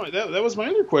said, done. that was my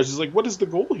other question. Is like, what is the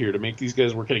goal here? To make these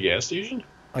guys work at a gas station?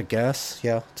 I guess,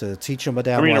 yeah, to teach them a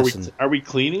damn lesson. Are we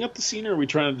cleaning up the scene, or are we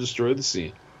trying to destroy the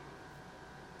scene?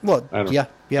 Well, yeah.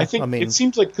 I think it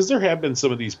seems like, because there have been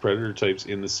some of these predator types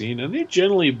in the scene, and they've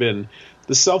generally been,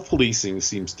 the self-policing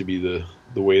seems to be the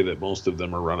way that most of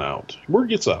them are run out. Word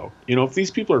gets out. You know, if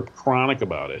these people are chronic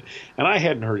about it, and I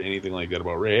hadn't heard anything like that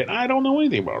about Ray, and I don't know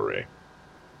anything about Ray.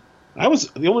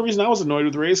 The only reason I was annoyed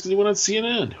with Ray is because he went on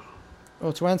CNN.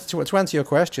 Well, to answer your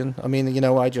question, I mean, you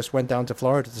know, I just went down to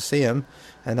Florida to see him,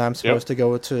 and I'm supposed to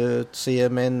go to see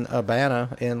him in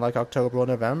Urbana in like October or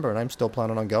November, and I'm still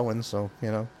planning on going. So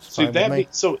you know, it'd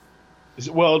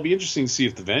be interesting to see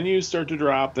if the venues start to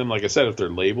drop them. Like I said, if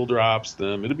their label drops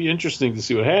them, it'll be interesting to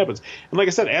see what happens. And like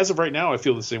I said, as of right now, I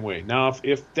feel the same way. Now,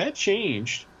 if that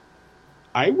changed,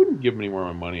 I wouldn't give them any more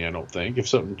of my money. I don't think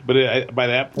by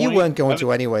that point, you weren't going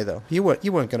to anyway, though. You weren't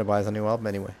going to buy the new album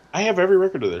anyway. I have every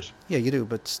record of theirs. Yeah, you do,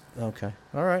 but okay,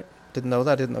 all right. Didn't know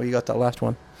that. Didn't know you got that last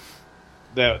one.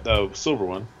 The silver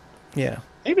one. Yeah.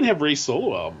 I even have Ray's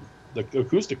solo album, the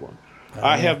acoustic one.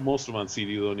 I have most of them on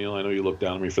CD, though, Neil. I know you look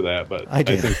down on me for that, but I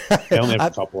do. I think I only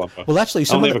have a couple of them. Well, actually,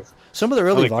 some of the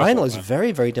early vinyl is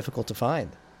very, very difficult to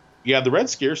find. Yeah, the Red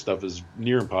Scare stuff is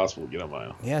near impossible to get on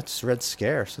vinyl. Yeah, it's Red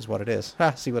Scarce is what it is.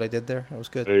 See what I did there? That was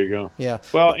good. There you go. Yeah.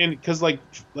 Well, and because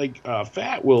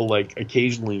Fat will like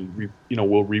occasionally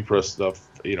will repress stuff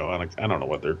on I don't know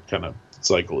what their kind of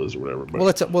cycle is or whatever.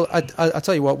 But. I'll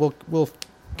tell you what, we'll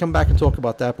come back and talk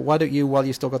about that. But why don't you, while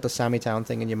you still got the Sammy Town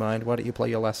thing in your mind, why don't you play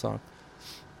your last song?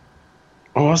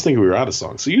 Oh, I was thinking we were out of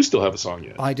songs. So you still have a song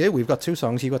yet? I do. We've got 2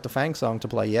 songs. You got the Fang song to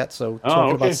play yet. So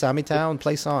talking about Sammy Town,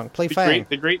 play Fang.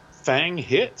 The great Fang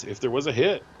hit, if there was a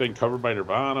hit, been covered by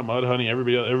Nirvana, Mudhoney,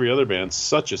 every other band.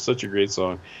 Such a great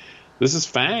song. This is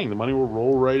Fang. The money will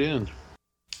roll right in.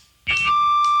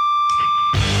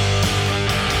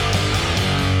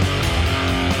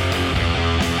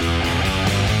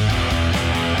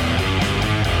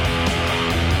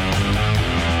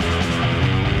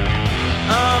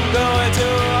 I'm going to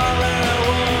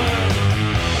Hollywood.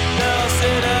 They'll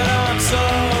say that I'm so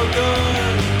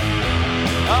good.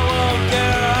 I won't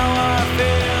care how I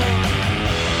feel,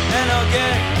 and I'll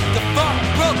get the fuck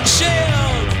Brooke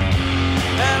Shield,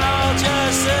 and I'll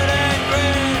just sit and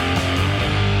grin.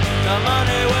 The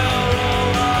money will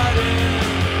roll right in.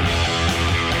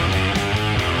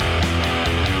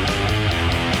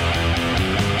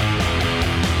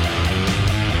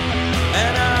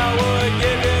 And I would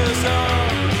give you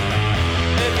some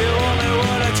if you only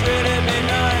would have treated me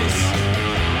nice,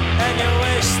 and you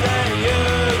wish that you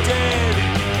did.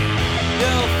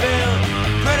 You'll feel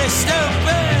pretty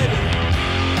stupid,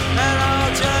 and I'll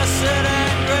just sit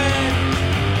and grin.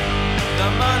 The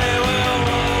money will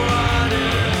roll right in.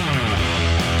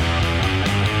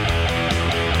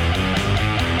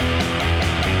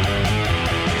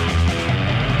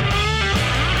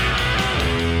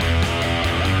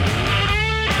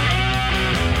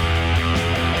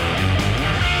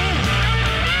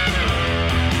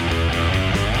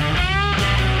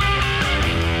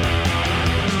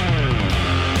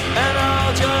 And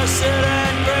I'll just sit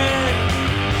and grin.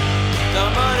 The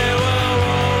money will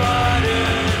roll right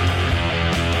in.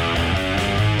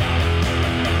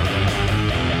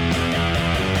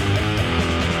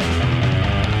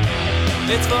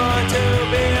 It's fun to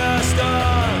be a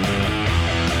star.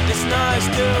 It's nice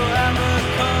to have a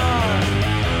car.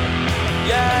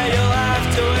 Yeah, you'll have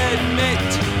to admit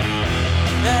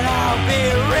that I'll be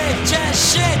rich as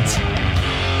shit.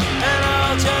 And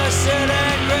I'll just sit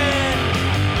and grin.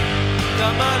 The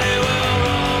money will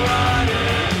roll right in.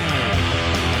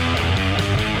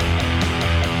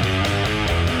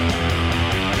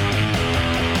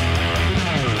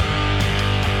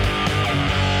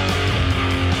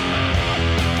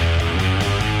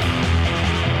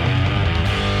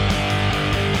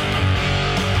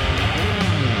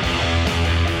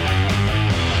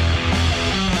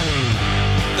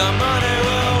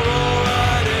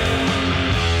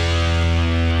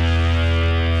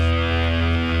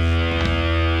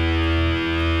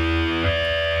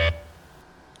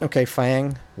 Okay,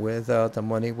 Fang with The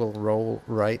Money Will Roll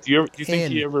Right. Do you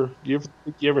think he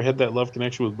ever had that love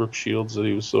connection with Brooke Shields that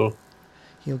he was so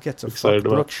he'll get to excited fuck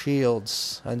about? Brooke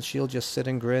Shields, and she'll just sit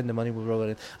and grin. The money will roll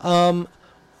it in.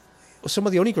 Some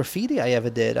of the only graffiti I ever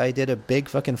did, I did a big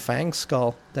fucking Fang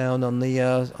skull down on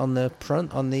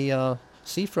the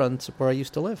seafront where I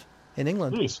used to live in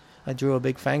England. Nice. I drew a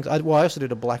big Fang. I also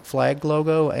did a Black Flag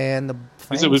logo and the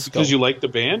Fang Is it skull. because you like the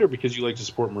band or because you like to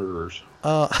support murderers?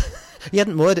 He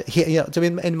hadn't murdered.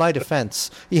 In my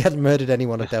defense, he hadn't murdered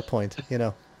anyone at that point. You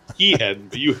know. He hadn't,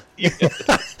 but you had.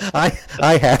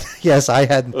 I had. Yes, I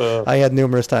had. I had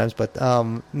numerous times, but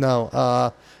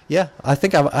no. Yeah, I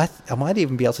think I might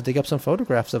even be able to dig up some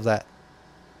photographs of that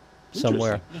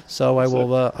somewhere. So I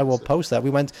will post that.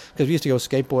 We went because we used to go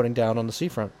skateboarding down on the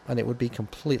seafront, and it would be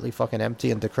completely fucking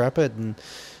empty and decrepit. And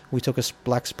we took a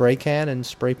black spray can and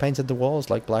spray painted the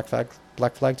walls like Black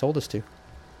Flag told us to.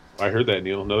 I heard that,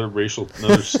 Neil. Another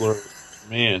slur.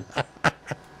 Man,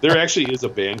 there actually is a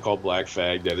band called Black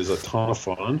Flag that is a ton of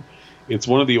fun. It's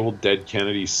one of the old Dead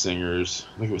Kennedy singers.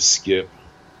 I think it was Skip.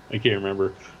 I can't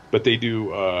remember. But they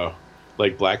do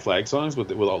like Black Flag songs with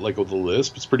the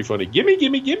lisp. It's pretty funny.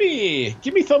 Gimme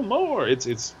some more.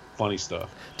 It's funny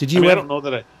stuff. Did you? I don't know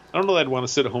that I'd want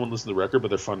to sit at home and listen to the record, but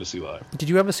they're fun to see live. Did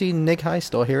you ever see Nig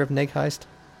Heist or hear of Nig Heist?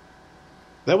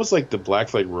 That was like the Black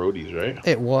Flag Roadies, right?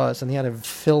 It was, and he had a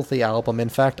filthy album. In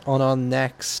fact, on our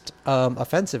next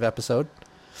offensive episode,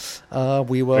 I'm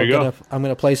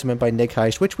gonna play something by Nig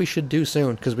Heist, which we should do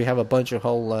soon because we have a bunch of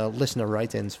whole listener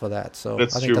write-ins for that. So I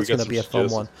think that's going to be a fun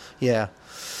one. Yeah.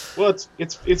 Well,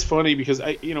 it's funny because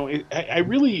I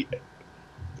really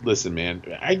listen, man.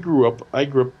 I grew up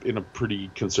in a pretty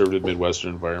conservative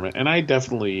Midwestern environment, and I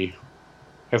definitely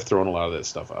have thrown a lot of that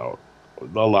stuff out.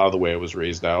 A lot of the way I was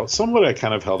raised out. Some of it I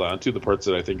kind of held on to, the parts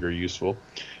that I think are useful.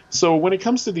 So when it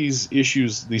comes to these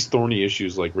issues, these thorny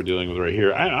issues like we're dealing with right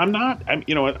here, I'm not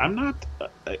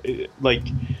like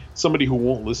somebody who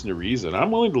won't listen to reason.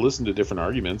 I'm willing to listen to different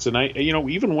arguments, and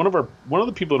even one of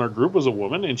the people in our group was a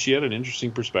woman, and she had an interesting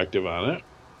perspective on it.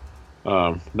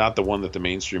 Not the one that the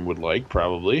mainstream would like,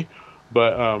 probably.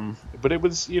 But it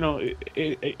was,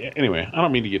 anyway, I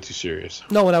don't mean to get too serious.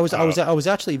 No, and I was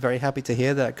actually very happy to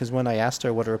hear that because when I asked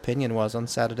her what her opinion was on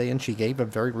Saturday, and she gave a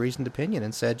very reasoned opinion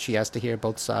and said she has to hear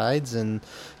both sides, and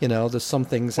there's some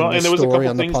things in the story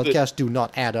on the podcast do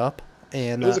not add up.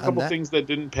 And there's a couple things that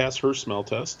didn't pass her smell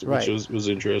test, which right. was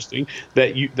interesting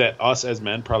that us as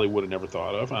men probably would have never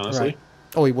thought of, honestly. Right.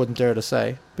 Oh, he wouldn't dare to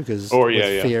say because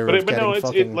fear of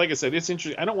getting like I said, it's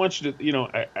interesting. I don't want you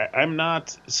to, I'm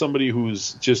not somebody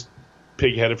who's just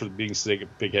pig-headed for being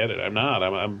pig-headed. I'm not.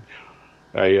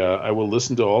 I will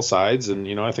listen to all sides, and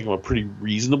I think I'm a pretty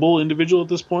reasonable individual at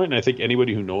this point. And I think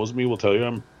anybody who knows me will tell you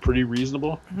I'm pretty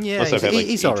reasonable. Yeah,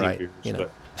 he's all right. Beers,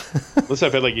 unless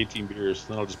I've had like 18 beers,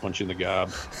 then I'll just punch you in the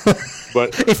gob.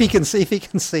 But if he can see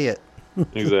it,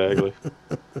 exactly.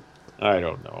 I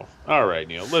don't know. All right,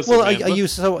 Neil. Listen. Well, man,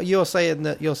 you're saying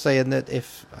that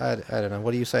if I don't know,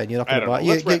 what are you saying? You're not going to buy.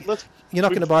 You're not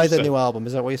going to buy the new album.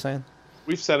 Is that what you're saying?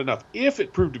 We've said enough. If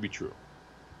it proved to be true.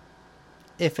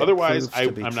 Otherwise,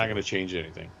 I'm not going to change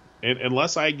anything, and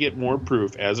unless I get more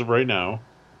proof. As of right now,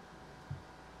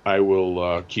 I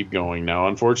will keep going. Now,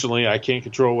 unfortunately, I can't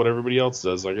control what everybody else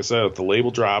does. Like I said, if the label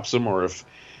drops them, or if.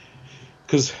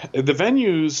 Because the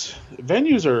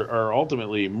venues are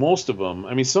ultimately, most of them,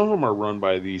 I mean, some of them are run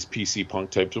by these PC punk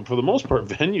types, but for the most part,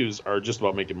 venues are just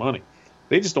about making money.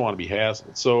 They just don't want to be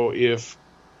hassled. So if,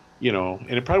 and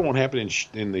it probably won't happen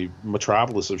in the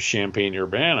metropolis of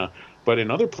Champaign-Urbana, but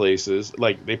in other places,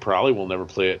 like they probably will never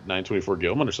play at 924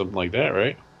 Gilman or something like that,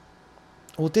 right?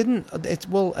 Well,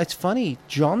 it's funny.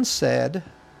 John said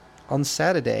on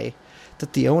Saturday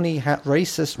that the only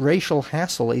racial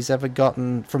hassle he's ever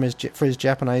gotten from his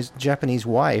Japanese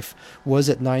wife was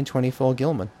at 924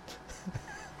 Gilman,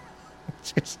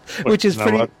 which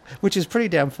is pretty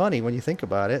damn funny when you think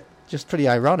about it. Just pretty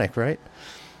ironic, right?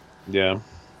 Yeah.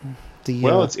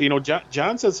 It's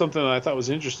John said something that I thought was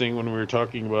interesting when we were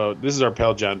talking about. This is our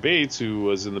pal John Bates, who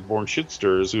was in the Born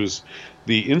Shitsters, who's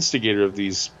the instigator of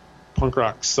these punk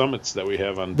rock summits that we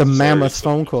have on the mammoth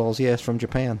phone calls. Yes, from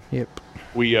Japan. Yep.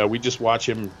 We just watch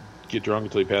him get drunk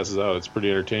until he passes out. It's pretty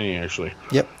entertaining, actually.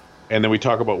 Yep. And then we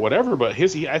talk about whatever, but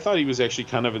I thought he was actually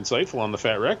kind of insightful on the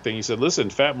Fat Wreck thing. He said, listen,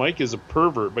 Fat Mike is a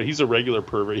pervert, but he's a regular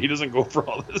pervert. He doesn't go for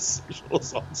all this sexual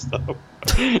assault stuff.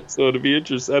 So to be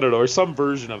interesting, I don't know, or some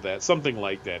version of that, something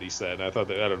like that, he said. I thought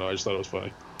that, I don't know, I just thought it was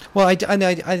funny. Well, I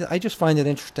just find it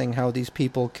interesting how these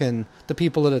people the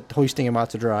people that are hoisting him out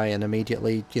to dry and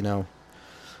immediately,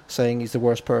 saying he's the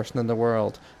worst person in the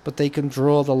world, but they can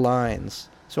draw the lines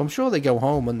So I'm sure they go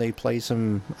home and they play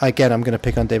some. Again, I'm going to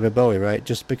pick on David Bowie, right?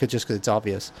 Just because it's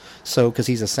obvious. So because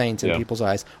he's a saint in people's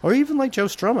eyes, or even like Joe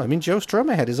Strummer. I mean, Joe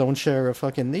Strummer had his own share of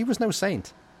fucking. He was no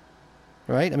saint,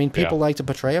 right? I mean, people like to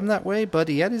portray him that way, but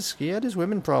he had his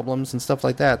women problems and stuff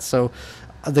like that. So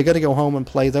they're going to go home and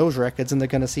play those records, and they're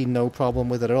going to see no problem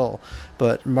with it at all.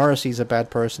 But Morrissey's a bad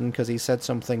person because he said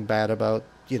something bad about,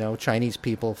 Chinese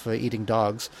people for eating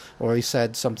dogs, or he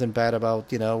said something bad about,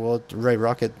 well, Ray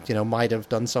Rocket, might have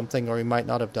done something, or he might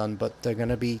not have done, but they're going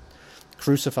to be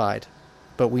crucified.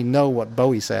 But we know what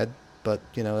Bowie said, but,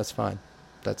 that's fine.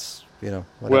 That's, whatever.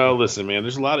 Well, listen, man,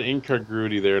 there's a lot of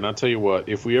incongruity there, and I'll tell you what,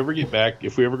 if we ever go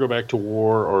back to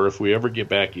war, or if we ever get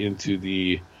back into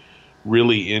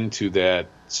that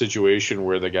situation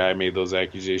where the guy made those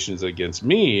accusations against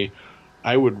me,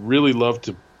 I would really love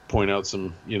to point out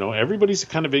some, everybody's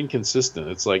kind of inconsistent.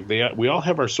 It's like we all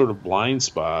have our sort of blind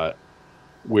spot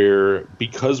where,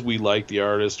 because we like the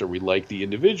artist or we like the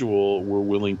individual, we're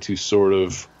willing to sort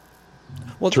of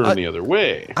turn the other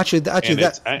way. Actually,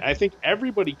 I think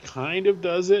everybody kind of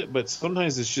does it, but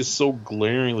sometimes it's just so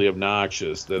glaringly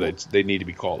obnoxious that they need to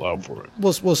be called out for it.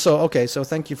 Well, so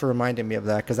thank you for reminding me of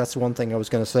that, because that's one thing I was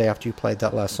going to say after you played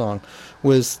that last song,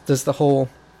 was there's the whole,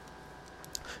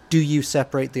 do you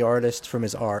separate the artist from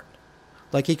his art?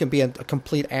 Like, he can be a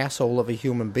complete asshole of a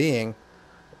human being,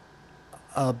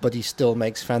 but he still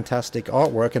makes fantastic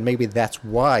artwork, and maybe that's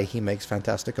why he makes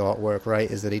fantastic artwork,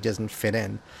 right, is that he doesn't fit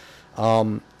in.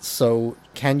 So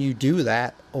can you do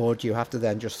that, or do you have to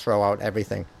then just throw out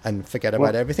everything and forget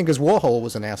about everything? Because Warhol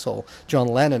was an asshole. John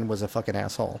Lennon was a fucking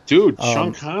asshole. Dude,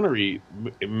 Sean Connery,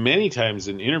 many times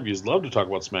in interviews, loved to talk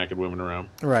about smacking women around.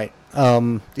 Right.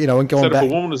 And going back,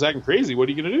 if a woman was acting crazy, what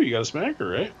are you going to do? You got to smack her,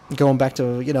 right? Going back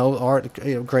to, art,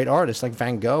 great artists like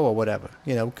Van Gogh or whatever,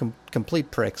 complete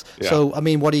pricks. Yeah. So, I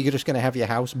mean, what are you just going to have your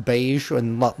house beige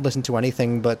and not listen to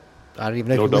anything but, I don't even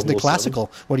know if you listen to classical.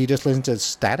 What, do you just listen to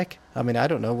Static? I mean, I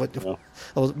don't know.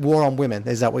 War on Women,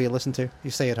 is that what you listen to?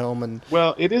 You stay at home and...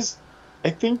 Well, it is... I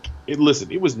think...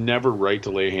 Listen, it was never right to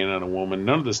lay a hand on a woman.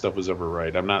 None of this stuff was ever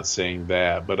right. I'm not saying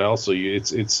that. But also,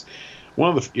 it's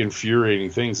one of the infuriating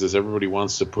things is everybody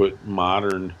wants to put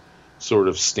modern sort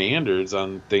of standards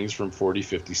on things from 40,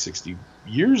 50, 60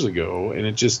 years ago.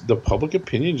 And the public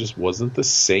opinion just wasn't the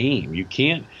same. You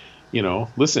can't...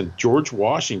 listen, George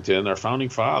Washington, our founding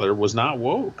father, was not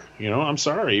woke. I'm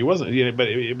sorry, he wasn't. But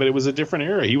it was a different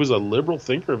era. He was a liberal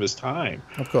thinker of his time.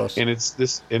 Of course. And it's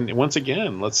this. And once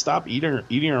again, let's stop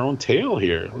eating our own tail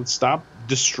here. Let's stop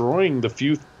destroying the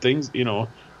few things.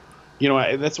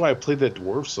 That's why I played that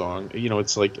Dwarf song.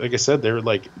 It's like I said, they're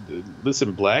like,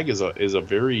 listen, Blag is a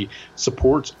very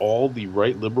supports all the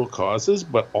right liberal causes,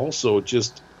 but also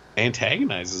just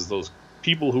antagonizes those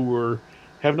people who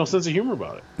have no sense of humor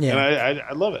about it. Yeah. And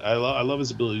I love it. I love his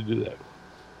ability to do that.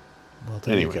 Well,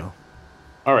 there you go.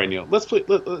 All right, Neil. Let's play.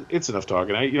 It's enough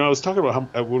talking. I was talking about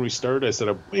how when we started, I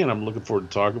said, man, I'm looking forward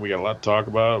to talking. We got a lot to talk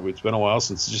about. It's been a while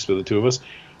since it's just been the two of us.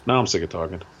 Now I'm sick of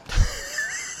talking.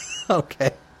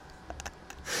 Okay.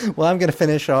 Well, I'm going to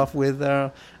finish off with,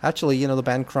 actually, the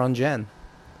band Kron-Gen.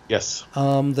 Yes.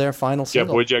 Their final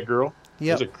single. Yeah, Boy Jack Girl.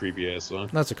 Yeah. That's a creepy-ass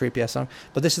song. That's a creepy-ass song.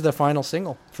 But this is their final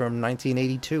single from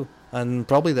 1982. And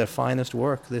probably their finest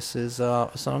work. This is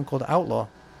a song called Outlaw.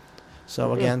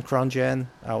 So again, Kron-Gen,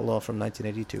 Outlaw from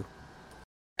 1982.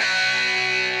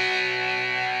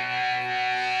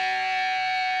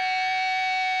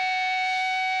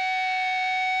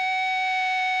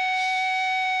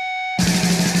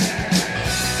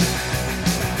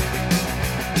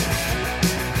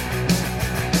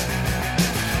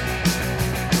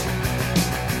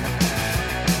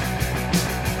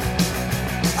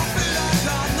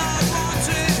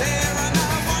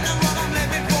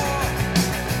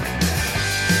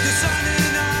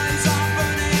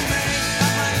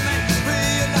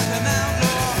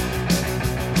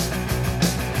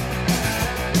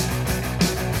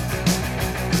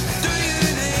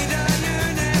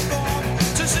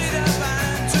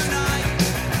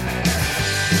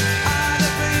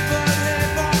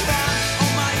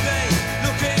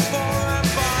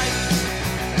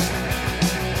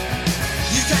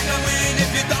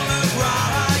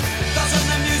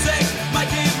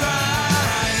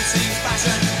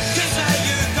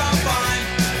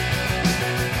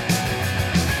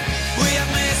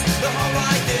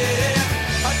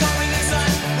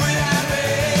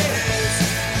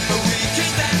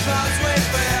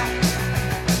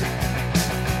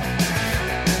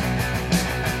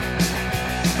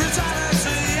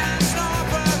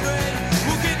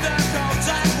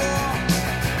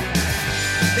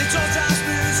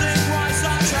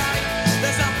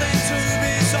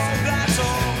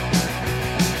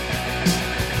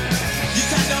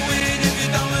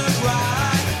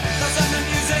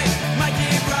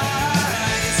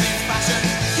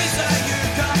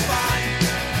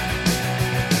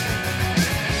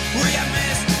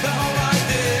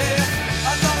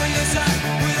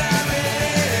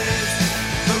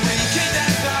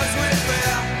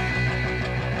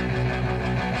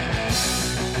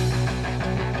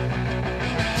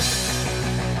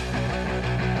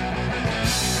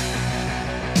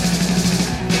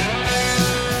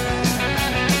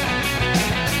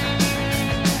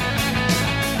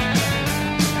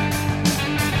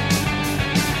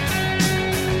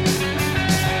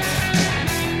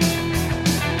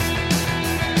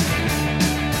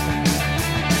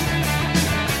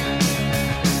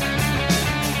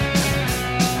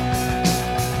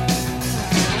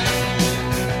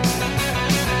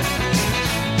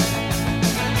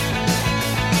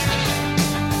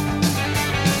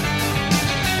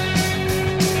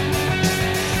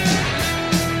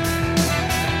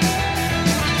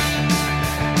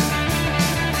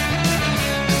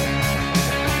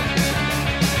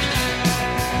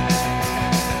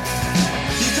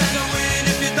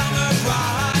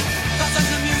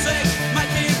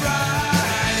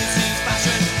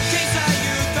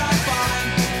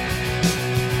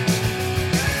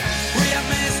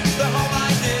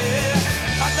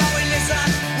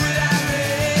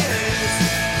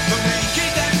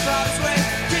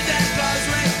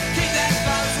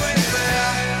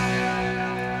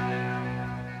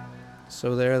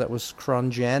 So that was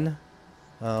Crongen.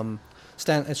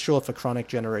 It's short for Chronic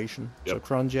Generation. Yep. So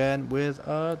Crongen with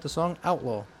the song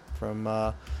Outlaw from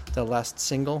their last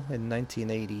single in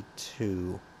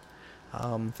 1982.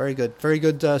 Very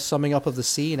good summing up of the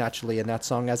scene, actually, in that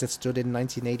song as it stood in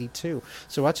 1982.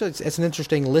 So actually, it's an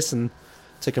interesting listen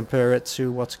to compare it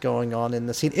to what's going on in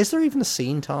the scene. Is there even a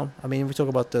scene, Tom? I mean, if we talk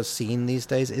about the scene these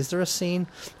days, is there a scene?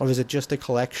 Or is it just a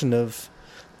collection of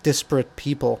disparate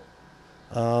people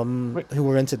who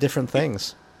were into different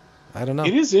things? I don't know.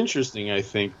 It is interesting, I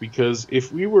think, because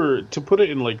if we were to put it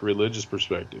in like religious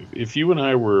perspective, if you and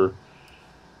I were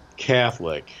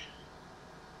Catholic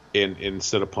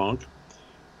instead of punk,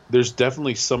 there's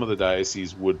definitely some of the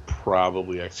dioceses would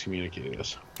probably excommunicate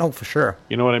us. Oh, for sure.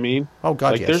 You know what I mean? Oh,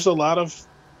 God, like, yes.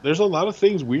 There's a lot of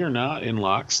things we are not in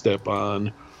lockstep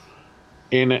on.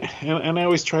 And I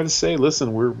always try to say,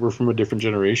 listen, we're from a different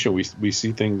generation. We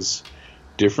see things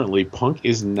differently. Punk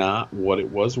is not what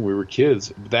it was when we were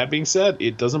kids. That being said,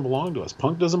 it doesn't belong to us.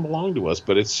 Punk doesn't belong to us,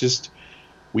 but it's just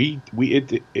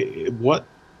what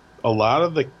a lot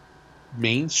of the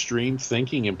mainstream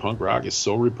thinking in punk rock is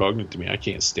so repugnant to me. I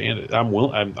can't stand it.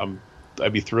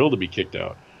 I'd be thrilled to be kicked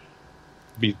out.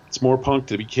 It's more punk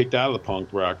to be kicked out of the punk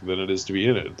rock than it is to be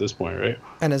in it at this point, right?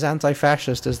 And as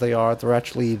anti-fascist as they are,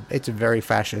 it's very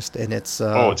fascist in its.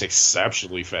 It's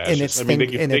exceptionally fascist. In its I mean,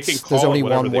 they can call there's only it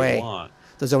whatever one they way. want.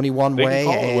 There's only one They way. can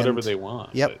call and it whatever they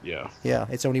want. Yep. Yeah. Yeah.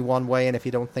 It's only one way, and if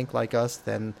you don't think like us,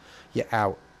 then you're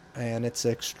out. And it's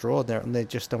extraordinary, and they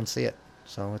just don't see it.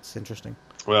 So it's interesting.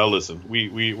 Well, listen,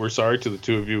 we're sorry to the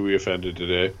two of you we offended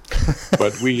today,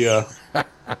 but we, like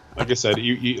I said,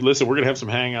 you listen. We're gonna have some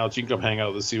hangouts. You can come hang out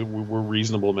with us. See, we're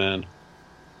reasonable men.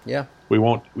 Yeah. We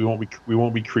won't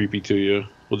be creepy to you.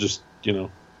 We'll just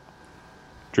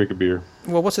drink a beer.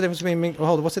 Well, what's the difference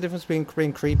between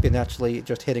being creepy and actually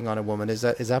just hitting on a woman? Is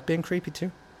that being creepy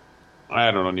too?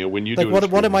 I don't know, Neil. When you like, do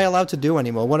what am I allowed to do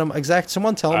anymore?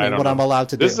 Someone tell me what I'm allowed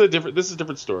to do. This is a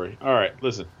different story. All right,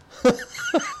 listen.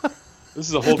 This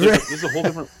is a whole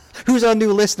different. Who's our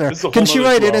new listener? Can she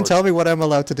write in and tell me what I'm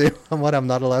allowed to do and what I'm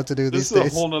not allowed to do these days?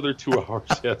 This is a whole nother 2 hours.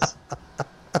 Yes.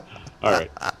 All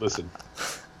right, listen.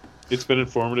 It's been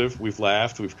informative. We've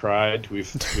laughed. We've cried.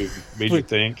 We've made you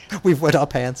think. We've wet our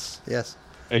pants. Yes.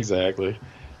 Exactly.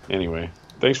 Anyway,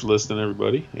 thanks for listening,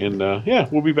 everybody. And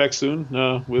we'll be back soon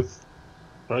with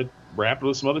probably rapping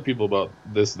with some other people about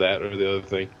this, that, or the other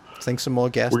thing. I think some more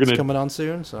guests coming on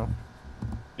soon. So.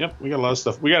 Yep, we got a lot of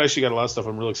stuff. We actually got a lot of stuff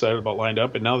I'm real excited about lined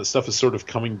up. And now that stuff is sort of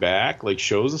coming back, like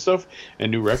shows and stuff,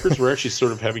 and new records, we're actually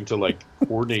sort of having to like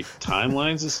coordinate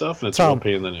timelines and stuff, and it's a real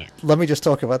pain in the neck. Let me just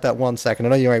talk about that 1 second. I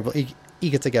know you're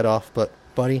eager to get off, but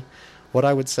buddy, what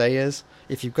I would say is,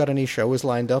 if you've got any shows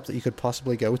lined up that you could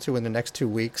possibly go to in the next 2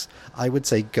 weeks, I would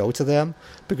say go to them,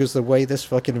 because the way this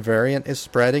fucking variant is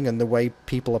spreading and the way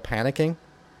people are panicking,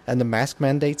 and the mask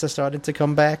mandates are starting to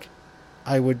come back,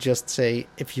 I would just say,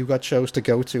 if you got shows to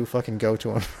go to, fucking go to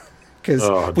them.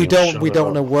 Because we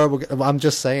don't know where I'm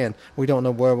just saying, we don't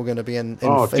know where we're going to be in. Dude,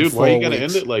 why are you going to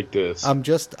end it like this? I'm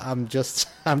just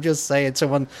saying.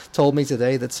 Someone told me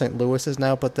today that St. Louis has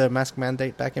now put their mask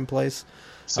mandate back in place.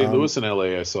 St. Louis and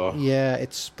LA, I saw. Yeah,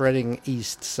 it's spreading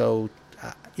east. So,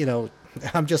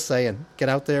 I'm just saying, get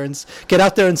out there and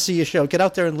see your show. Get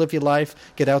out there and live your life.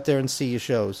 Get out there and see your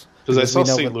shows. Because I saw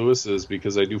St. Louis's,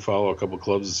 because I do follow a couple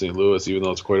clubs in St. Louis, even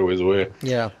though it's quite a ways away.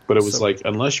 Yeah. But it was like,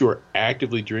 unless you are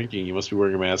actively drinking, you must be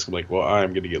wearing a mask. I'm like, well,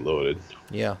 I'm going to get loaded.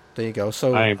 Yeah, there you go.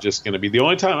 So I am just going to be, the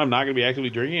only time I'm not going to be actively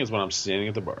drinking is when I'm standing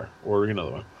at the bar, ordering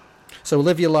another one. So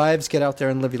live your lives, get out there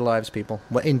and live your lives, people.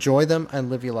 Enjoy them and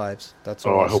live your lives. That's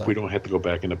all. I hope we don't have to go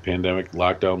back into pandemic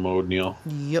lockdown mode, Neil.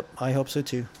 Yep, I hope so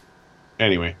too.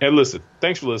 Anyway, and listen,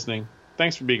 thanks for listening.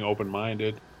 Thanks for being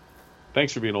open-minded.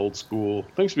 Thanks for being old school.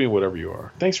 Thanks for being whatever you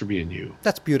are. Thanks for being you.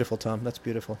 That's beautiful, Tom. That's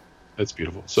beautiful. That's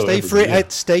beautiful. So stay free.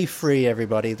 Stay free,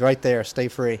 everybody. Right there. Stay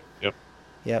free.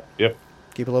 Yep.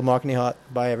 Keep a little marketing hot.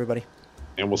 Bye, everybody.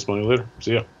 And we'll smell you later.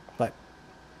 See ya.